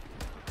grenades.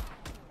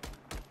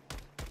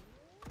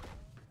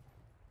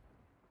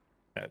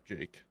 Yeah,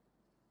 Jake.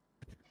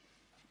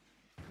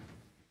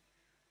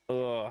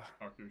 Ugh.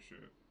 Talk your shit.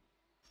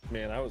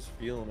 Man, I was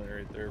feeling it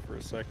right there for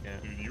a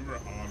second. Dude, you were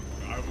on.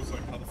 I was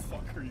like, how the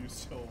fuck are you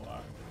still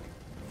alive?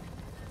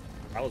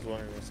 I was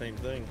wondering the same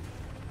thing.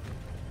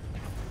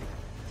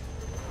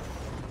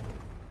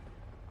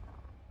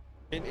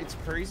 And it's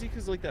crazy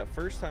because, like, that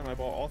first time I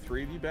bought all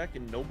 3 of you back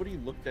and nobody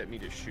looked at me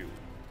to shoot.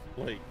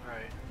 Like,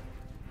 Right.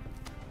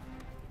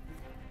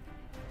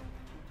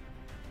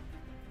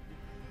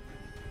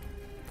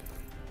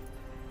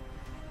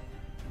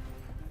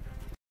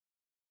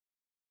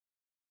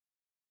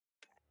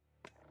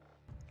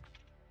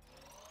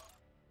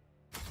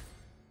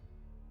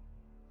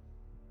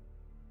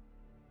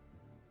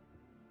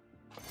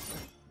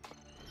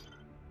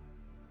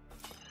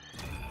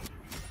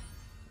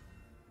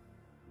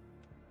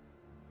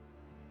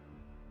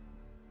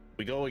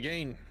 we go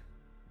again.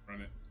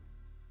 Run it.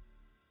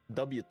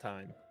 W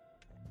time.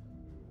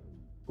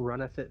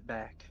 Runneth it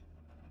back.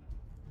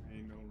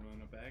 Ain't no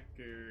run back,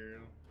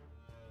 girl.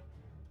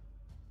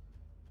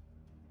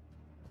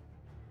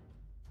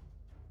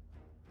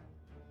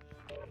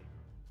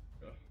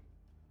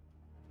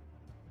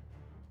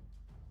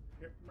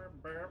 Hit me,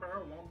 baby,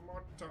 one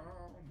more time.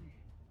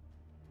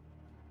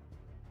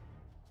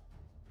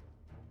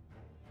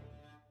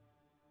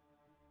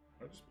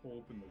 I just pull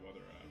open the weather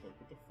app. Like,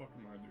 what the fuck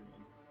am I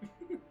doing?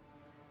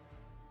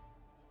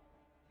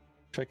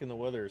 Checking the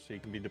weather so you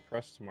can be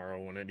depressed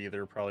tomorrow when it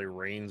either probably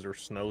rains or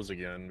snows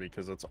again,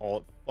 because that's all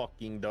it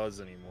fucking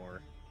does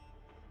anymore.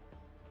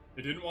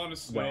 It didn't want to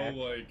snow Whack.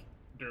 like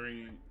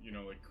during, you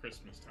know, like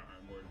Christmas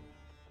time, where,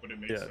 but it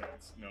makes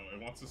sense. No, it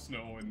wants to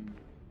snow and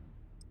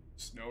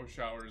snow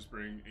showers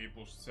bring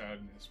April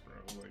sadness, bro.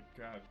 Like,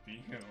 god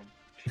damn.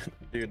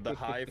 Dude, the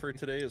high for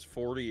today is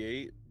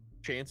 48.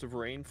 Chance of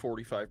rain,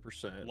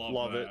 45%.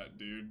 Love it. that,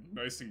 dude.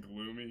 Nice and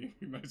gloomy,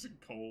 nice and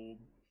cold.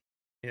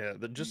 Yeah,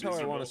 just how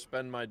I want to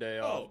spend my day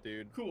off,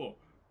 dude. Cool.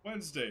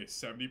 Wednesday,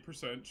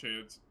 70%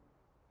 chance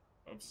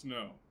of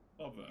snow.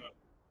 Love that.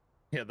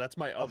 Yeah, that's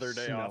my other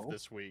day off snow?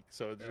 this week,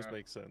 so it just Yeah.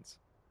 makes sense.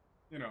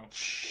 You know.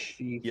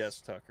 Jeez. Yes,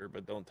 Tucker,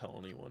 but don't tell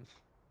anyone.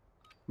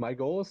 My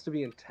goal is to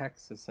be in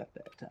Texas at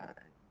that time.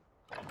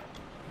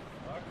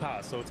 Ah,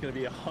 so it's gonna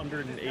be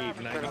 108,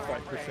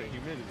 95%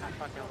 humidity.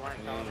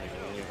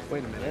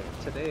 Wait a minute.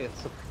 Today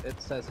it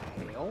says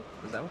hail.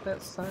 Is that what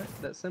that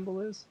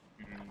symbol is?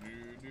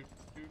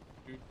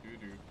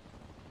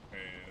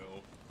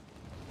 Hail.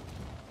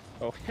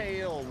 Oh,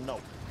 hell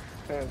no.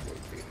 Never.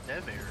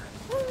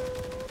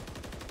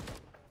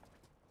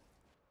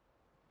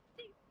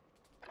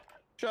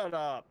 Shut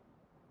up.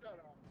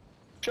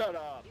 Shut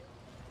up.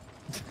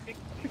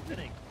 That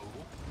ain't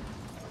cool.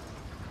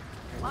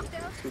 Mom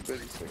down. Too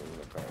busy singing in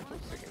the car.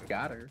 Singing.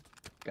 Got her.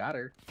 Got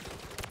her.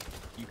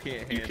 You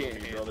can't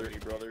handle me,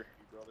 brother.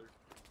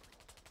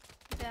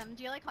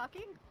 Do you like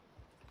hockey?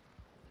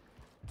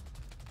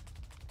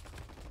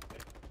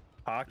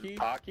 Hockey? I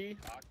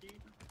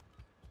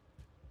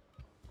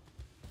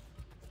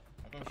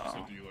thought you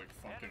said you like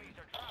fucking.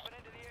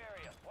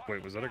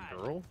 Wait, was that a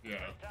girl? Yeah.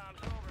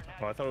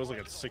 Oh, I thought it was like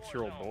a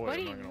 6-year-old boy. What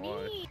do I'm you not gonna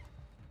lie. mean?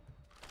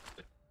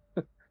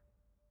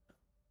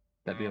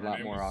 That'd be a Her lot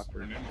name more was-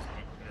 awkward. Her name was,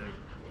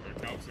 her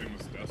account's name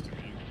was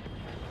Destiny.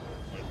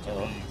 Like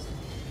Oh. Therese.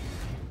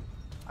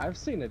 I've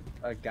seen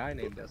a guy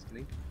named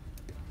Destiny.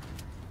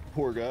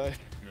 Poor guy.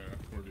 Yeah,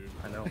 poor dude.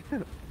 I know.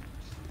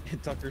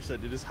 Tucker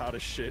said it is hot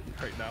as shit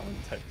right now in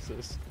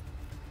Texas.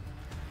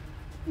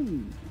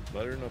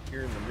 Better than up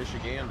here in the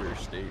Michigander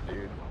state,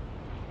 dude.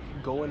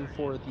 Going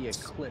for the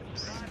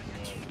eclipse.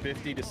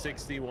 50 to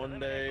 60 one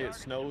day, it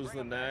snows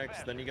the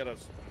next, then you got a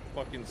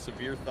fucking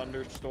severe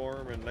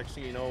thunderstorm, and next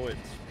thing you know, it's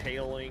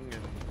hailing,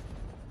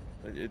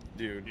 and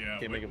dude, Yeah,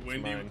 can't make up its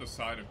windy mind. with the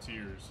side of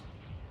tears.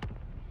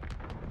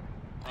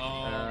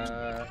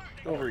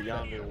 Over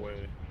yonder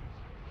way.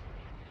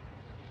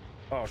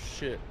 Oh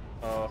shit.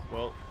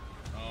 Well.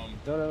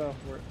 No.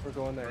 We're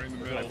going there. We're in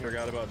the middle. I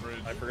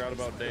forgot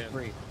about Dan.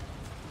 Free.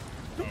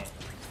 Oh,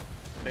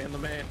 Dan the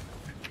man.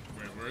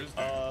 wait, where is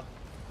that?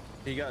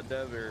 He got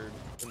devered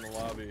in the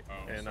lobby,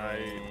 Oh, and so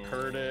I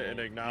heard it and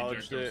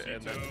acknowledged it, Ejecto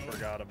and then Cito.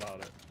 forgot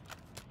about it.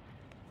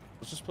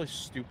 Let's just play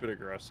stupid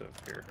aggressive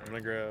here. I'm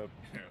gonna grab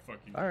Yeah, fuck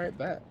you. All right,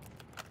 bet.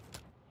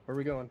 Where are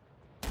we going?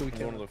 Who we one of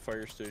killing? the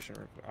fire station.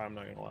 I'm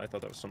not gonna lie, I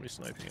thought that was somebody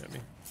sniping at me.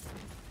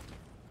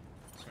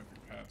 Sniping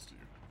past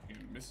you.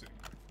 And missing,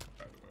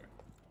 by the way.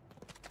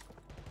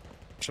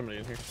 Somebody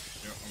in here.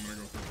 Yeah, I'm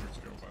gonna go for quick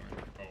skills on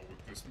it. Oh,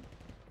 with this,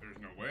 there's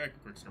no way I can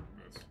quick scope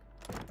with this.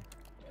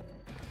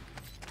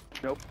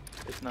 Nope,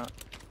 it's not.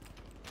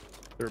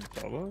 They're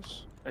above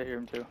us? I hear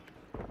him too.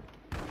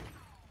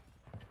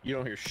 You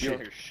don't hear shit. You don't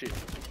hear shit.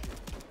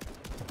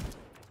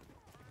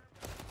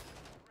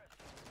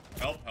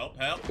 Help!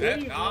 Leave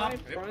Hip my hop!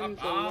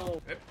 friends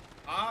alone. Hip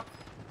hop!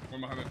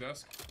 One behind the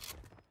desk.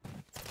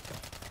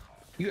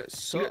 You guys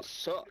suck.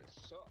 Suck.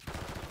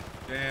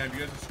 Damn, you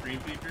guys are screen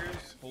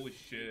peekers? Holy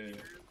shit.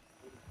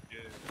 Yeah.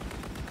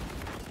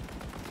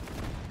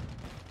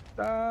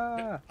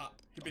 Ah!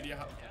 Hippity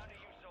hop.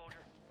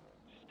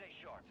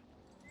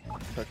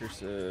 Tucker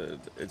said,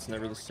 it's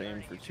never the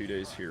same for 2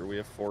 days here. We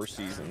have 4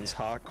 seasons.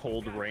 Hot,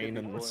 cold, rain,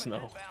 and the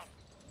snow.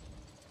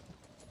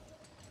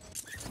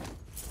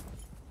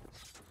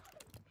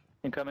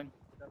 Incoming.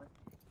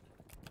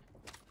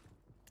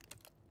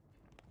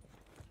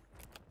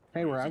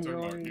 Hey, where Is he I'm talking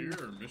about going? here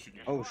or Michigan?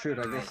 Oh shoot!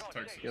 I Or, guess.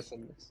 Texas. Guess I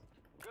missed.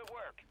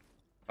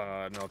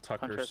 No,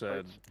 Tucker Contract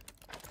said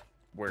parts.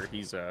 where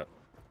he's at,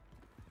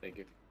 Thank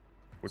you.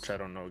 which I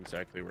don't know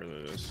exactly where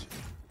that is.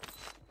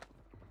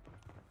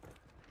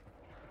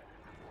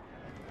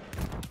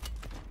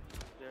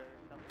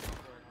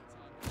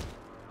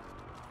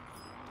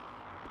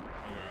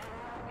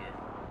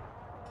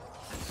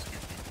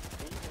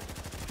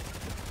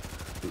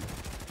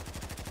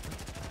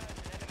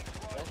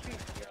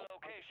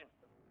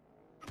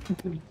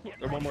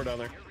 There's one more down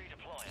there.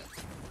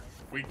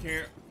 We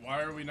can't.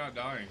 Why are we not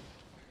dying?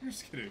 I'm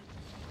just kidding.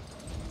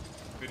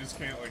 They just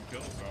can't like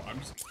kill us all. I'm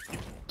just.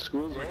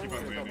 School's I'm gonna keep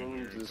over on in a couple landing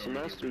here. weeks. The so we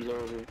can- semester's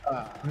over.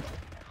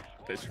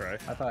 They try. I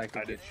thought I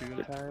could get you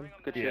in time.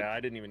 Yeah, I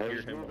didn't even hear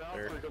Just him move up out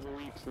there. for a couple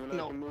weeks, then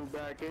I can move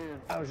back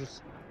in. I was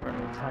just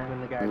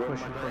timing the guy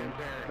pushing from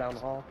down the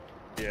hall.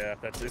 Yeah,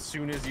 that's as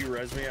soon as you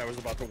res me, I was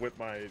about to whip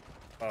my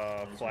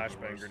That was one of the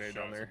flashbang worst grenade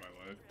down shots there. of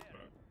my life,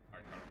 but I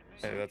kinda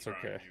Hey, wasn't that's trying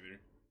okay. either.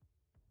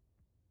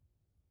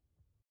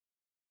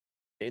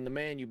 And the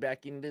man, you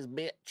back in this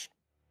bitch.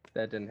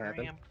 That didn't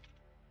happen.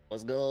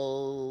 Let's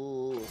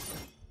go.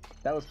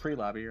 That was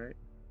pre-lobby, right?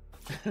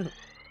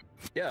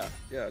 Yeah,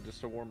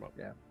 just a warm up.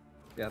 Yeah,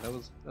 that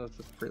was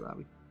just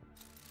pre-lobby.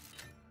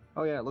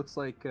 Oh yeah, it looks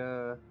like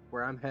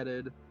where I'm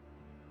headed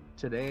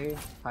today,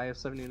 high of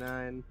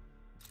 79.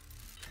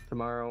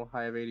 Tomorrow,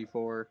 high of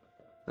 84.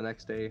 The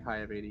next day, high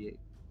of 88.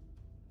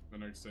 The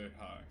next day,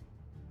 hi.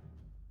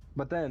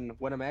 But then,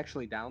 when I'm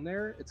actually down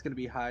there, it's going to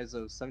be highs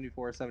of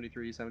 74,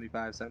 73,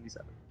 75,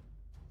 77.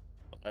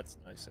 That's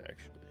nice,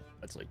 actually.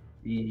 That's like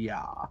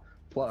Yeah.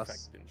 Plus,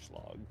 perfect inch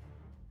log.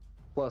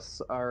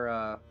 plus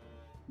our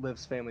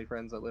Liv's family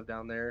friends that live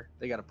down there,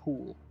 they got a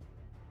pool.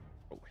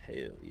 Oh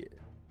hell yeah!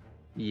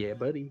 Yeah,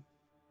 buddy.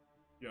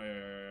 Yeah.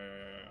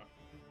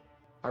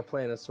 Our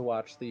plan is to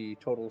watch the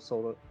total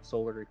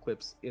solar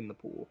eclipse in the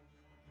pool.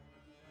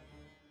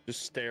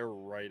 Just stare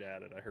right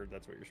at it. I heard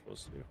that's what you're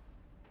supposed to do.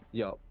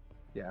 Yup.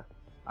 Yeah.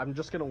 I'm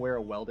just gonna wear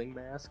a welding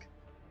mask,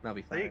 and I'll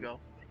be fine. There you go.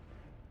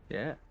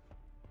 Yeah.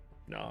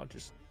 No,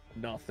 just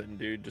nothing,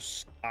 dude.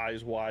 Just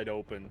eyes wide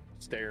open,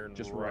 staring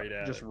Just right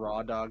at just it.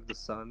 raw dog the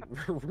sun.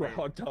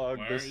 Raw dog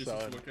Why the aren't you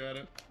supposed sun. to look at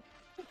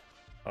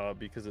it?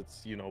 Because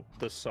it's, you know,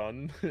 the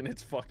sun and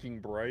it's fucking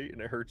bright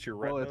and it hurts your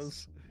Well,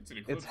 retinas. It's an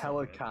It's eclipse.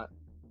 hella though, right?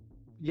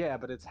 Yeah,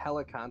 but it's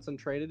hella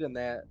concentrated in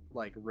that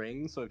like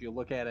ring. So if you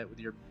look at it with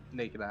your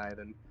naked eye,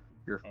 then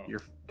you're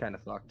kind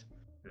of fucked.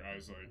 Your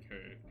eyes like,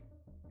 hey,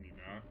 can you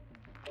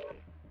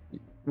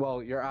not?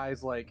 Well, your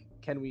eyes like,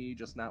 can we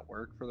just not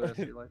work for the rest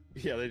of your life?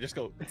 Yeah, they just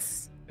go,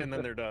 and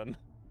then they're done.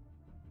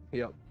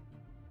 Yep.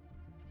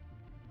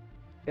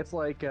 It's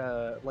like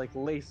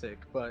LASIK,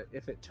 but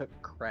if it took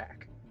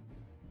crack.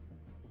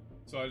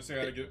 So I just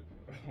gotta get.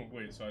 Oh,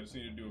 wait, so I just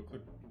need to do a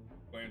quick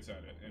glance at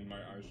it, and my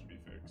eyes should be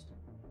fixed.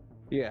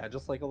 Yeah,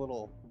 just like a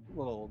little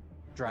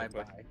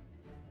drive-by.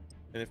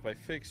 And if by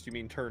fixed you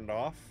mean turned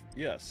off,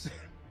 yes.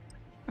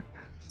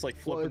 It's like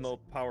flipping the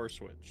power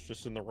switch,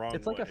 just in the wrong way.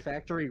 It's like a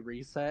factory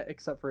reset,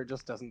 except for it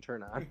just doesn't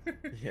turn on.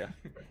 Yeah.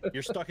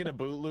 You're stuck in a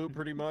boot loop,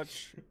 pretty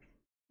much.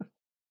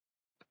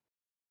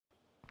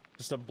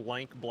 Just a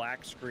blank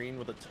black screen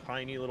with a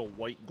tiny little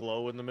white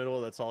glow in the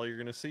middle. That's all you're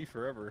gonna see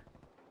forever.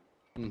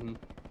 Mm-hmm.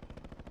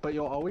 But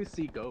you'll always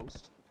see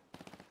Ghost.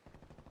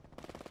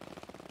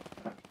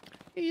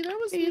 Hey, that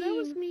was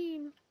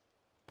mean.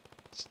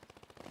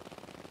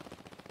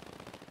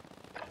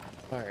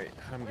 Alright,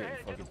 I'm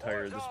getting fucking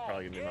tired. This is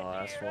probably gonna be my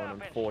last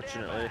one,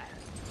 unfortunately.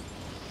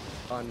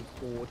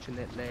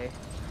 Unfortunately. Yeah,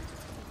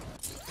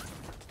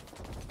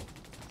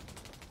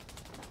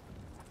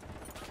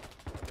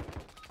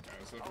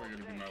 it's definitely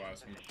gonna be my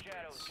last one.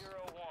 Shadow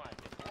 01.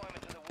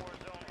 Deployment to the war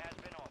zone has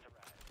been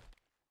authorized.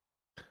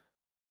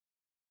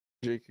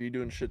 Jake, are you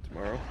doing shit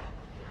tomorrow?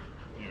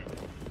 Yeah.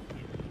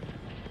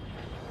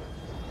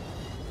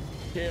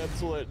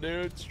 Cancel it,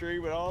 dude.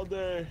 Stream it all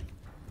day.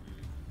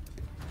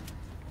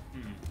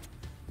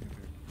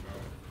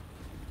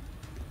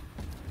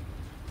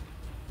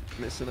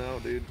 Missing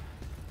out, dude.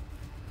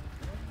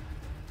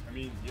 I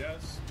mean,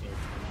 yes,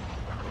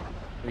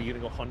 but... Are you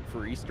gonna go hunt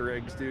for Easter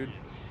eggs, dude?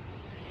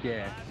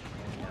 Yeah.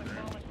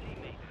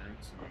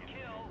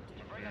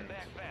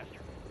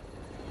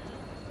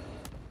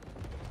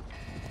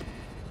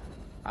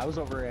 I was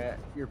over at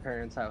your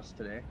parents' house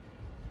today. It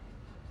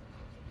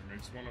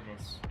makes one of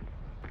us.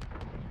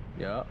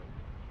 Yeah.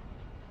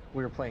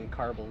 We were playing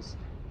Carbles.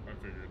 I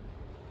figured.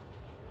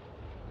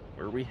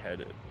 Where are we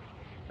headed?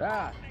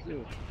 Ah,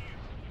 dude.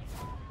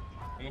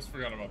 Almost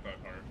forgot about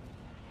that part.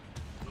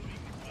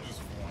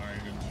 Just flying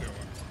and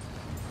chilling.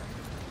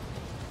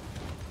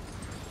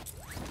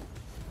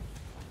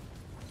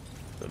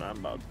 Then I'm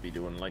about to be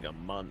doing like a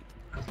month.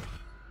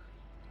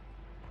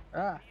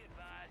 Ah.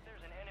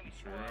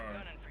 Sure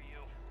are.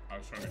 I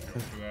was trying to go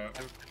for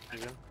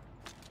that.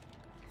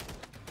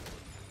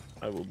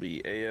 I will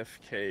be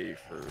AFK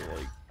for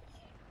like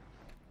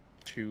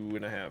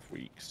 2.5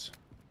 weeks.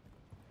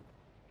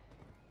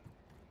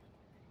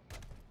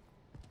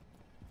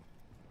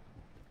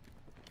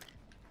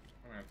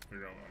 I'm gonna have to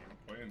figure out what I'm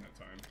gonna play in that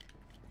time.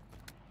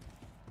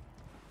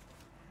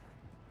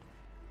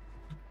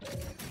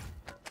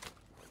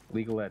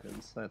 League of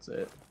Legends, that's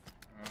it.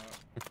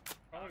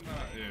 Probably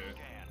not it.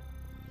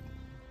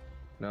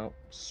 No,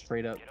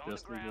 straight up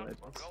just League of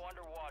Legends.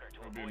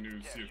 There'll be a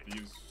new Sea of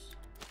Thieves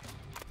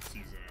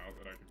season out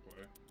that I can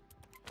play.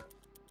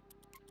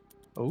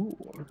 Oh.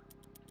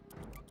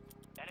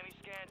 Enemy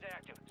scans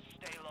active.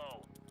 Stay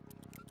low.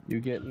 You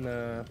getting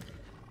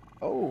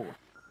oh.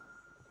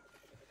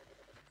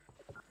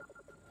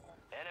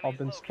 I've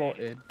been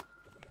spotted.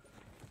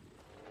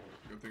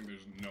 Good thing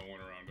there's no one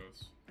around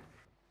us.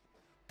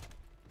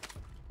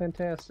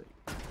 Fantastic.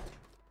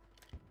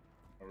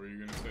 What were you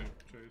gonna say,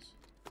 Chase?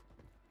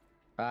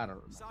 I don't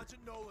know.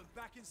 Sergeant Nolan,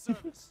 back in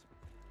service.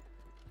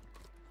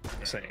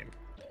 Same.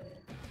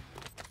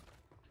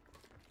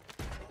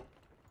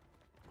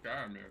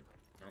 God, man.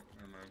 Nope,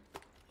 never mind.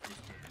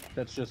 Just Danny.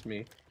 That's just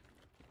me.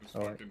 Just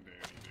All right. fucking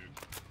Danny, dude.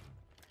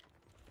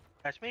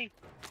 That's me.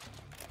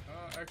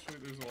 Actually,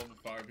 there's a level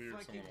 5 here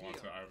if someone wants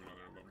it. I have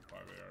another level 5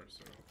 AR,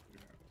 so you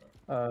can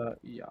have that.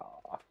 Yeah.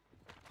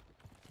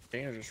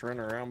 Dan's just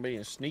running around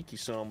being sneaky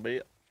some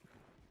bit.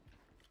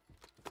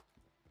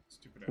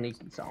 Stupid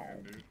Sneaky ass song.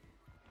 man, dude.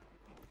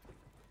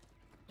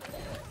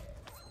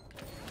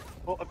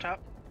 Oh, up top.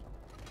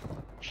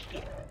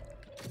 Shit.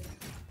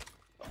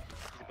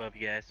 He's above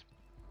you guys.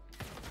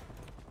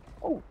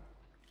 Oh.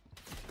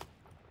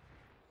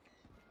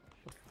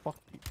 The fuck,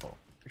 people?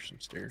 There's some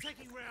stairs.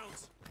 Taking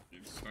rounds. You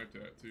sniped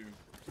that too.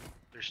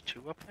 There's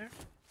two up there?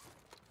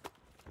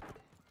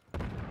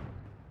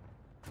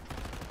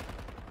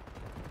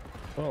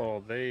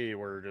 Oh, they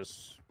were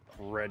just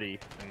ready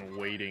and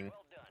waiting.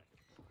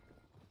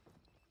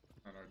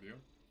 Not ideal.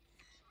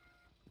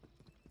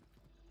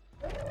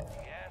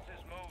 Gas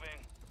is moving.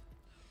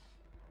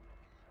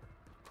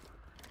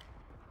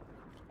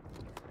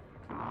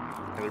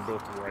 They're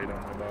both right on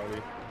my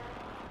body.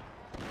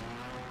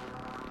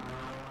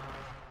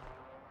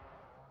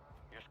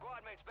 Your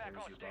squad mate's back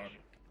Where's on your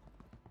station.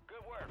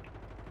 Good work.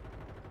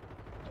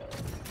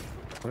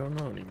 I don't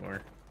know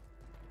anymore.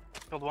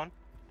 Killed one.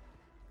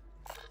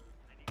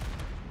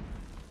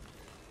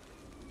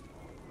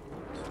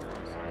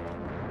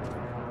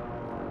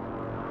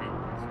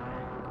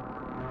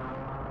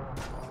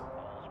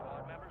 All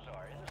squad members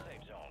are in the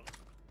safe zone.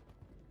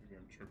 Maybe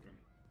I'm tripping.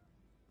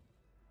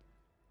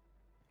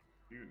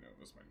 You know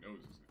Unless my nose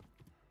isn't.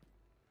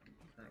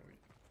 I'm currently.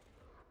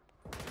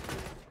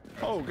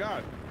 Oh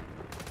God.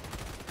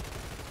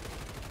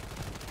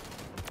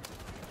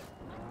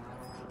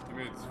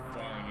 Teammates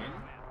falling in.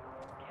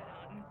 Get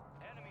hunting.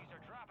 Enemies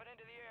are dropping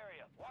into the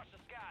area. Watch the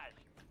skies.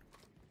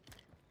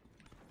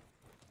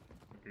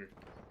 Up here.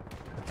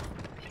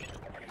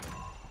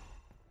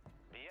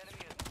 The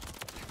enemy is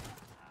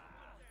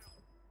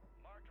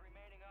marked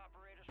remaining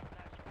operators from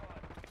that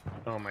squad.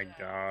 Oh my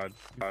God.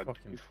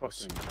 You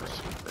fucking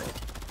pussy, bro.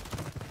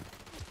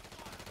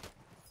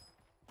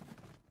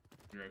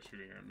 You guys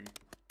shooting at me.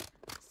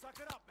 Suck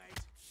it up, mate.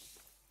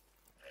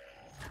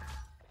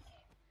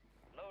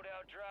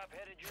 Loadout drop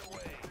headed your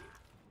way.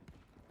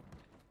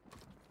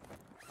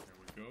 There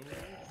we go.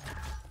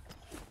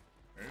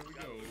 There we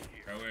go.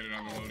 I landed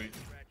on the loadie.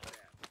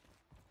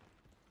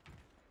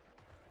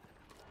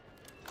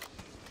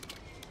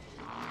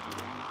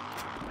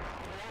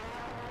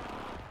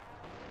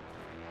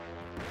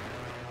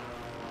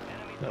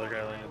 Another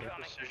guy landed there.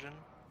 Precision.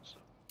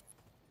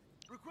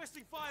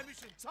 Requesting fire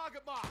mission.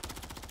 Target mark.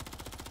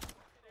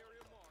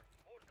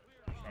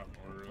 Shot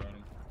mortar at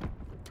him.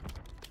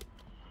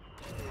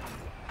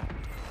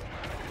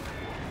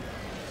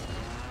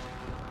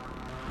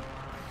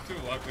 To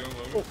the left, down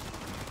low. Oh.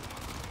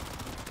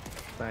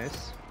 Nice.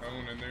 That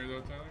one in there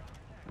though, Tyler?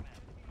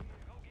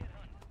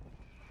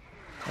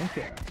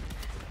 Okay.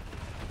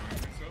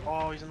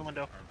 Oh, he's in the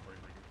window. I'm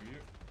playing like an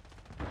idiot.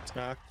 It's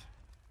knocked.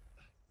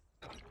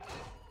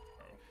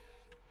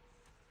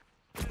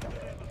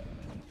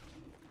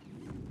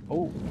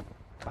 Oh,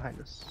 behind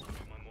us.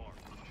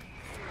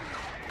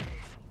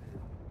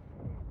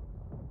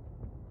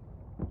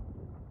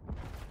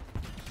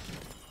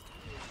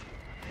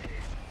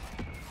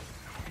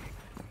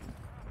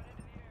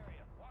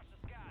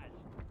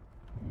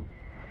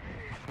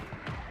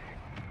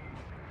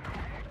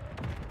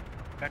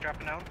 Guy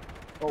dropping down.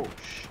 Oh,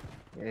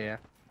 yeah.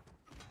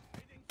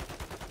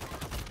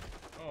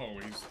 Oh,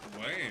 he's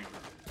lame.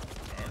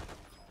 Fuck.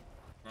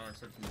 Not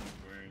expecting him to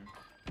be lame.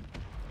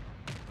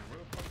 Where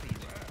the fuck are you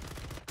at?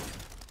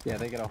 Yeah,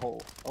 they get a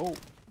hole. Oh.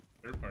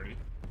 Third party.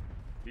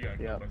 You got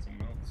killed by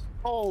someone else.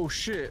 Oh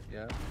shit.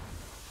 Yeah.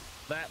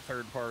 That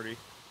third party.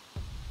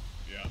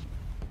 Yeah.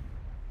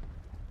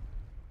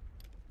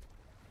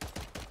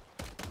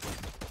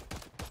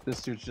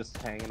 This dude's just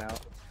hanging out.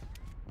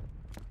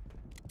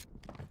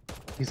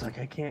 He's like,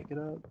 I can't get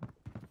up.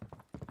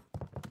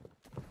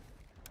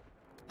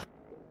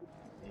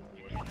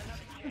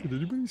 Did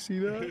anybody see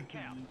that?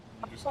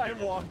 I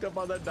walked up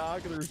on that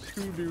dock and there was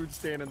 2 dudes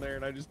standing there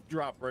and I just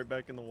dropped right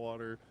back in the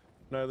water.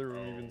 Neither of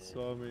them even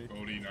saw me.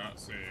 Cody not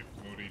saved.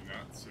 Cody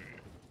not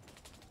saved.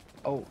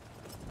 Oh.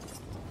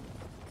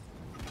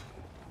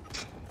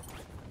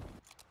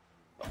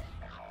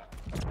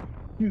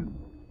 Dude.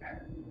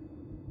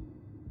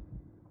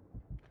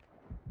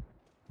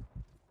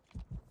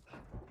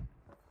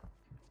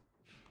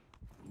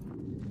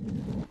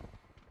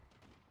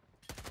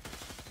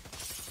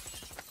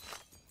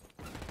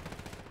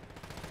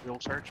 Real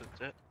search,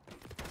 that's it.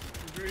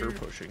 They're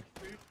pushing.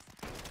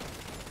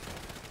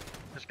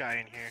 This guy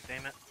in here,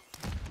 damn it.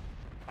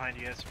 Behind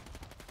you guys.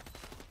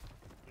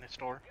 In this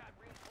door.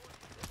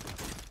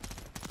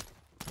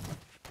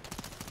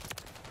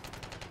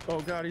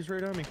 Oh God, he's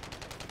right on me.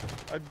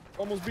 I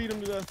almost beat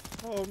him to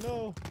death. Oh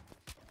no.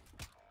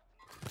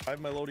 I have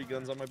my loadie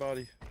guns on my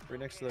body. Right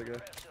next to that guy.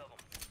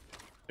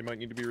 They might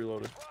need to be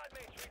reloaded.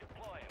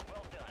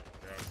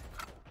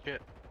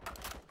 Shit.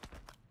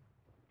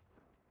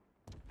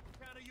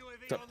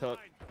 Tut tut.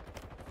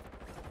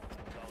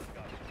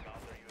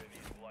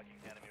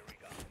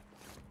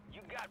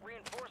 You got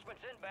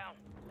reinforcements inbound.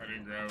 I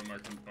didn't grab him. I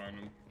couldn't find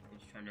him. I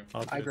was trying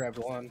to. I grabbed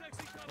one.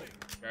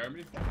 Grab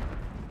me?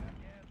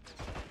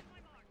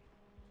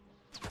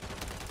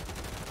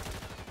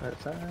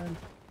 That side.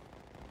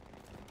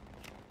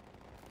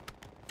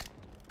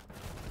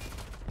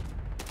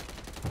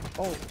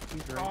 Oh,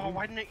 he's right. Oh,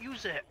 why didn't it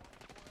use it?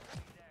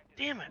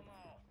 Damn it.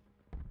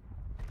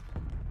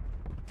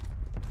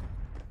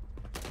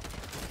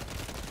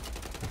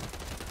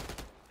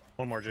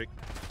 One more, Jake.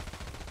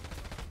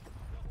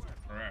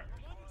 Alright.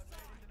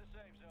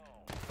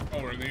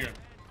 Oh, we're in the air.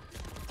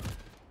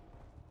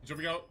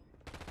 Jumping out.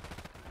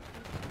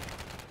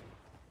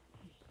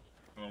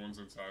 Another one's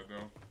inside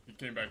though. He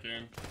came back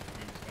in.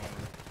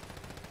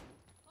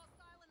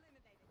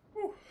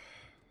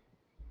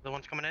 The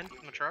one's coming in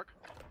the truck.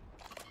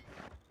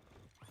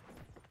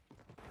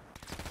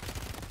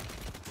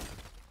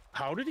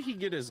 How did he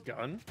get his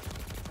gun?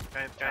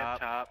 Guy up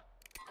top.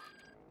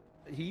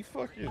 He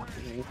fucking.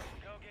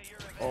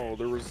 Oh,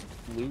 there was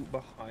loot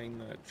behind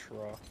that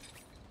truck.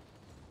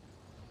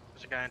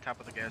 There's a guy on top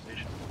of the gas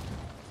station.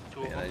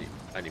 Two of Man, them.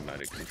 I need my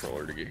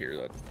controller to get here.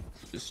 That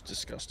is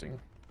disgusting.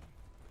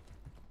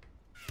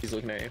 He's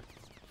looking at you.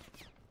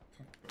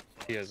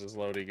 He has his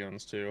loadie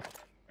guns too.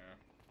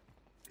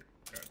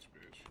 Catch,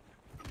 bitch.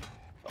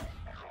 It's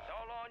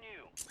all on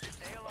you.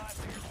 Stay alive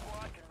so your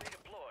squad can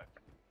redeploy.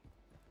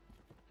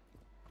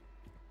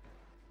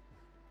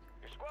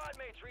 Your squad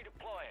mates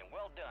redeploying.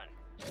 Well done.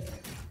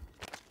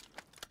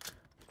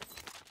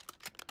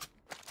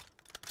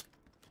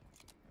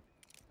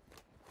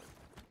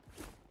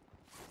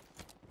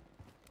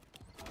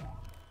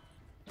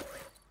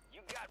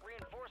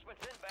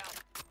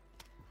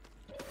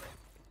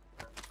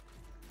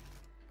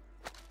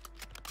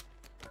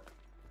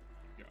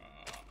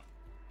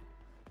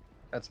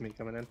 That's me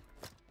coming in.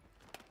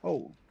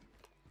 Oh.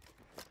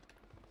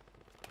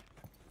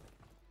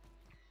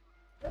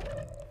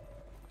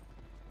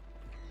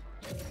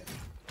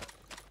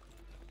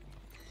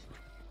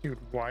 Dude,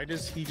 why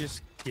does he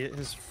just get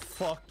his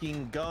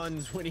fucking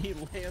guns when he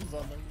lands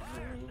on the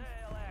roof?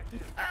 Sale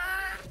active.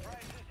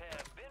 Prices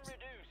have been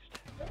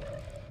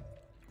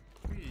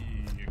reduced.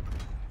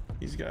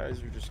 These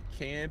guys are just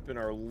camping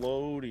our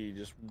loady,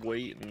 just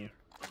waiting.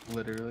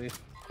 Literally.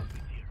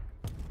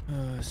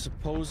 I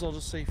suppose I'll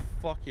just say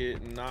fuck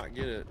it and not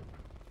get it.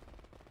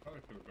 Probably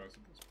for the best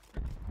at this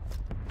point.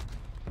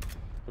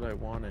 But I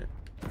want it.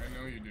 I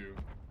know you do,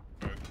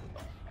 but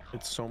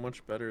It's so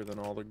much better than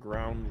all the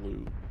ground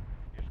loot.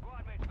 Your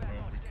squad mates back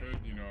well, on we station.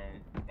 could, you know,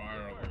 buy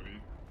our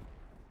loadie.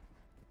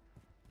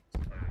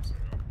 It's fire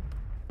sale.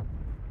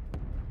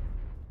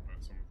 But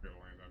someone's gonna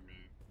land on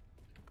me.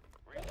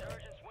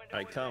 Resurgence window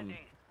I is come. ending.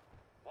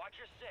 Watch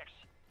your six.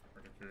 I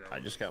can figure out I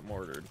what just this got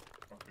mortared.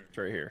 fucking- It's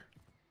right here.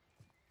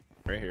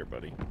 Right here,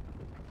 buddy.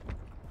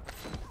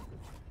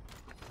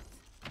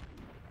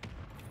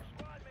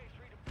 Squad mates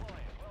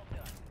redeploying. Well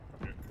done.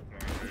 Okay,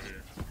 right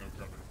here. No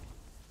cover.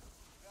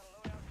 Got a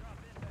loadout drop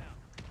inbound.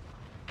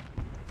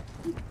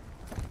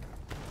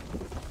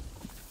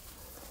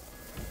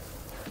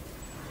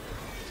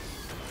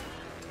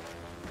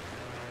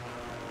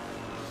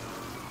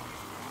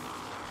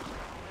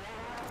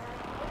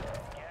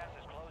 Gas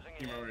is closing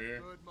in. Team over here.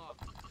 Bird mark.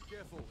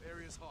 Careful,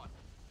 area's hot.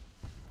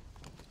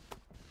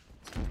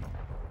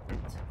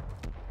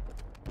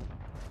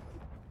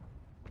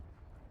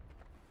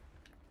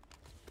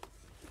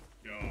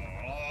 Yo,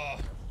 oh.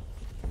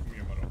 Give me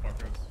a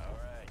motherfuckers. All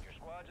right, your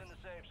squad's in the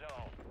safe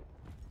zone.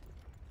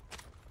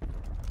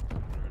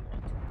 Really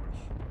want too much.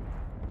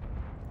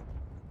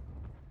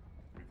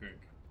 What do you think?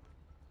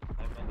 I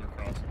don't know they're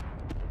crossing.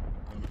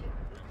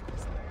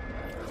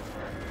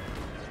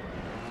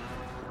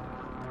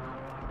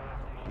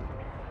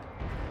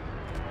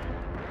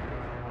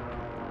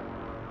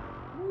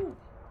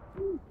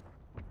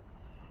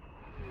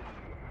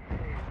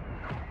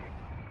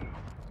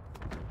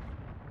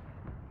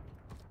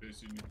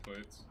 Jason, you need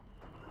plates.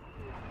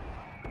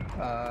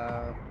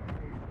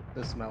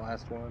 This is my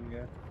last one,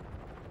 yeah.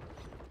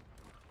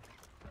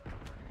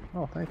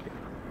 Oh, thank you.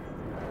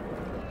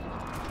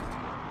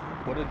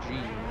 What a G.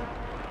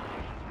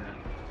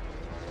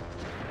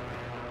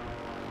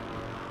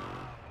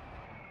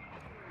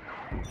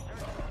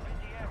 Search has been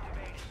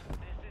deactivated.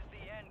 This is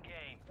the end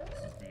game. This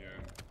is the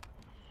end.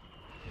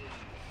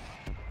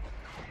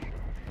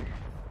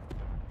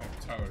 Oh,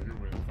 Tyler, you're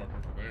way the fuck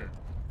over there.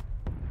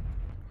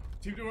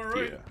 Team to our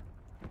right. Yeah.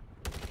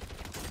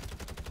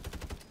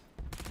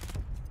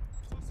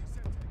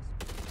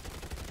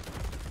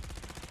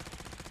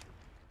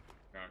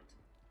 Knocked.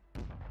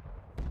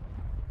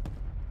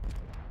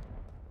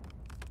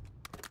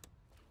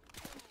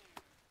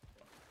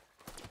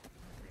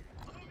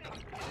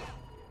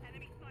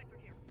 Enemy sniper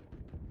here.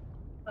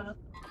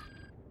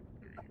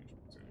 Very huge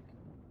mistake.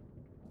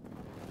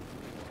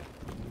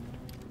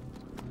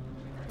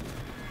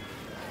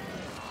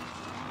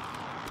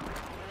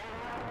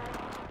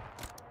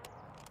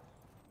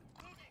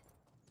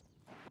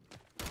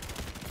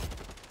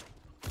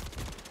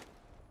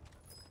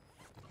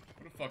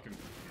 What a fucking.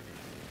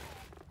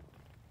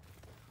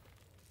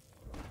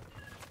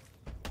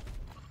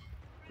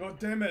 God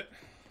damn it!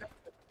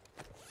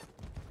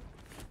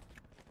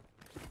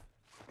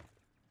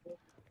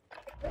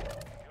 You're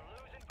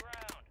losing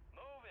ground.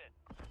 Move it.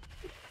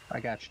 I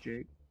got you,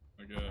 Jake.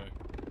 Okay.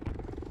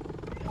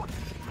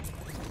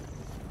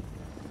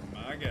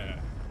 My guy.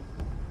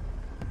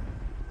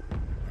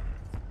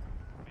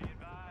 Be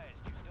advised,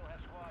 you still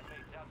have squad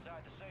mates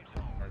outside the safe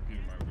zone. Alright,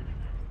 Peter, my loot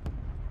again.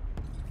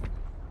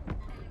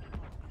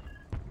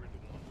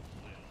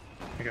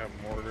 I got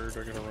mortared. I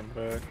gotta run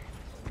back.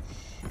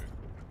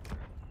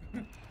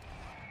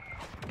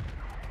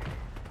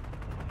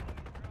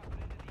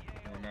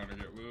 Going down to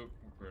get loot.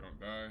 Hopefully I don't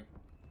die.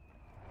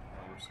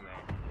 Oh, we're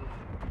surrounded.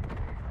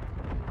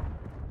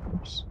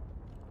 Oops.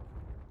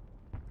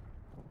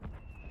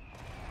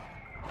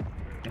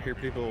 I hear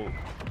people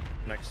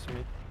next to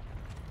me.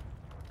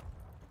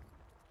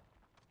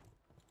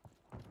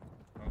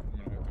 Well, I'm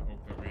gonna have to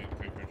hope that we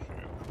take their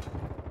shit.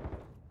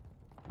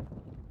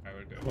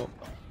 Tyler dead. Well,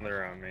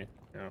 they're on me.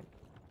 Yeah.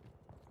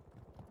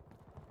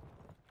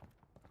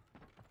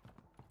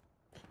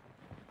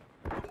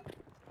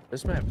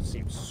 This map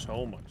seems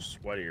so much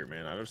sweatier,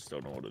 man. I just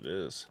don't know what it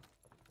is.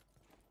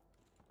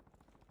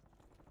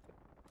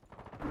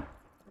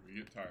 We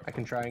get Tyler. I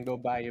can try and go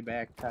buy you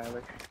back,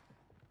 Tyler.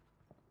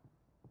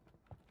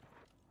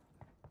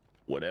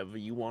 Whatever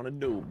you want to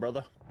do,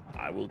 brother.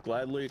 I will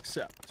gladly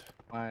accept.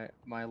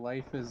 My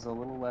life is a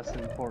little less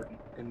important,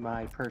 in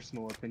my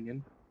personal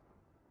opinion.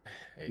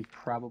 Hey. And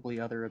probably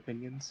other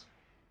opinions.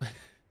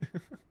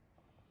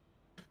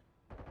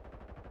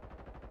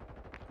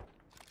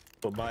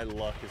 But my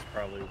luck is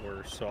probably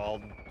worse, so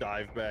I'll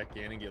dive back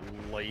in and get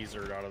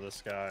lasered out of the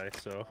sky,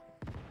 so.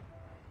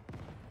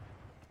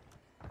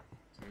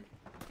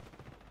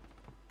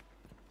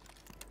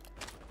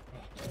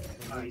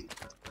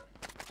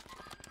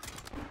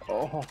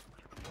 Oh,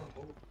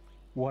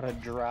 what a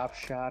drop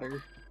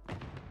shotter. Bad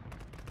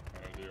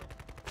idea.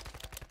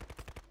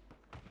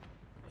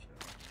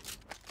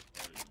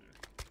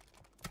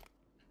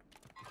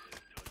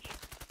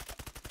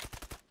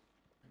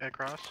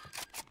 Across.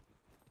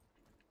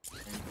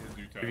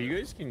 If you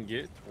guys can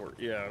get toward,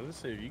 yeah, I was gonna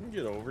say if you can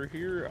get over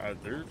here,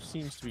 there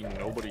seems to be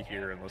nobody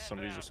here unless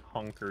somebody's just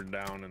hunkered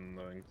down in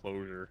the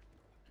enclosure.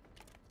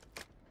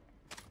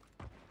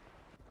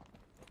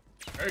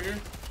 Right here.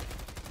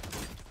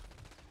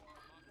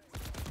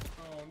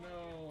 Oh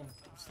no,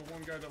 it's the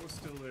one guy that was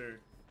still there.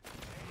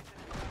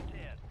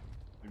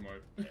 He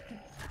might.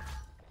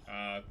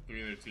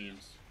 3 other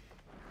teams.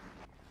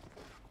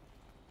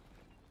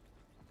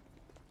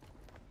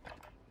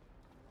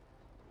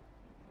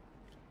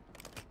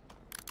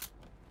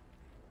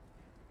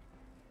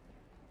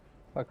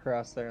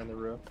 Across there on the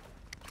roof.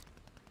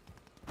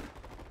 I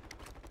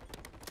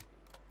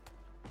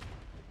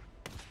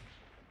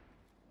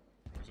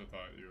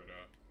thought you would,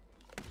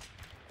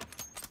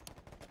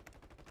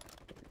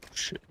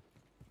 Shit.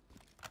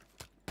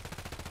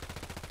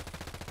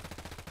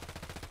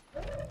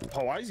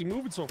 Oh, why is he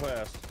moving so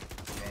fast?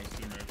 Oh, his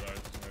teammate died.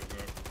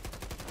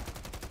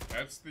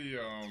 That's the,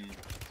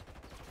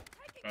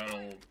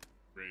 battle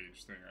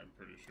rage thing, I'm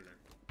pretty sure.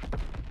 I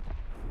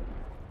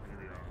could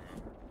be wrong,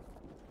 though.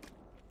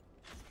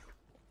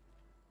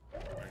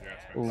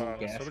 I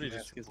guess. Somebody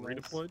just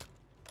redeployed?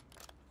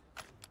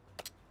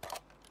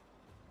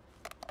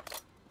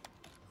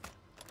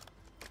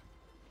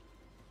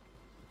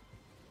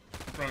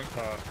 Front.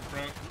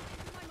 Front.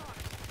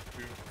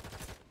 Two.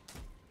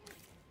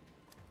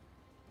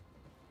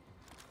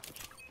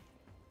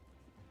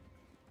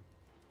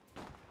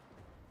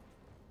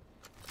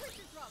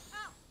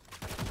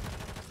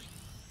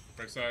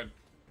 Right side.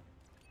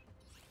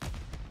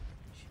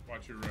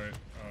 Watch your right.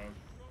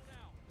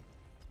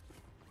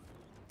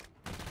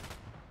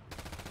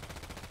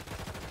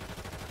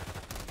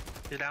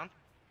 He's down.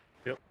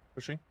 Yep,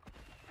 pushing.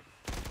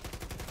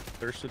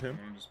 Thirsted him.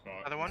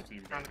 Other one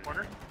around the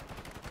corner.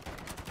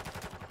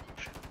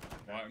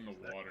 A lot in the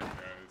water,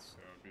 guys, so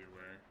be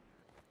aware.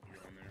 You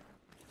go in there.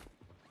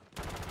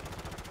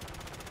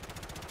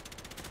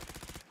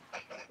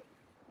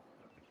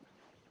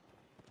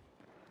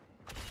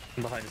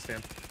 I'm behind the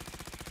stand.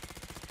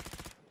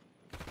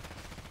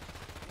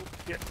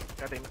 Yeah,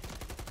 goddamn it.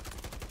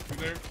 Two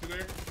there, two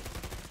there.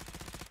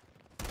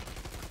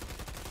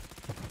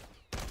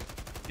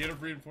 Get a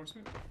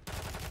reinforcement?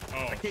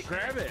 Oh, I can't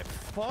grab it.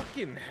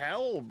 Fucking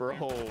hell,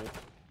 bro.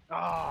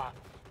 Ah.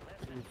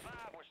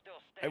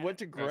 I went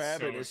to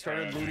grab it and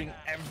started tragic. looting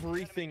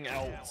everything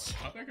else.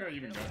 I think I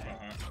even got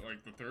behind.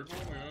 Like, the third one,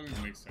 that doesn't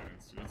even make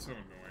sense. Dude. That's so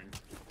annoying.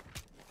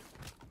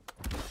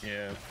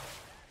 Yeah.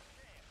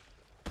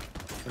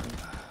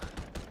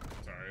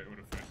 Sorry, it would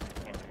have finished in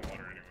the fucking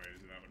water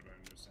anyways, and that would have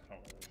been just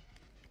hell.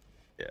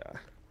 Yeah.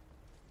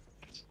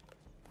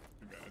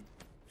 Too bad.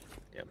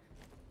 Yep.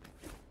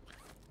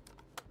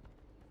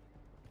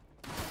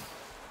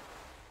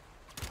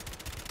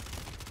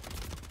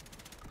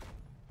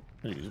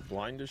 He's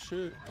blind as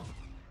shit.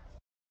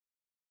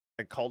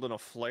 I called in a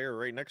flare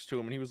right next to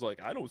him and he was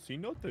like, I don't see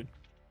nothing.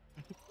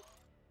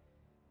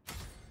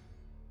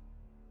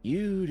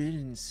 You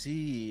didn't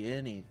see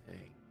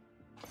anything.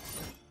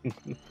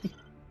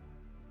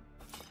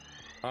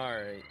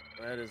 Alright,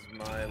 that is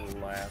my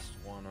last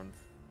one,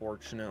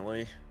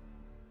 unfortunately.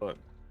 But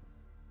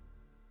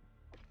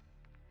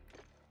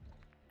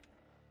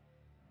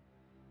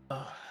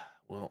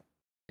well,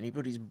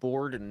 anybody's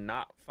bored and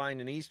not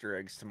finding Easter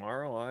eggs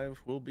tomorrow, I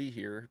will be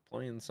here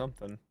playing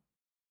something.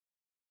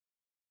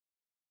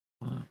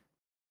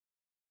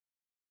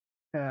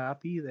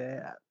 Copy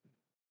that.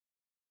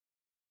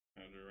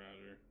 Roger,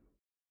 roger.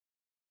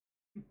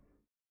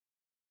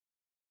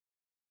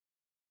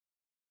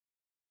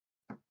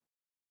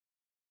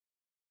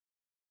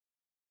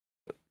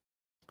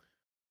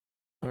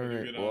 All When right,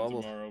 you get well, on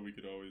tomorrow, we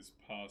could always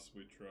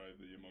possibly try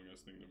the Among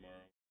Us thing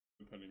tomorrow,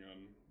 depending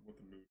on what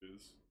the mood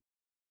is.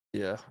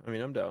 yeah, I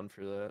mean, I'm down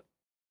for that.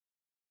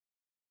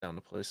 Down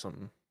to play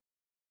something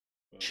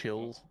But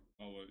chill.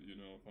 I'll let you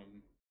know if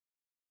I'm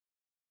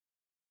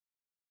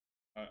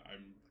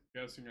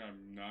guessing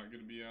I'm not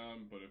going to be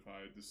on, but if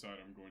I decide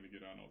I'm going to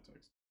get on, I'll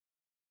text.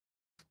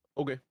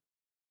 Okay.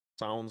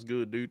 Sounds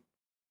good, dude.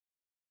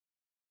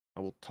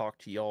 I will talk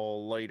to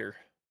y'all later.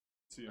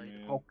 See you,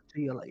 man. Talk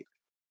to you later.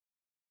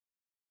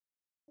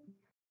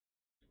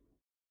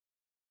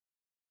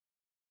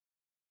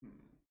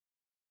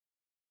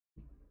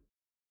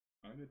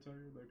 I did tell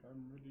you, like,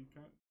 I'm really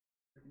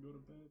I can go to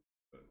bed,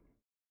 but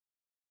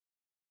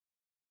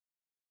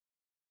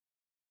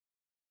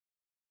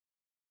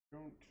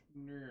don't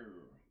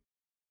know.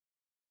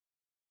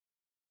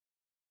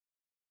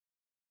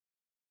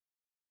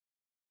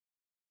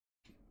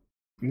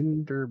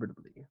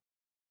 Indubitably.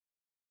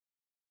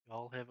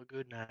 Y'all have a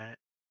good night.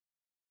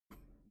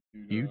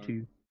 You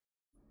too.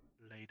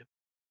 Later.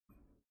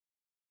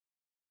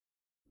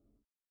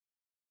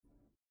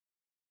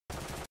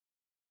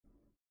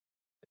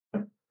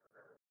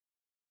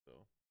 So,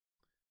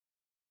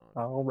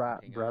 All right,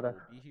 Hangout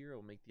brother. will be here.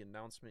 I'll make the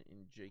announcement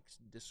in Jake's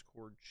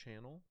Discord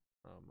channel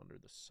under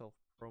the self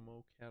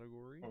promo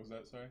category. What was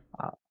that, sorry?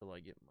 Till I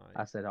get my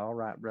I said, all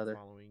right, brother.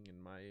 following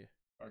and my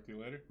Talk to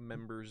you later.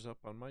 members up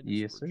on my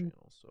Yes, Discord sir.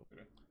 channel. So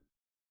I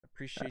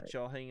appreciate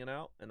y'all hanging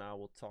out, and I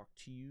will talk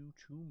to you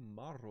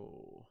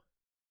tomorrow.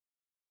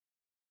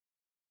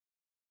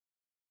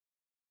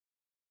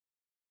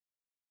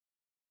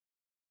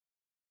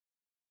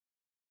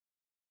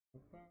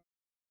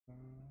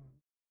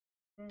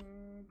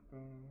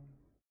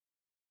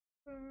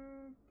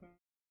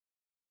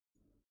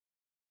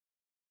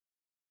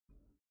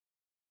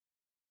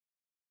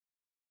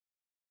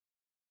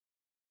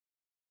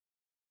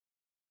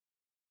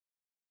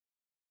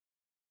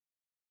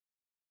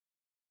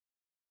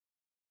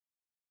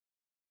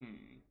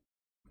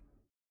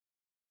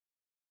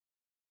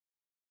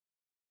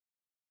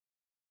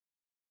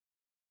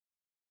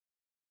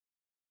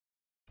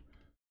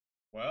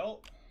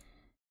 Well, I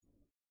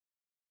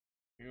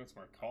think that's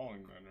my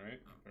calling then, right?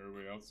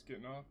 Everybody else is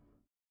getting off?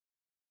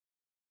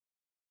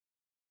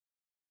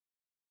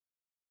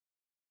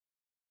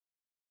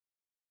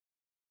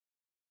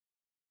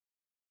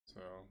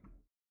 So,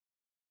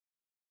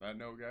 that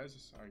note,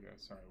 guys, I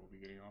guess I will be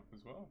getting off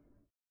as well.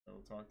 I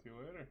will talk to you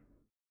later.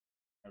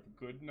 Have a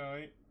good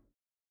night.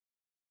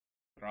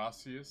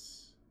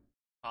 Gracias.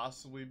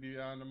 Possibly be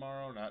on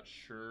tomorrow, not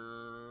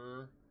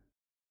sure.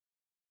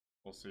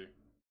 We'll see.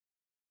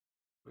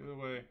 Either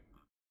way,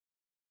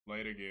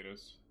 later,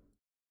 Gators.